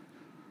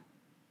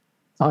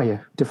 Oh, yeah,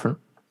 different.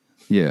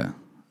 Yeah,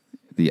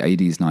 the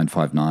 80s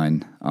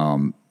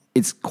 959.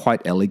 It's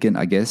quite elegant,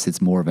 I guess.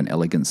 It's more of an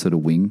elegant sort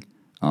of wing,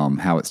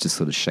 how it's just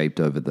sort of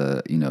shaped over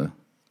the, you know,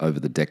 over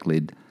the deck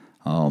lid.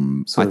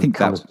 So I think it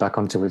comes back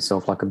onto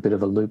itself like a bit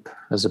of a loop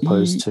as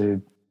opposed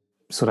to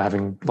sort of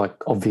having like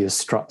obvious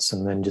struts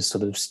and then just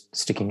sort of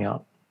sticking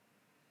out.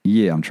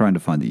 Yeah, I'm trying to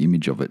find the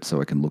image of it so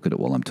I can look at it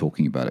while I'm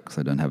talking about it because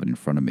I don't have it in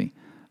front of me.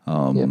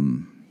 I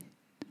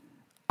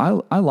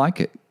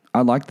like it.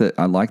 I like the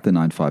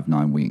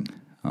 959 wing.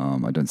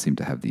 I don't seem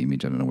to have the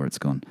image. I don't know where it's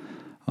gone.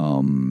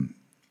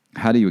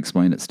 How do you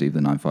explain it, Steve,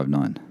 the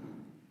 959?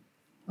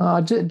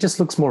 It just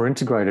looks more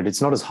integrated.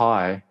 It's not as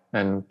high.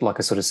 And like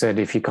I sort of said,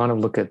 if you kind of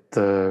look at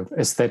the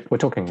we're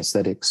talking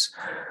aesthetics,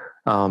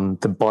 the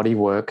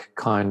bodywork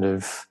kind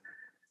of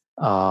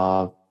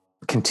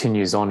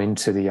continues on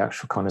into the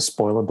actual kind of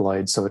spoiler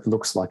blade. So it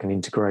looks like an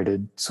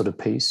integrated sort of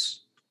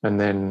piece. And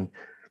then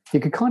you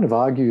could kind of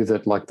argue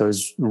that like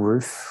those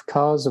roof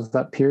cars of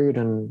that period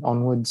and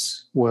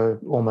onwards were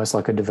almost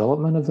like a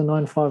development of the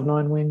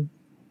 959 wing.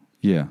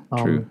 Yeah,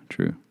 true.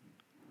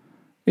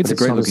 It's a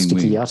great looking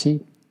wing.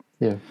 Yachty.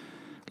 Yeah.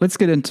 Let's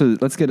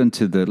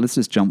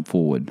just jump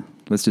forward.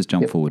 Let's just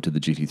jump forward to the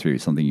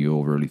GT3, something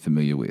you're really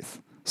familiar with.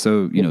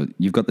 So, you know,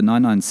 you've got the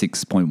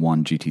 996.1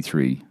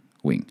 GT3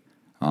 wing.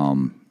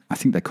 I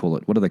think they call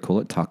it, what do they call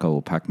it? Taco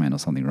or Pac-Man or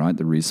something, right?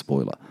 The rear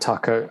spoiler.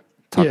 Taco.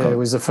 Yeah, it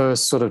was the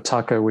first sort of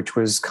taco, which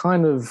was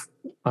kind of,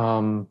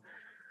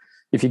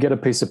 if you get a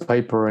piece of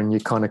paper and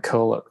you kind of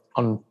curl it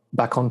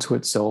back onto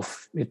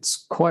itself,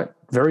 it's quite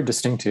very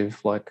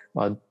distinctive. Like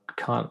I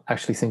can't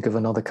actually think of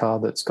another car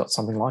that's got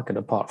something like it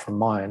apart from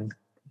mine.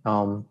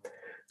 Don't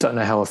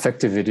know how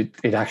effective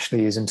it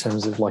actually is in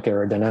terms of like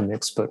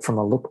aerodynamics, but from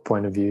a look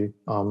point of view,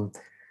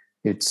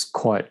 it's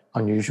quite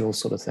unusual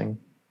sort of thing.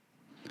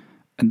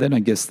 And then I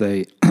guess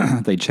they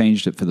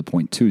changed it for the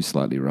 0.2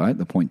 slightly, right?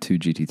 The 0.2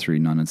 GT3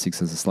 996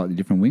 has a slightly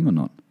different wing or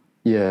not?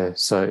 Yeah,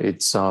 so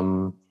it's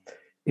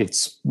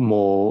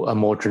more a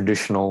more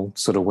traditional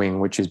sort of wing,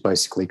 which is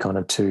basically kind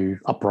of two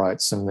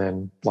uprights and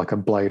then like a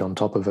blade on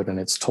top of it, and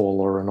it's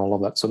taller and all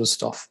of that sort of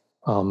stuff.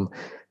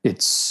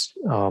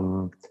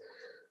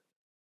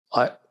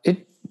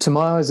 To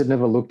my eyes, it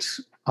never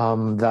looked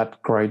that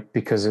great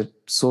because it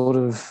sort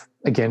of,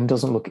 again,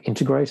 doesn't look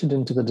integrated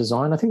into the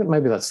design. I think that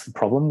maybe that's the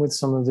problem with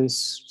some of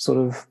this sort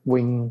of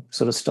wing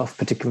sort of stuff,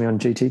 particularly on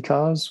GT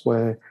cars,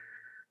 where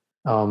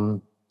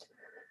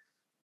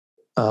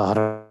I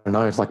don't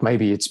know. Like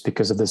maybe it's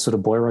because of the sort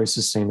of boy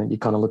races scene that you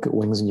kind of look at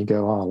wings and you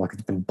go, oh, like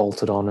it's been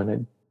bolted on, and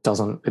it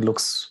doesn't. It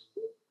looks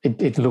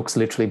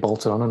literally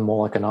bolted on and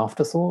more like an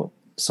afterthought.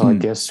 So I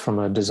guess from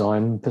a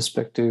design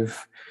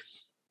perspective,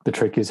 the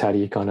trick is how do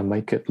you kind of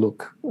make it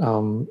look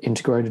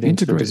integrated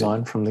into the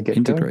design from the get-go.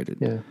 Integrated.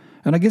 Yeah.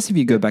 And I guess if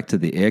you go back to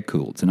the air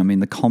cooled, and I mean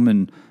the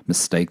common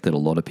mistake that a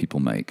lot of people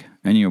make,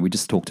 and we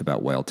just talked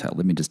about whale tail.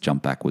 Let me just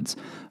jump backwards.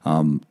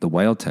 The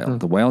whale tail,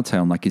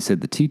 and like you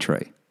said, the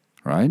T-tray,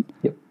 right?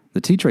 Yep.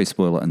 The T-tray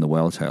spoiler and the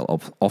whale tail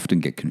often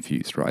get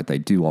confused, right? They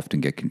do often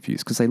get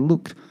confused because they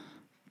look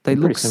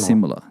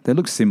similar. They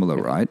look similar,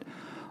 right?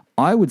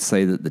 I would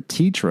say that the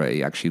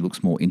T-tray actually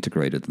looks more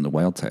integrated than the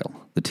whale tail.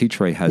 The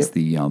T-tray has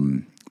the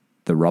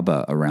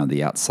rubber around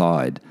the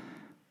outside.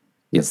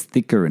 It's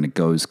thicker and it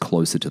goes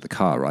closer to the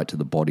car, right? To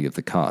the body of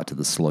the car, to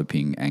the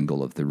sloping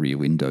angle of the rear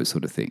window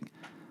sort of thing.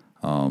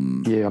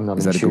 I'm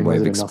not in tune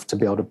with it enough to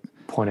be able to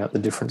point out the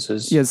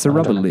differences. Yeah, it's a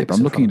rubber lip.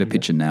 I'm looking at a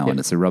picture now and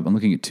it's a rubber. I'm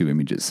looking at two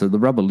images. So the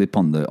rubber lip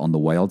on the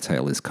whale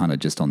tail is kind of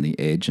just on the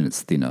edge and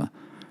it's thinner.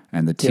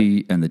 And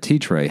the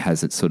T-tray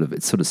has it sort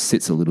of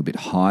sits a little bit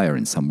higher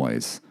in some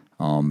ways.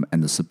 And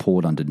the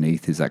support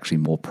underneath is actually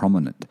more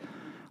prominent.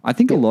 I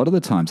think a lot of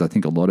the times,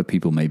 a lot of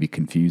people maybe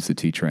confuse the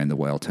T-tray and the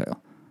whale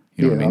tail.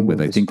 You know what I mean? Where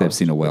they think they've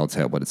seen a whale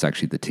tail, but it's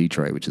actually the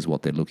T-tray, which is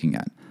what they're looking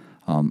at.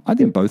 I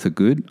think both are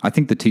good. I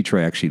think the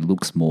T-tray actually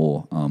looks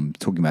more,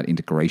 talking about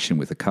integration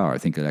with the car, I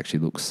think it actually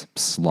looks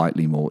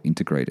slightly more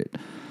integrated.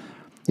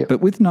 Yep.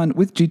 But with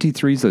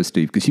GT3s though,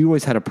 Steve, because you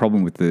always had a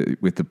problem with the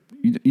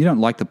you don't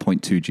like the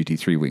 0.2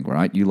 GT3 wing,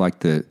 right? You like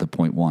the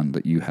 0.1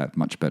 that you have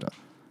much better.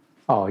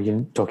 Oh,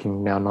 you're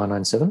talking now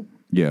 997?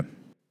 Yeah.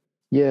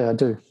 Yeah, I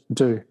do.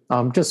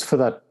 Just for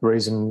that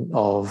reason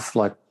of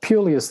like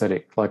purely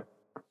aesthetic, like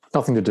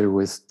nothing to do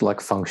with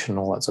like function,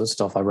 all that sort of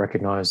stuff. I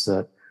recognize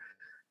that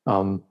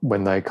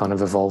when they kind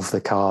of evolve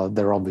the car,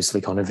 they're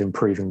obviously kind of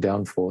improving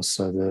downforce.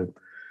 So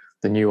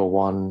the newer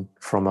one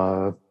from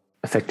a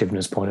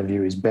effectiveness point of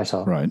view is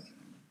better. Right.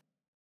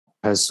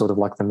 Has sort of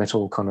like the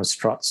metal kind of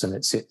struts and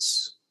it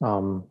sits,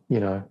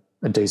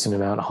 a decent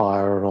amount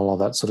higher and all of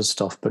that sort of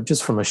stuff. But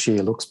just from a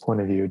sheer looks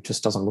point of view, it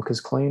just doesn't look as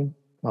clean.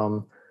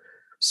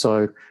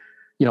 So,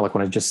 like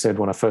when I just said,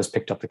 when I first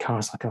picked up the car, I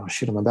was like, oh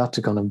shit, I'm about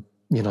to kind of,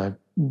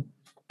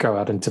 go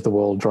out into the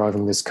world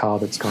driving this car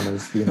that's kind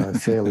of,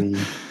 fairly,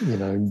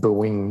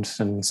 bewinged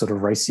and sort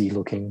of racy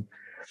looking.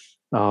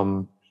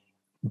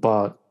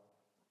 But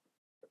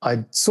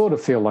I sort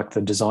of feel like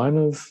the design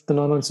of the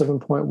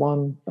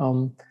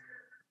 997.1,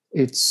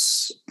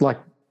 it's like,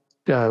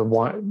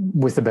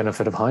 with the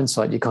benefit of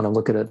hindsight, you kind of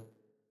look at it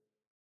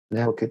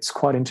now, look, it's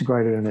quite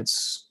integrated and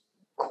it's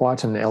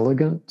quite an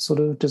elegant sort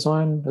of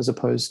design as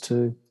opposed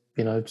to,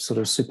 sort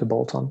of super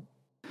bolt-on.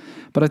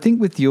 But I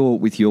think with your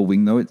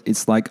wing though,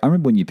 it's like, I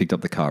remember when you picked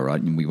up the car,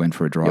 right, and we went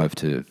for a drive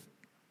to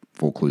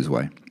Vaucluse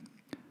Way.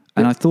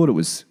 And I thought it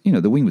was,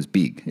 the wing was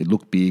big. It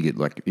looked big. It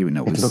looked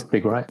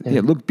big, right? Yeah,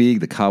 it looked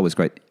big. The car was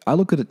great. I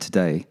look at it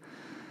today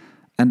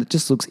and it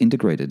just looks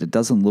integrated. It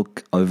doesn't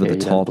look over the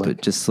top.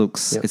 It just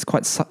looks, it's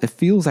quite, it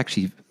feels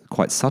actually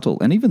quite subtle.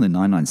 And even the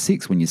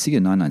 996, when you see a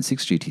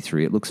 996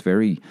 GT3, it looks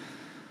very,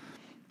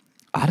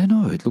 I don't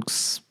know, it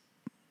looks,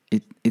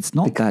 it's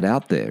not that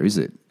out there, is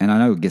it? And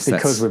I guess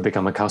that's because we've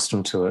become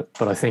accustomed to it.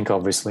 But I think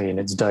obviously in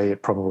its day,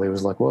 it probably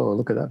was like, whoa,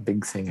 look at that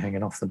big thing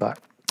hanging off the back.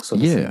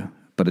 Sort of thing.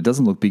 But it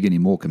doesn't look big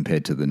anymore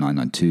compared to the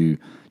 992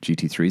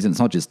 GT3s. And it's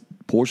not just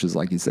Porsches,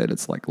 like you said,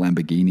 it's like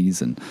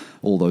Lamborghinis and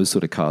all those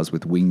sort of cars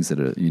with wings that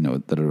are,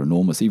 that are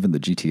enormous. Even the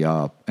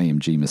GTR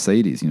AMG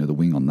Mercedes, the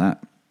wing on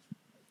that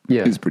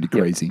is pretty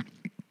crazy.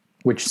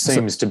 Which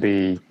seems to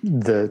be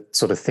the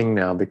sort of thing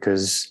now,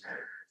 because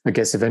I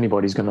guess if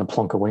anybody's going to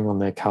plonk a wing on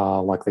their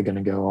car, like they're going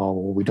to go, oh,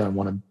 well, we don't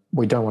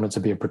want it to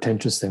be a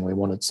pretentious thing. We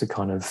want it to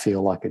kind of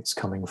feel like it's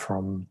coming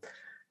from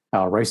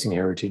our racing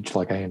heritage,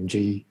 like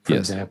AMG, for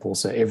example.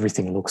 So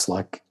everything looks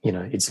like,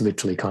 it's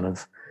literally kind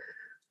of,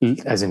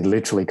 as in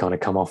literally kind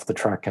of come off the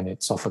track and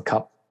it's off a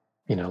cup,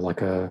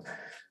 like a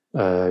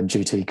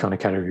GT kind of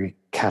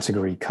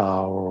category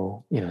car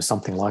or,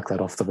 something like that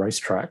off the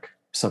racetrack.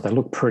 So they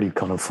look pretty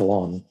kind of full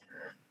on.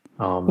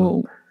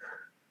 Well,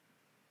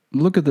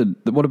 look at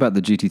what about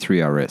the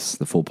GT3 RS,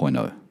 the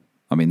 4.0?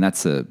 I mean,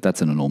 that's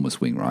an enormous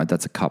wing, right?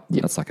 That's a cup.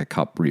 Yep. That's like a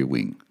cup rear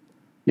wing.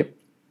 Yep.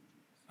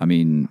 I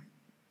mean,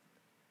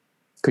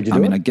 could you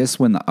do it? I guess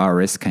when the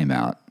RS came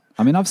out,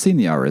 I've seen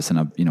the RS and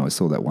I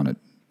saw that one at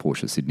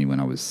Porsche Sydney when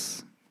I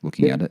was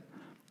looking at it.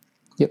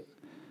 Yep.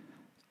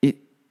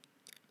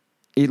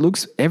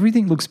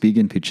 Everything looks big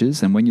in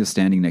pictures, and when you're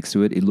standing next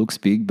to it, it looks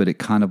big, but it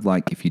kind of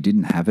like, if you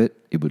didn't have it,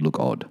 it would look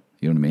odd.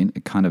 You know what I mean?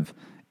 It kind of,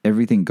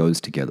 everything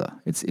goes together.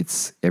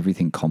 It's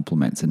everything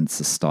complements, and it's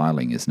the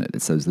styling, isn't it?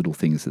 It's those little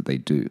things that they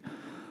do.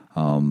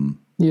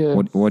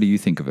 What do you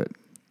think of it?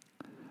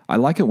 I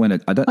like it when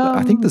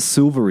I think the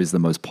silver is the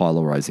most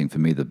polarizing for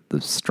me.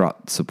 The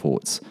strut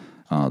supports,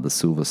 the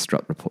silver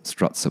strut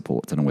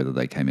supports. I don't know whether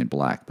they came in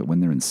black, but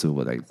when they're in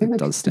silver, it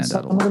does stand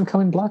out a lot. Some of them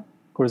come in black,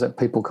 or is that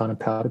people kind of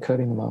powder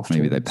coating them after?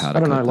 Maybe they powder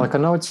I don't know. coat Like,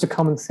 them. I know it's a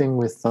common thing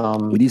with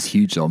It is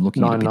huge, though. I'm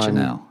looking at a picture 99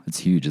 now. It's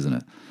huge, isn't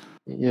it?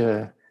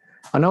 Yeah,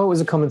 I know it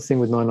was a common thing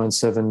with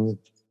 997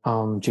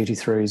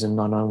 GT3s and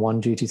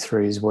 991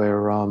 GT3s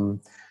where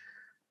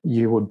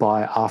you would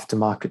buy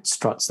aftermarket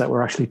struts that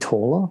were actually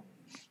taller.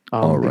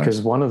 Right.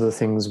 Because one of the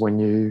things when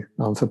you,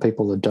 for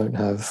people that don't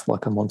have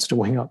like a monster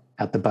wing up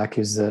at the back,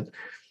 is that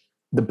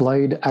the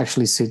blade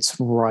actually sits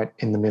right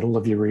in the middle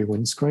of your rear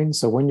windscreen.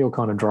 So when you're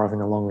kind of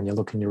driving along and you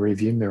look in your rear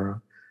view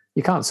mirror,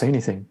 you can't see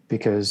anything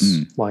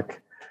because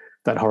like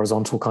that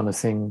horizontal kind of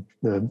thing,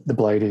 the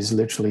blade is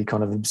literally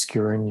kind of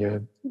obscuring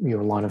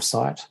your line of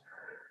sight.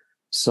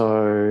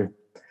 So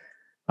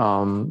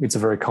it's a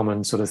very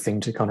common sort of thing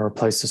to kind of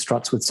replace the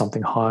struts with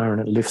something higher,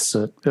 and it lifts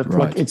it. Right.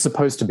 Like it's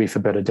supposed to be for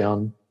better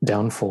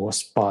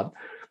downforce, but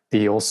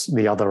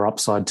the other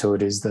upside to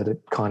it is that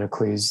it kind of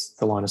clears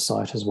the line of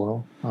sight as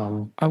well.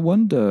 I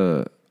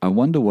wonder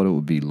what it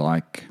would be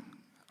like.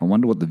 I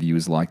wonder what the view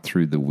is like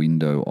through the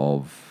window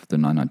of the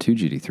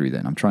 992 GT3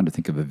 then. I'm trying to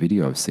think of a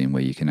video I've seen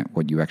where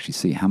what you actually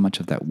see. How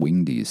much of that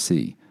wing do you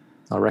see?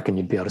 I reckon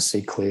you'd be able to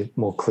see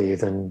more clear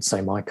than,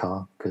 say, my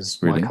car, because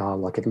Really? my car,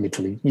 like it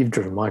literally, you've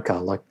driven my car,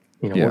 like,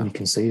 what you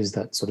can see is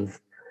that sort of,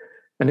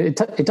 and it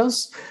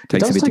does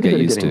Takes a bit to get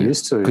used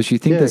to. Because you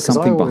think there's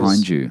something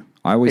behind you.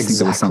 I always think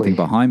there was something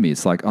behind me.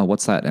 It's like, oh,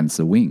 what's that? And it's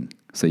the wing.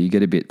 So you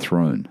get a bit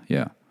thrown.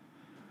 Yeah.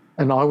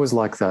 And I was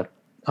like that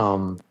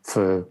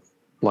for,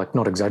 like,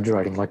 not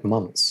exaggerating, like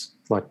months.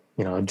 Like,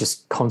 I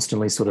just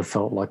constantly sort of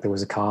felt like there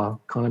was a car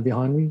kind of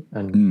behind me.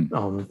 And I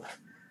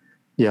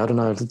don't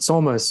know. It's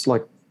almost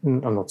like,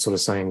 I'm not sort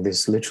of saying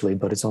this literally,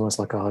 but it's almost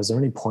like, is there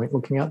any point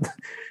looking out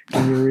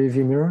in your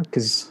rearview mirror?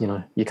 Because,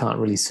 you can't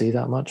really see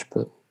that much.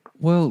 But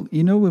well,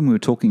 when we were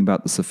talking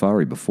about the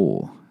Safari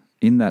before,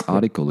 in that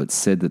article, it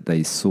said that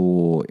they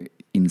saw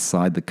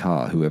inside the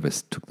car, whoever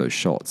took those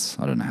shots,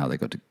 I don't know how they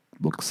got to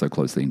look so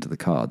closely into the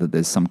car, that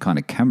there's some kind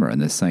of camera,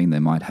 and they're saying they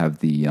might have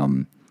the,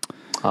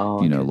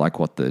 like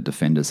what the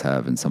Defenders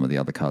have and some of the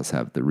other cars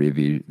have, the rear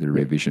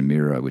vision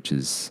mirror, which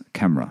is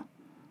camera.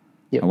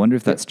 Yep. I wonder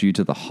if that's due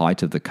to the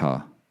height of the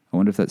car. I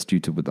wonder if that's due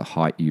to with the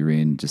height you're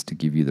in, just to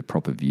give you the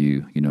proper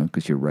view,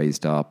 because you're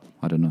raised up.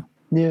 I don't know.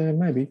 Yeah,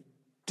 maybe.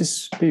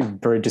 Just be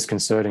very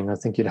disconcerting. I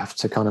think you'd have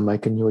to kind of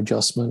make a new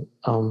adjustment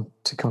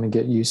to kind of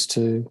get used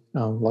to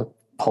like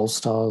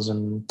Polestars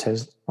and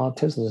Tesla. Well,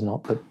 Tesla's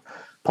not, but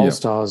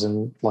Polestars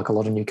and like a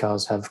lot of new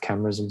cars have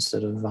cameras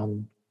instead of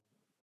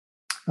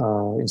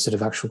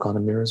actual kind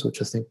of mirrors,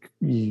 which I think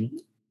you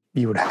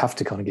would have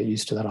to kind of get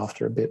used to that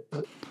after a bit.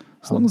 But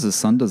as long as the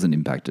sun doesn't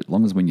impact it, as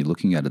long as when you're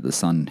looking at it, the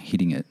sun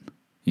hitting it.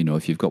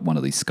 If you've got one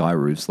of these sky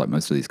roofs like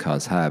most of these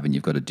cars have, and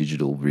you've got a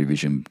digital rear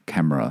vision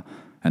camera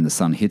and the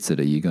sun hits it,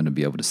 are you going to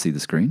be able to see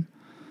the screen?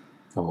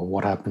 Or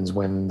what happens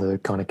when the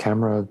kind of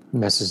camera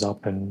messes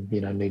up and,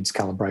 needs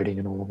calibrating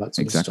and all of that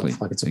sort of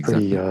stuff? Like it's a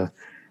pretty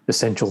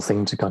essential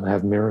thing to kind of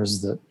have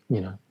mirrors that,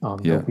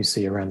 help you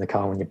see around the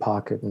car when you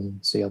park it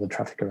and see other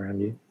traffic around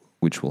you.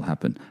 Which will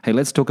happen. Hey,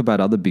 let's talk about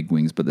other big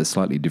wings, but they're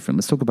slightly different.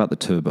 Let's talk about the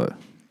turbo.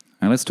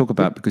 And let's talk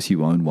about, because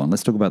you own one,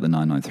 let's talk about the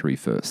 993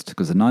 first.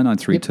 Because the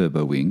 993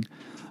 turbo wing,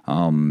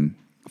 from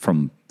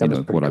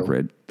what cool. I've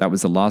read, that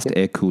was the last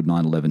air-cooled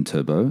 911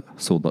 turbo.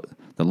 Saw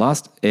the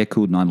last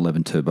air-cooled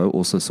 911 turbo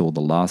also saw the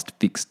last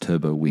fixed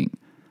turbo wing,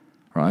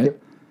 right?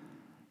 Yep.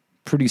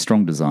 Pretty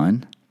strong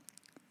design.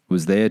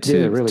 Was there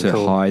to really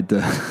cool. hide the.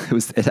 It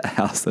was there to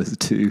house those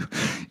two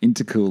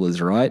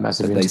intercoolers, right?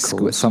 Massive that they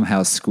intercoolers.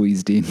 somehow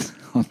squeezed in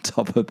on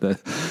top of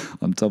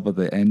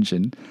the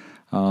engine.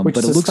 Which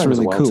but it looks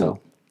really cool. Too.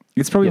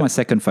 It's probably my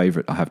second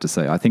favorite, I have to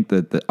say. I think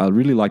that I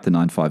really like the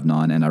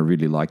 959 and I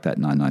really like that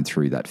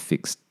 993, that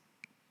fixed.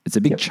 It's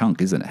a big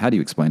chunk, isn't it? How do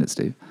you explain it,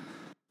 Steve?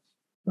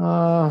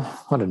 I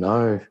don't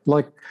know.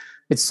 Like,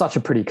 it's such a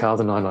pretty car,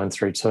 the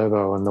 993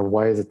 Turbo, and the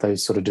way that they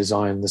sort of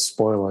designed the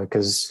spoiler,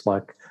 because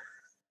like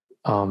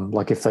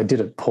if they did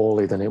it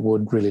poorly, then it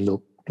would really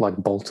look like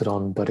bolted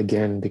on. But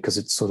again, because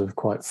it's sort of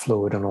quite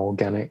fluid and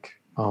organic,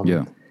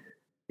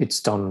 it's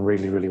done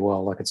really, really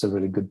well. Like, it's a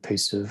really good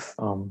piece of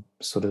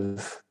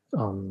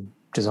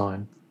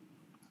design.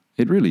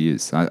 It really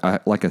is. I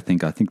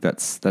think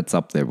that's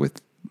up there with.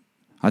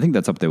 I think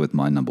that's up there with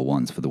my number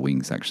ones for the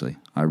wings. Actually,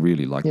 I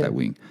really like that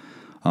wing.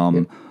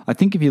 I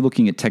think if you're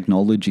looking at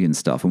technology and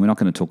stuff, and we're not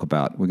going to talk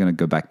about. We're going to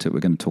go back to. We're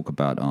going to talk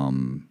about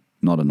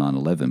not a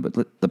 911, but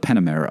the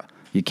Panamera.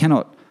 You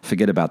cannot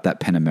forget about that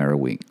Panamera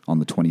wing on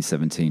the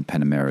 2017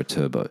 Panamera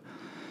Turbo.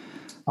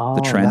 Oh,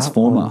 the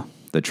Transformer.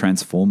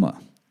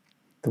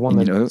 The one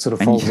that sort of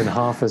folds in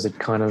half as it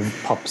kind of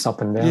pops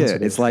up and down. Yeah,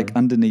 it's like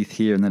underneath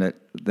here, and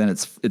then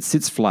it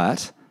sits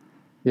flat.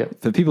 Yeah.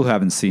 For people who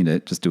haven't seen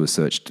it, just do a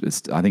search.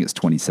 I think it's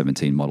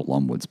 2017 model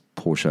onwards,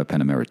 Porsche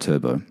Panamera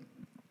Turbo.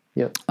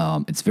 Yeah.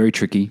 It's very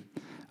tricky.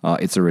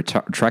 It's a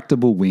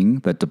retractable wing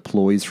that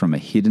deploys from a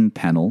hidden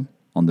panel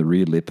on the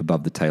rear lip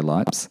above the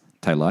taillights.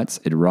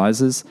 It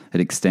rises,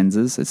 it extends.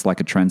 It's like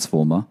a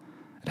transformer.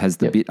 It has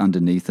the bit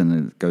underneath,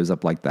 and it goes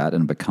up like that,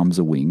 and it becomes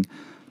a wing.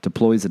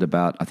 Deploys at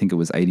about, I think it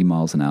was 80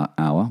 miles an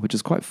hour, which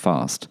is quite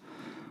fast.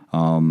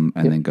 and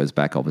then goes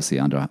back obviously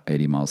under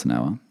 80 miles an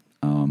hour.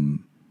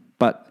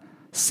 But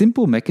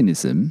simple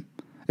mechanism,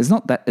 it's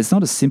not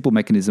a simple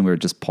mechanism where it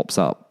just pops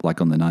up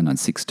like on the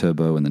 996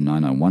 turbo and the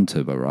 991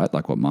 turbo, right?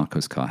 Like what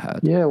Marco's car had.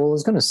 Yeah, well, I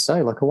was going to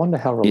say, like, I wonder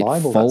how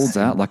reliable it folds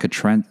out like it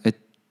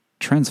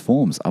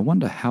transforms. I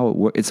wonder how it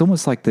works. It's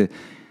almost like the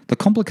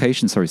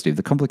complication, sorry, Steve,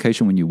 the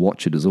complication when you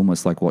watch it is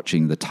almost like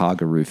watching the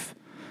Targa roof.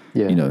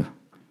 Yeah. You know,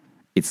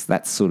 it's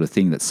that sort of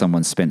thing that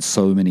someone spent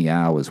so many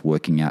hours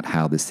working out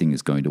how this thing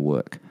is going to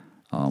work,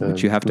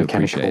 which you have to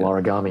appreciate. Mechanical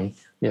origami.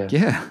 Yeah.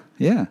 Yeah,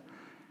 yeah.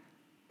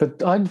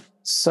 But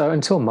so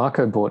until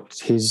Marco bought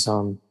his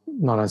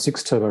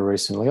 996 turbo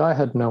recently, I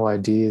had no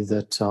idea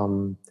that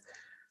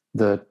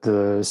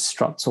the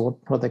struts, or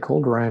what are they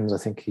called? Rams, I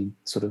think he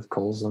sort of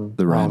calls them.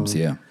 The Rams,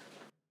 yeah.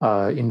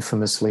 Are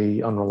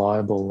infamously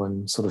unreliable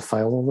and sort of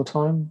fail all the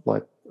time.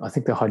 Like, I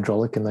think they're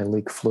hydraulic and they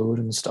leak fluid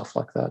and stuff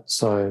like that.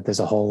 So there's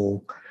a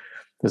whole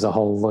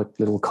like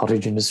little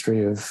cottage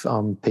industry of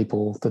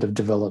people that have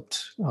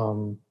developed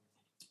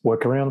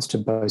workarounds to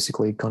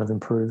basically kind of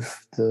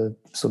improve the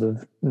sort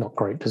of not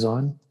great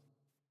design.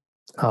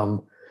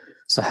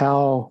 So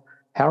how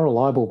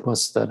reliable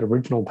must that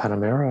original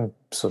Panamera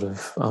sort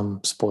of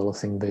spoiler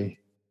thing be?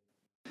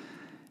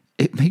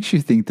 It makes you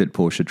think that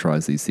Porsche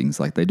tries these things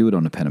like they do it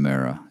on a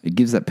Panamera. It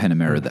gives that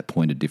Panamera that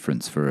point of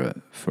difference for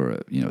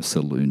a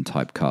saloon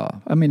type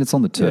car. I mean, it's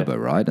on the turbo,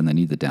 right? And they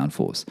need the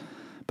downforce.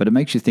 But it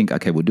makes you think,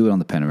 okay, we'll do it on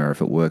the Panamera.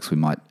 If it works, we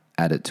might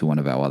add it to one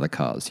of our other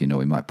cars. You know,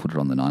 we might put it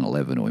on the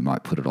 911 or we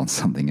might put it on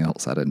something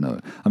else. I don't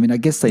know. I mean, I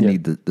guess they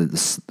need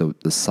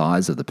the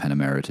size of the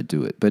Panamera to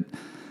do it. But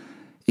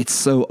it's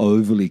so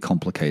overly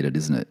complicated,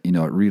 isn't it? You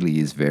know, it really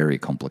is very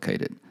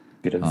complicated.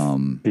 Bit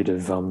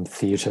of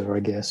theatre, I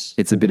guess.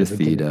 It's a bit of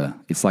theatre.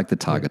 It's like the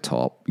Targa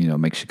top, you know,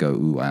 makes you go,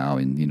 ooh, wow,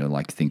 and, you know,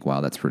 like think,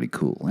 wow, that's pretty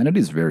cool. And it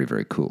is very,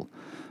 very cool.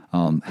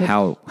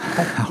 How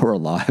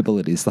reliable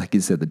it is, like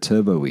you said, the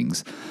turbo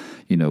wings,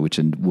 you know, which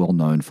are well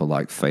known for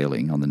like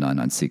failing on the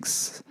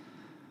 996,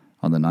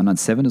 on the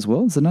 997 as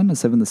well. Is the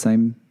 997 the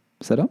same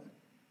setup?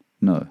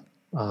 No.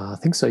 I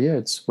think so, yeah.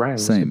 It's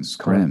Rams. Same, it's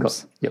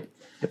Rams. Yep.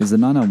 Is the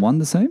 991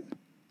 the same?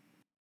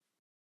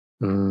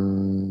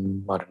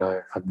 I don't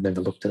know. I've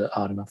never looked at it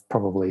hard enough.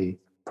 Probably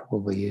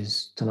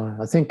is. Don't know.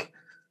 I think,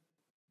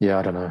 yeah,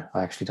 I don't know.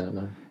 I actually don't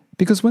know.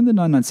 Because when the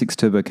 996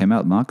 turbo came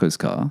out, Marco's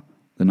car,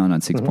 the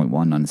 996.1,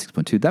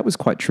 996.2, that was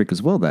quite trick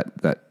as well,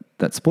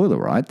 that spoiler,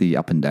 right? The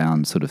up and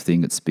down sort of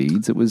thing at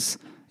speeds. It was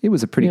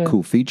a pretty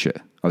cool feature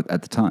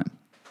at the time.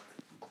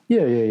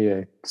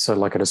 Yeah. So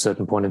like at a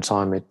certain point in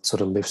time, it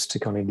sort of lifts to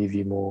kind of give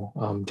you more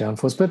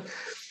downforce. But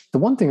the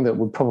one thing that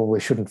we probably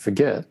shouldn't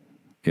forget,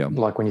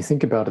 like when you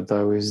think about it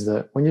though, is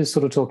that when you're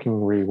sort of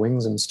talking rear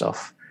wings and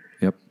stuff,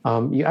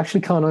 you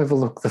actually can't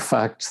overlook the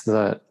fact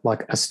that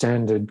like a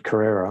standard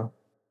Carrera,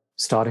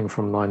 starting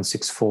from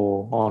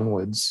 964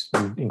 onwards,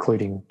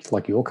 including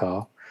like your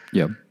car,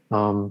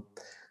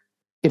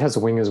 it has a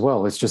wing as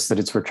well. It's just that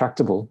it's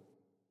retractable.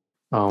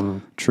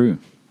 True.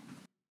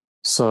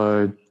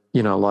 So,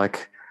 you know,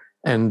 like,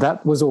 and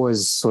that was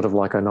always sort of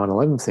like a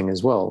 911 thing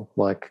as well.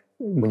 Like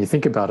when you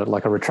think about it,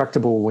 like a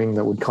retractable wing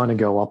that would kind of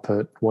go up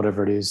at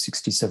whatever it is,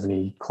 60,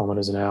 70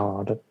 kilometers an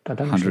hour. I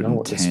don't actually know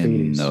what the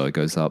speed is. No, it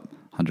goes up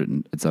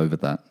 100. It's over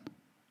that.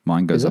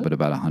 Mine goes up at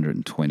about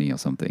 120 or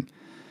something.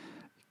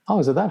 Oh,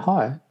 is it that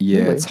high? Yeah,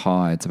 really? It's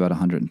high. It's about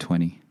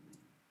 120.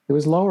 It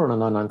was lower on a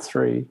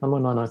 993. On my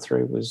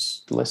 993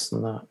 was less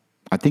than that.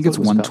 I think it's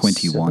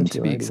 121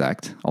 to be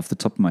exact. Off the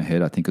top of my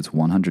head, I think it's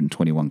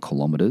 121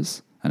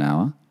 kilometers an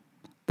hour.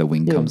 The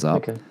wing comes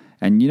up. Okay.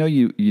 And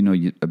you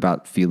know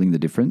about feeling the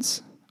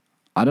difference.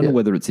 I don't know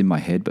whether it's in my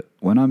head, but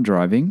when I'm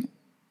driving,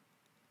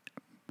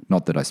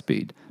 not that I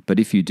speed, but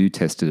if you do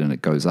test it and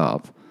it goes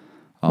up,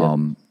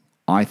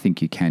 I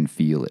think you can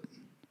feel it.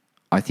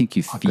 I think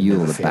you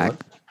feel the back.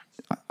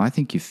 I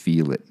think you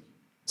feel it.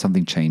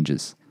 Something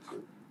changes.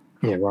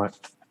 Yeah, right.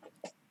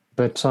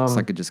 But it's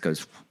like it just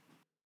goes.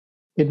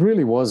 It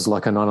really was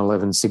like a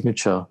 911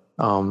 signature.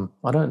 I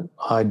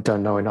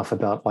don't know enough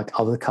about like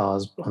other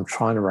cars. I'm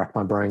trying to rack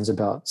my brains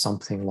about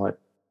something like,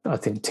 I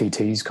think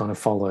TT's kind of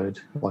followed,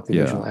 like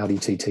the original Audi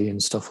TT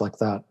and stuff like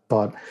that.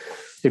 But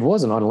it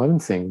was a 911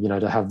 thing, you know,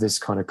 to have this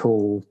kind of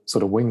cool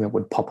sort of wing that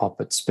would pop up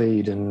at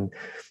speed. And,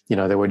 you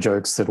know, there were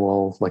jokes that,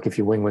 well, like if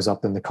your wing was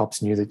up, then the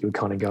cops knew that you were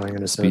kind of going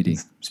at a certain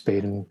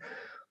speed and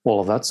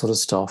all of that sort of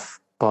stuff.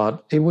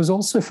 But it was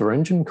also for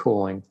engine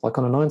cooling, like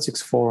on a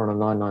 964 and a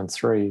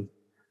 993.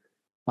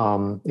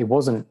 It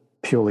wasn't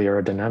purely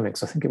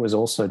aerodynamics. I think it was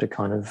also to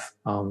kind of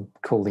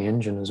cool the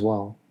engine as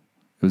well.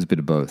 It was a bit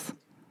of both.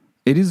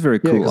 It is very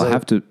cool. I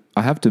have to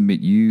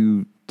admit,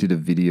 you did a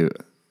video.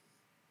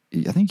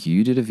 I think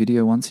you did a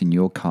video once in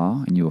your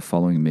car, and you were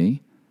following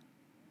me.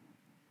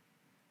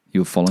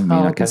 You were following me,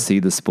 and I could see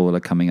the spoiler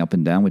coming up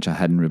and down, which I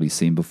hadn't really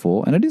seen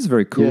before. And it is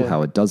very cool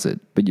how it does it.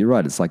 But you're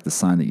right; it's like the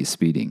sign that you're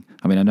speeding.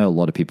 I mean, I know a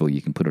lot of people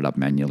you can put it up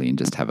manually and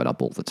just have it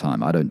up all the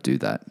time. I don't do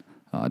that.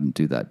 I didn't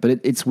do that. But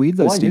it's weird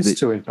though, Steve. I used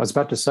to it. I was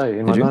about to say,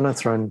 in my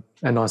 993 and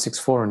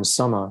 964 in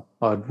summer,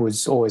 I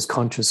was always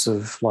conscious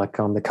of like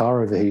the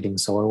car overheating.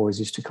 So I always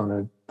used to kind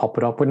of pop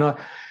it up.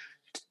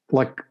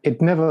 like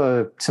it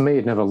never, to me,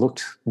 it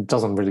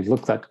doesn't really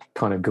look that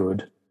kind of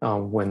good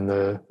when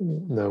the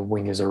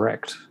wing is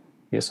erect.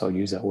 Yes, I'll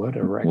use that word,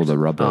 erect. Or the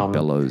rubber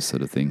bellows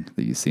sort of thing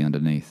that you see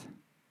underneath.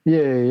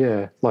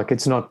 Yeah. Like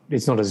it's not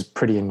as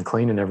pretty and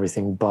clean and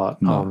everything, but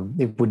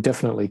it would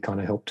definitely kind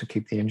of help to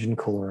keep the engine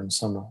cooler in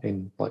summer,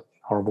 in like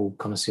horrible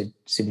kind of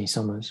Sydney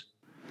summers.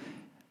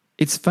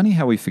 It's funny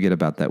how we forget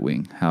about that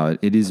wing, how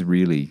it is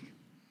really,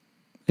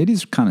 it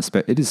is kind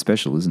of, it is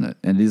special, isn't it?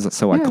 And it is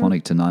so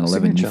iconic to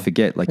 911. You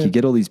forget, like you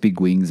get all these big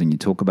wings and you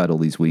talk about all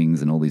these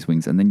wings,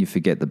 and then you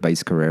forget the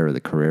base Carrera,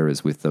 the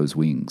Carreras with those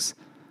wings.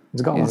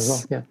 It's got one as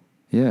well, yeah.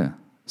 Yeah.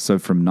 So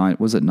from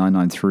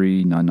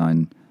 993,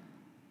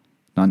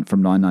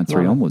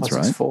 993 onwards,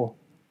 964. right?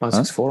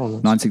 964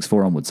 onwards.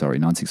 964 onwards, sorry.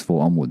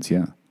 964 onwards,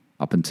 yeah.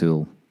 Up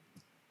until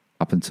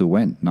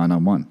when?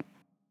 991.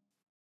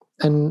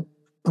 And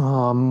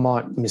I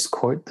might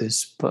misquote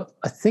this, but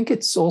I think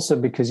it's also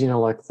because,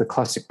 like the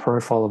classic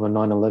profile of a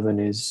 911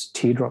 is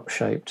teardrop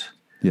shaped.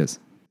 Yes.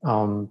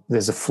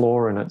 There's a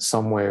flaw in it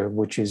somewhere,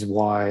 which is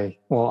why,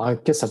 well, I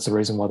guess that's the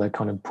reason why they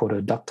kind of put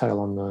a ducktail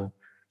on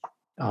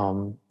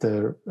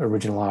the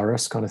original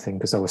RS kind of thing,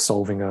 because they were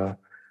solving a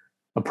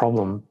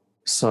problem.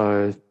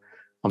 So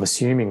I'm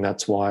assuming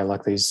that's why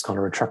like these kind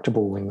of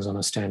retractable wings on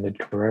a standard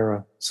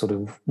Carrera sort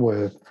of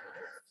were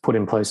put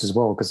in place as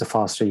well, because the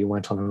faster you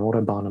went on an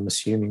Autobahn, I'm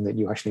assuming that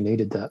you actually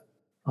needed that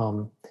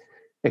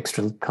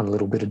extra kind of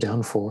little bit of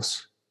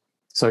downforce.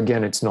 So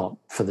again, it's not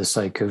for the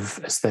sake of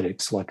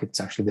aesthetics, like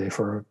it's actually there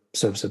for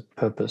serves a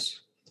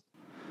purpose.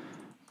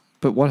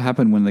 But what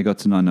happened when they got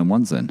to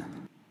 991s then?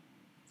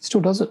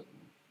 Still does it.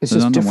 It's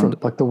just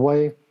different, like the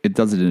way... It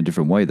does it in a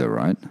different way though,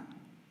 right?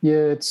 Yeah,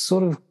 it's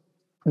sort of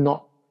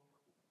not...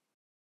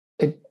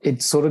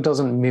 It sort of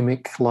doesn't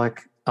mimic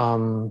like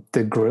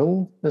the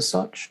grille as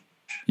such.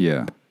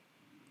 Yeah.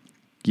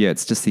 Yeah,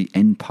 it's just the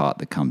end part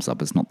that comes up.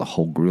 It's not the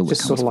whole grille that comes up.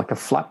 Just sort of like a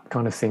flap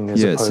kind of thing.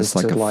 Yeah, it's just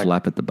like a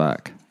flap at the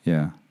back.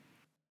 Yeah.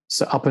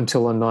 So up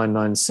until a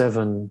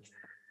 997,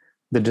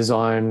 the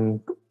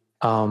design,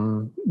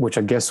 which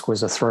I guess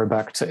was a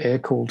throwback to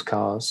air-cooled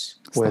cars,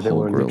 where there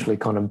were literally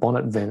kind of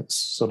bonnet vents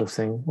sort of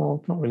thing.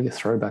 Well, not really a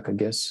throwback, I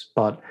guess,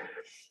 but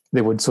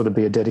there would sort of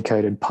be a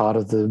dedicated part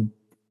of the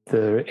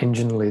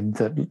engine lid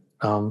that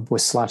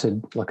was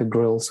slatted like a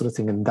grille sort of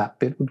thing, and that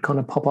bit would kind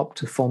of pop up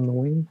to form the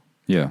wing.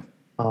 Yeah.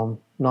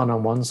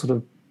 991 sort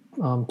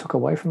of took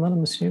away from that,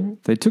 I'm assuming.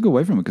 They took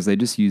away from it because they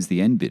just use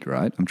the end bit,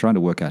 right? I'm trying to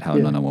work out how a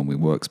 991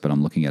 wing works, but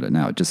I'm looking at it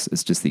now.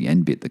 It's just the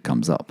end bit that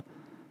comes up.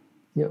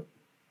 Yep.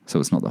 So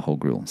it's not the whole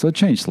grille. So it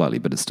changed slightly,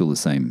 but it's still the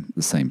same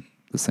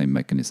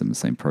mechanism, the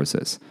same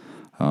process.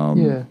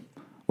 Yeah.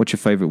 What's your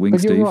favorite wing,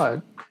 but Steve? You're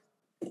right.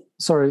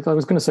 Sorry, I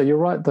was going to say you're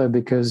right though,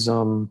 because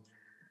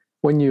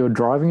when you're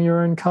driving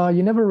your own car,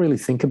 you never really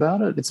think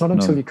about it. It's not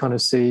until you kind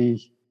of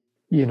see,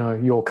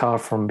 your car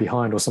from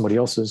behind or somebody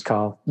else's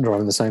car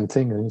driving the same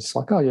thing, and it's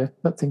like, oh yeah,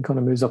 that thing kind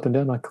of moves up and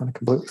down. I kind of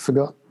completely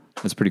forgot.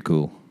 That's pretty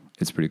cool.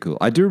 It's pretty cool.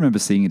 I do remember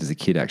seeing it as a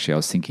kid, actually. I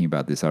was thinking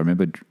about this. I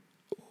remember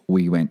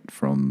we went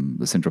from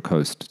the Central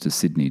Coast to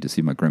Sydney to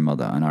see my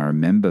grandmother, and I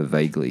remember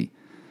vaguely.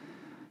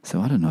 So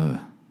I don't know.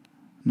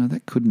 No,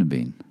 that couldn't have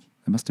been.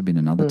 There must have been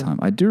another time.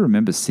 I do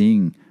remember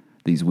seeing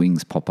these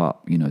wings pop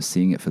up,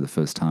 seeing it for the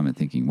first time and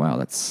thinking, wow,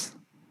 that's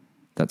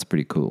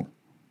pretty cool.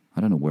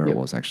 I don't know where it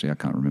was, actually. I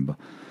can't remember.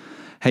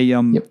 Hey,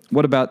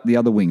 what about the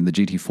other wing, the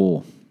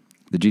GT4?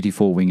 The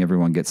GT4 wing,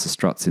 everyone gets the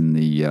struts in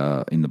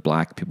the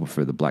black. People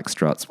prefer the black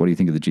struts. What do you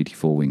think of the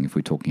GT4 wing if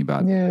we're talking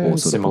about all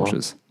sort of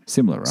Porsches?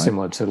 Similar, right?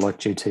 Similar to like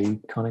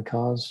GT kind of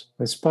cars.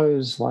 I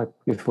suppose like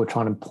if we're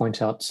trying to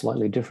point out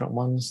slightly different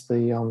ones,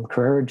 the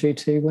Carrera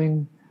GT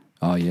wing.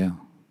 Oh, yeah.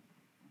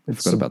 I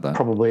forgot about that.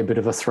 Probably a bit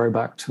of a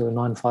throwback to a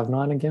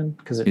 959 again,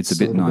 because it's a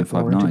bit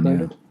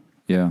 959,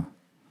 yeah.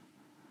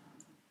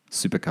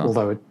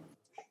 Supercar.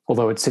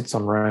 Although it sits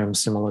on rams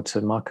similar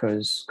to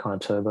Marco's kind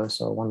of turbo,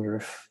 so I wonder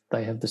if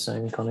they have the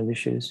same kind of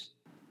issues.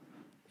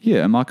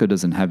 Yeah, and Marco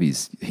doesn't have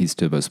his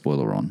turbo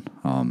spoiler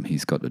on.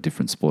 He's got a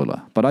different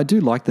spoiler. But I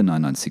do like the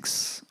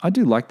 996. I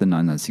do like the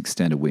 996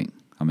 standard wing.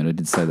 I mean, I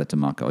did say that to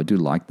Marco. I do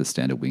like the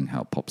standard wing,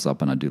 how it pops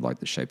up, and I do like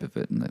the shape of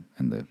it and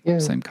the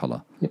same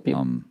color. Yep.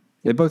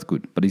 They're both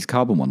good, but his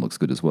carbon one looks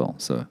good as well.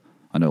 So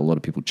I know a lot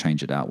of people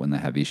change it out when they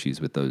have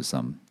issues with those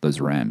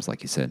Rams,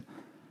 like you said.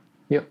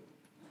 Yep.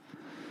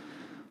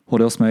 What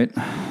else, mate?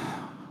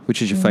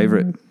 Which is your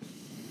favorite?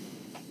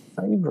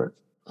 Favorite?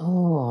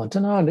 Oh, I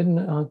don't know. I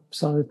didn't.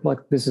 So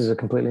like this is a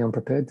completely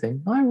unprepared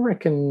thing. I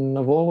reckon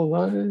of all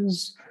of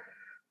those,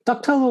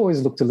 Ducktail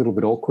always looked a little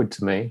bit awkward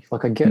to me.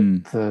 Like I get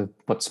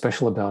what's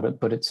special about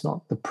it, but it's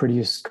not the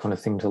prettiest kind of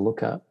thing to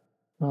look at.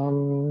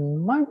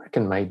 I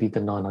reckon maybe the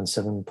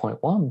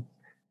 997.1.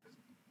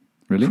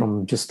 Really?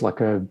 From just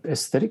like a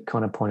aesthetic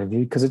kind of point of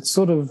view, because it's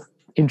sort of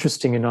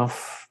interesting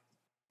enough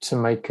to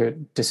make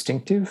it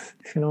distinctive,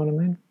 if you know what I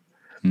mean.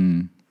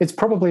 It's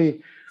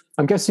probably,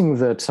 I'm guessing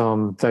that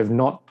they've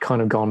not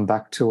kind of gone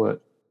back to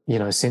it,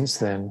 since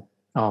then.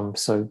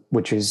 So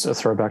which is a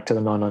throwback to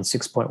the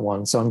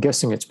 996.1. So I'm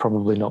guessing it's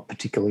probably not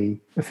particularly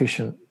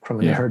efficient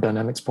from an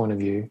aerodynamics point of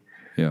view.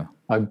 Yeah.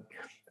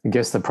 I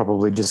guess they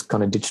probably just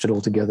kind of ditched it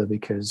altogether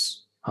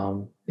because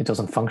it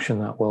doesn't function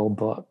that well.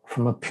 But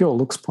from a pure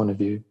looks point of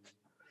view,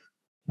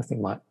 I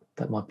think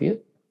that might be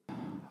it.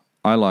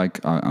 I'm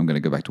going to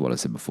go back to what I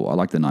said before. I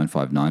like the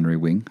 959 rear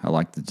wing. I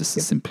like the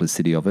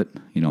simplicity of it.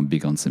 You know, I'm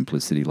big on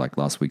simplicity, like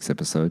last week's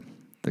episode.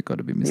 That got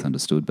a bit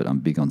misunderstood, but I'm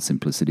big on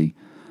simplicity,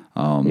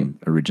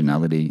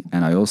 originality.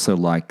 And I also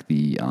like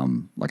the,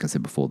 like I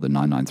said before, the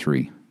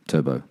 993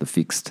 turbo, the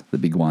fixed, the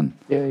big one,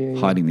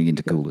 hiding the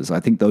intercoolers. I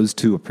think those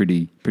two are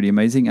pretty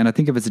amazing. And I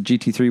think if it's a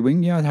GT3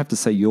 wing, I'd have to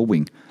say your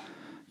wing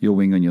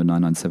on your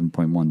 997.1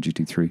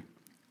 GT3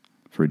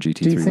 for a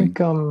GT3 wing. Do you think,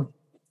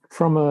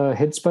 from a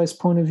headspace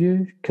point of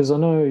view, because I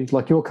know,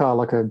 like your car,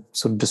 like I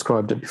sort of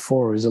described it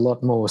before, is a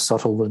lot more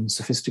subtle and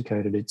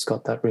sophisticated. It's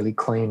got that really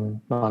clean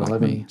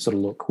 911 sort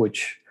of look,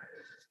 which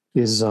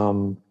is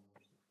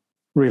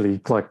really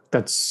like,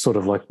 that's sort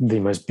of like the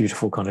most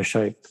beautiful kind of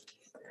shape.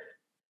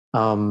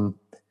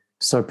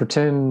 So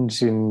pretend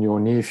in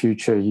your near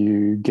future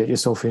you get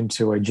yourself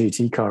into a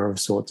GT car of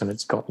sorts and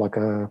it's got like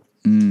a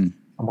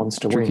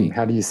monster wing.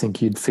 How do you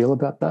think you'd feel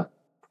about that?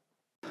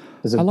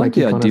 I like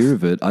the idea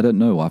of it. I don't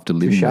know after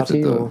living with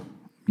it though.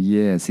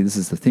 Yeah, see, this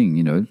is the thing,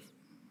 you know.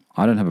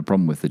 I don't have a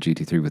problem with the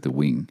GT3 with the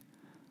wing.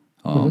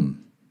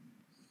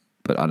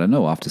 But I don't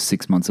know, after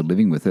 6 months of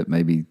living with it,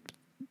 maybe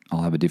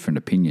I'll have a different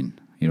opinion.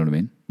 You know what I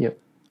mean? Yep.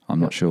 I'm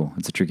not sure.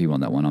 It's a tricky one,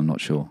 that one. I'm not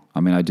sure. I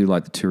mean, I do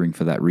like the touring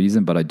for that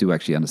reason, but I do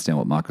actually understand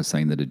what Mark was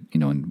saying, that,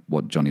 and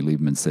what Johnny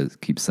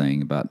Lieberman keeps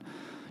saying about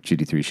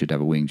GT3 should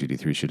have a wing,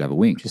 GT3 should have a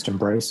wing. Just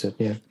embrace it,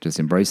 yeah. Just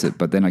embrace it.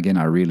 But then again,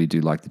 I really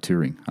do like the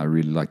touring.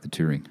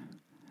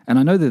 And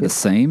I know they're the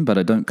same, but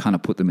I don't kind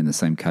of put them in the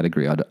same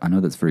category. I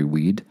know that's very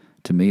weird.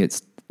 To me,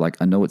 it's like,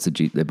 I know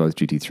they're both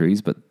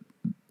GT3s, but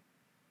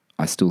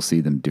I still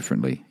see them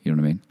differently. You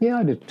know what I mean? Yeah,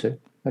 I do too.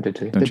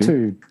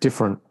 They're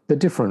different,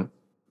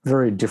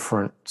 very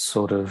different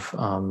sort of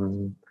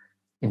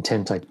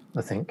intent, I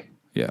think.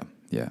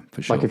 Yeah,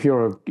 for sure. Like if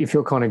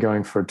you're kind of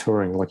going for a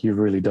touring, like you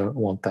really don't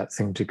want that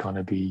thing to kind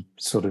of be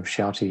sort of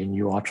shouty, and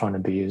you are trying to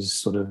be as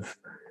sort of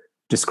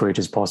discreet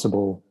as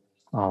possible.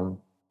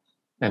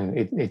 And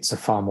it's a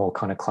far more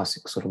kind of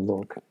classic sort of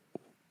look.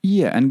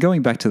 Yeah, and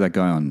going back to that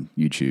guy on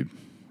YouTube,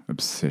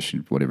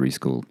 Obsession, whatever he's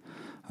called.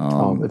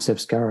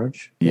 Obsessed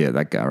Garage. Yeah,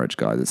 that garage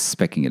guy that's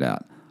specking it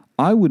out.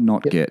 I would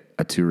not get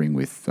a touring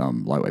with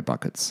lightweight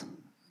buckets.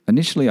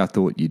 Initially, I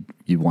thought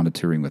you'd want a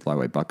touring with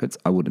lightweight buckets.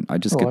 I wouldn't. I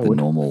just get the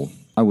normal.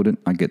 I wouldn't.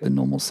 I'd get the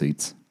normal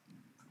seats.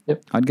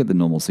 Yep. I'd get the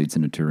normal seats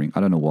in a touring. I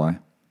don't know why.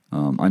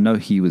 I know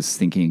he was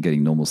thinking of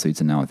getting normal seats,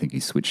 and now I think he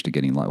switched to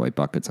getting lightweight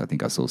buckets. I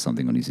think I saw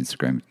something on his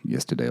Instagram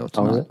yesterday or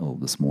tonight or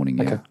this morning.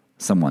 Yeah, okay.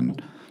 Someone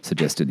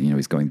suggested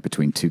he's going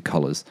between two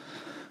colors,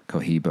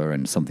 Cohiba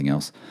and something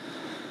else.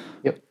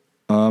 Yep.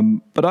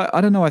 But I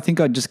don't know. I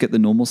think I'd just get the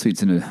normal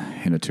seats in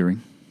a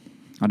touring.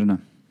 I don't know.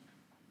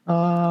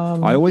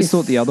 I always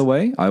thought the other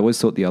way.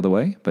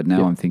 But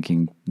now I'm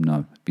thinking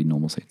no, it'd be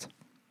normal seats.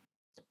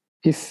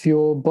 If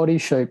your body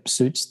shape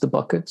suits the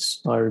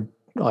buckets,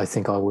 I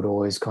think I would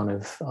always kind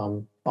of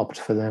opt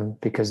for them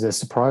because they're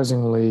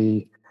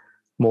surprisingly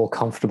more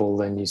comfortable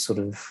than you sort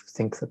of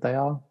think that they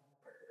are.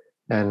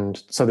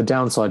 And so the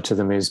downside to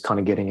them is kind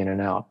of getting in and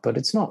out, but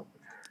it's not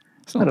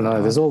I don't know.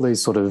 Hard. There's all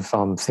these sort of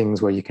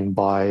things where you can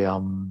buy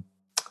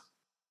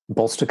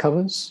bolster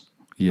covers.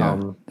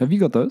 Yeah. Have you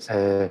got those?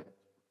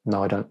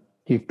 No, I don't.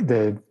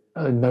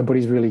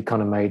 Nobody's really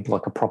kind of made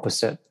like a proper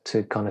set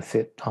to kind of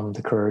fit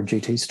the Carrera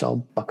GT style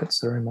buckets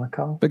that are in my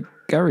car. But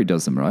Gary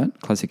does them, right?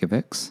 Classic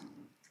FX.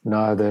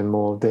 No, they're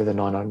the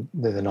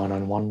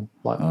 991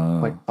 like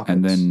buckets.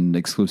 And then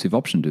Exclusive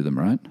Option do them,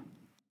 right?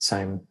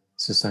 Same.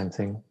 It's the same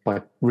thing.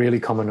 Like really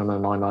common on a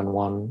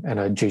 991 and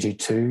a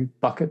GT2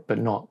 bucket, but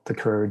not the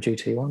Carrera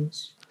GT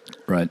ones.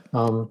 Right.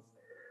 But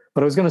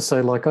I was going to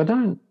say, like, I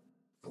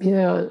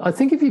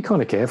think if you're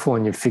kind of careful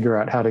and you figure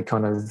out how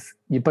to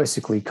you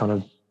basically kind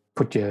of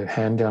put your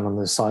hand down on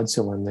the side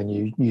sill and then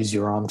you use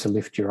your arm to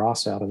lift your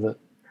ass out of it.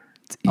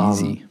 It's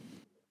easy.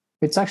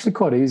 It's actually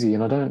quite easy,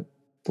 and I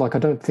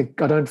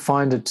don't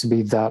find it to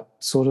be that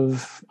sort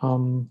of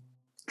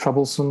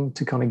troublesome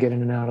to kind of get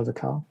in and out of the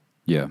car.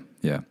 Yeah.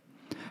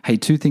 Hey,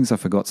 two things I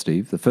forgot,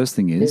 Steve. The first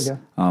thing is,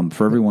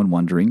 for everyone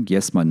wondering,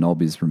 yes, my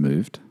knob is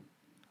removed.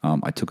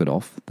 I took it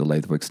off, the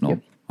Latheworks knob.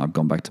 Yep. I've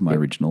gone back to my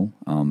original.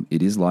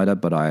 It is lighter,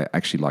 but I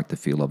actually like the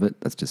feel of it.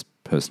 That's just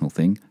a personal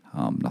thing.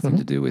 Nothing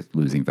to do with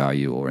losing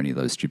value or any of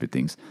those stupid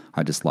things.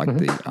 I just like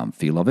the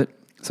feel of it.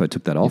 So I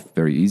took that off,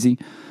 very easy.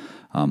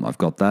 I've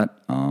got that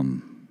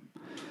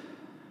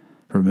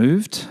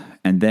removed.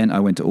 And then I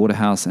went to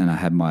Autohouse and I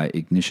had my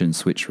ignition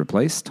switch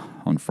replaced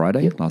on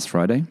Friday, last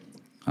Friday.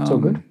 It's all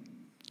good?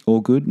 All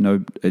good.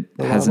 No, it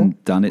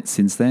hasn't done it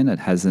since then. It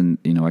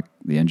hasn't,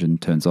 the engine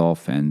turns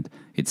off and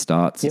it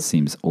starts. It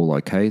seems all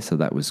okay. So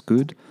that was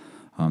good.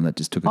 That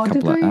just took a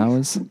couple of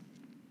hours.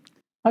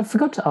 I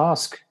forgot to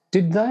ask,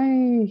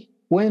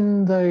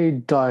 when they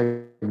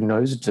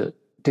diagnosed it,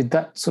 did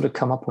that sort of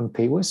come up on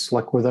PWIS?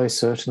 Like, were they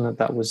certain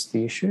that was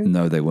the issue?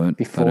 No, they weren't.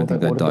 I don't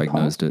think they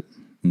diagnosed it.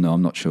 No,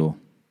 I'm not sure.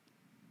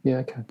 Yeah,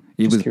 okay.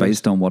 It Just was curious.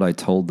 based on what I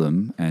told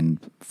them and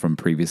from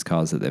previous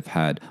cars that they've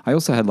had. I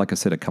also had, like I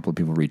said, a couple of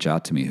people reach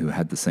out to me who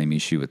had the same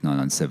issue with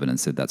 997 and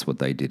said that's what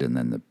they did, and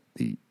then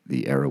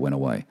the error went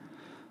away.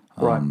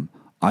 Right.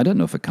 I don't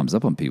know if it comes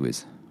up on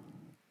PWIS.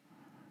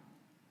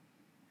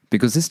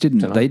 Because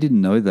Dunno. they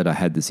didn't know that I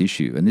had this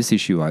issue. And this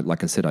issue,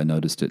 like I said, I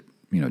noticed it,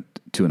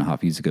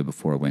 2.5 years ago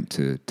before I went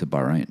to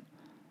Bahrain.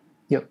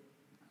 Yep.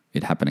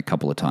 It happened a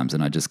couple of times,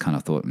 and I just kind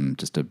of thought,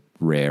 just a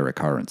rare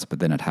occurrence. But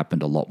then it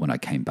happened a lot when I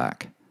came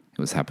back. It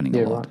was happening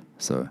a lot. Right.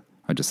 So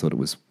I just thought it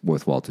was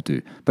worthwhile to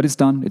do. But it's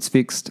done. It's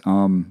fixed.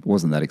 It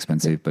wasn't that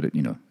expensive, but it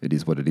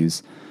is what it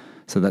is.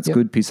 So that's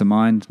good. Peace of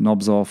mind.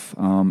 Knobs off.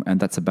 And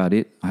that's about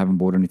it. I haven't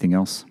bought anything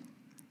else.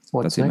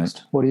 What's That's it, next?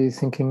 mate. What are you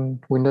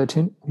thinking? Window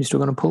tint? You still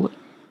going to pull it?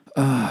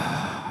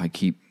 I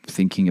keep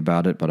thinking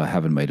about it, but I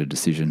haven't made a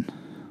decision.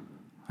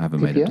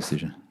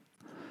 PPF?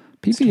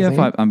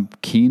 PPF, I'm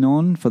keen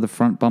on for the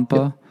front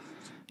bumper.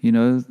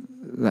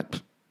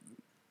 That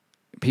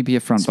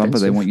PPF front bumper,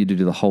 they Expensive. want you to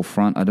do the whole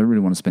front. I don't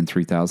really want to spend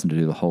 $3,000 to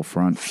do the whole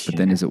front. But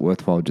then is it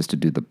worthwhile just to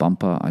do the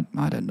bumper?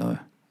 I don't know.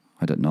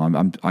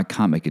 I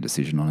can't make a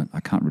decision on it.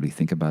 I can't really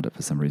think about it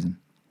for some reason.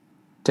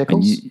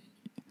 Decals?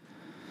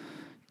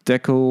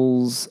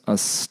 Decals are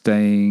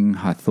staying.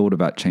 I thought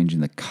about changing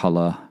the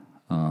color.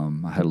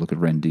 I had a look at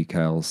Ren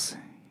decals.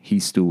 He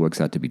still works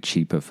out to be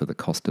cheaper for the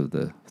cost of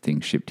the thing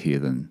shipped here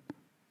than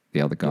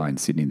the other guy in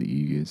Sydney that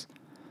you use.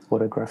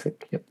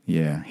 Photographic, yep.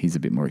 Yeah, he's a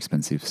bit more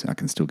expensive, so I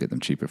can still get them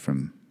cheaper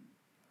from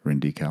Ren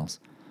decals.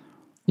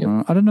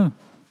 Yep. I don't know.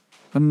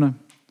 I'm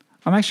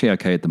actually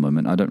okay at the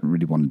moment. I don't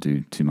really want to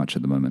do too much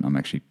at the moment. I'm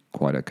actually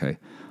quite okay.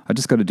 I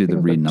just got to do the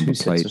I've rear got number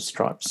two plate. sets of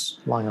stripes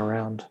lying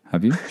around.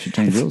 Have you? Should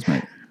change wheels,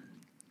 mate.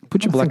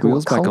 Put your I black think what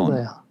wheels back colour on.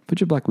 they are. Put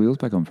your black wheels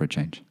back on for a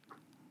change.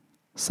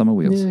 Summer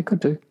wheels. Yeah, could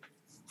do.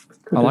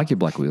 I like your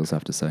black wheels, I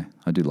have to say.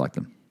 I do like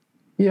them.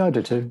 Yeah, I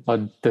do too.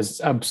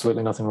 There's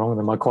absolutely nothing wrong with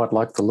them. I quite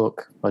like the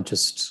look. I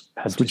just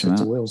had Switch two them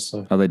sets of out. wheels.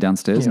 So Are they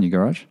downstairs in Yep. your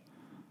garage?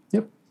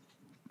 Yep.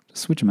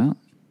 Just switch them out.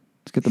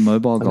 Let's get the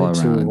mobile guy need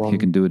to, around. And he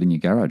can do it in your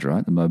garage,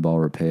 right? The mobile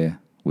repair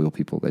wheel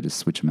people, they just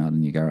switch them out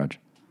in your garage.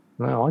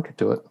 No, I could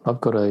do it. I've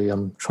got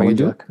a trolley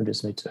do it? jack. I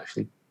just need to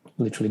actually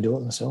literally do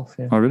it myself.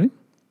 Yeah. Oh, really?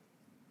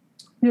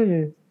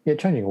 Yeah.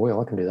 Changing a wheel,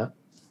 I can do that.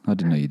 I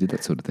didn't know you did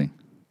that sort of thing.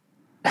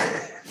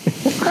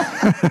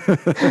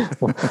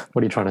 What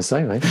are you trying to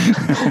say, mate?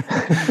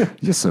 You're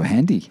just so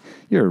handy.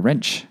 You're a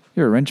wrench.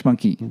 You're a wrench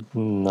monkey.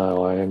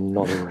 No, I am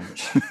not a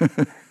wrench. I'm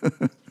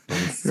You're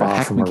a far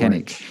hack from a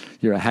mechanic. wrench.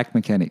 You're a hack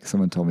mechanic.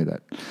 Someone told me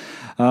that.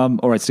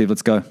 All right, Steve,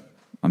 let's go.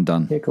 I'm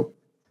done. Yeah, cool.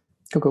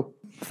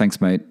 Thanks,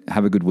 mate.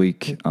 Have a good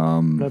week.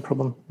 No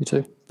problem. You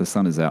too. The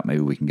sun is out.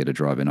 Maybe we can get a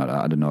drive in.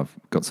 I don't know. I've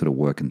got sort of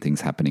work and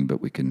things happening,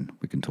 but we can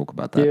talk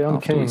about that Yeah, I'm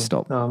after keen. we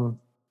stop.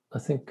 I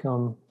think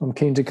I'm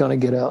keen to kind of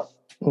get out.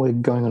 We're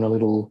going on a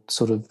little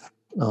sort of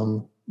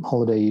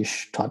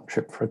holiday-ish type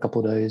trip for a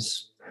couple of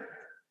days,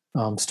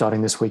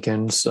 starting this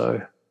weekend.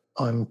 So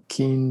I'm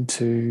keen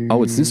to.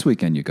 Oh, it's this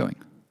weekend you're going.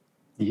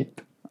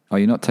 Yep. Are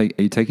you not? Are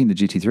you taking the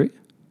GT3?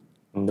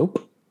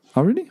 Nope.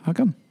 Oh, really? How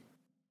come?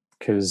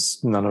 Because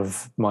none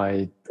of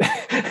my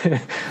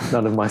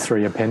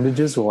three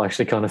appendages will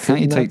actually kind of fit. Can't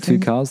you in that take two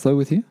thing. cars though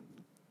with you?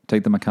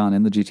 Take the Macan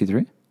and the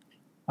GT3.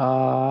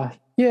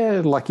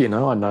 Yeah,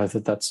 I know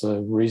that that's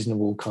a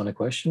reasonable kind of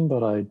question,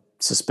 but I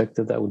suspect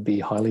that would be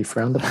highly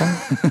frowned upon.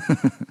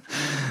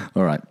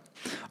 All right,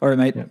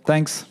 mate. Yeah.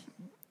 Thanks.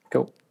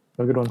 Cool.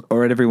 Have a good one. All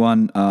right,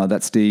 everyone.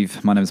 That's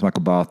Steve. My name is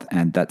Michael Barth,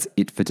 and that's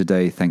it for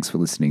today. Thanks for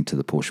listening to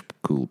the Porsche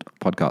Cooled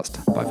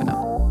podcast. Bye for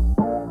now.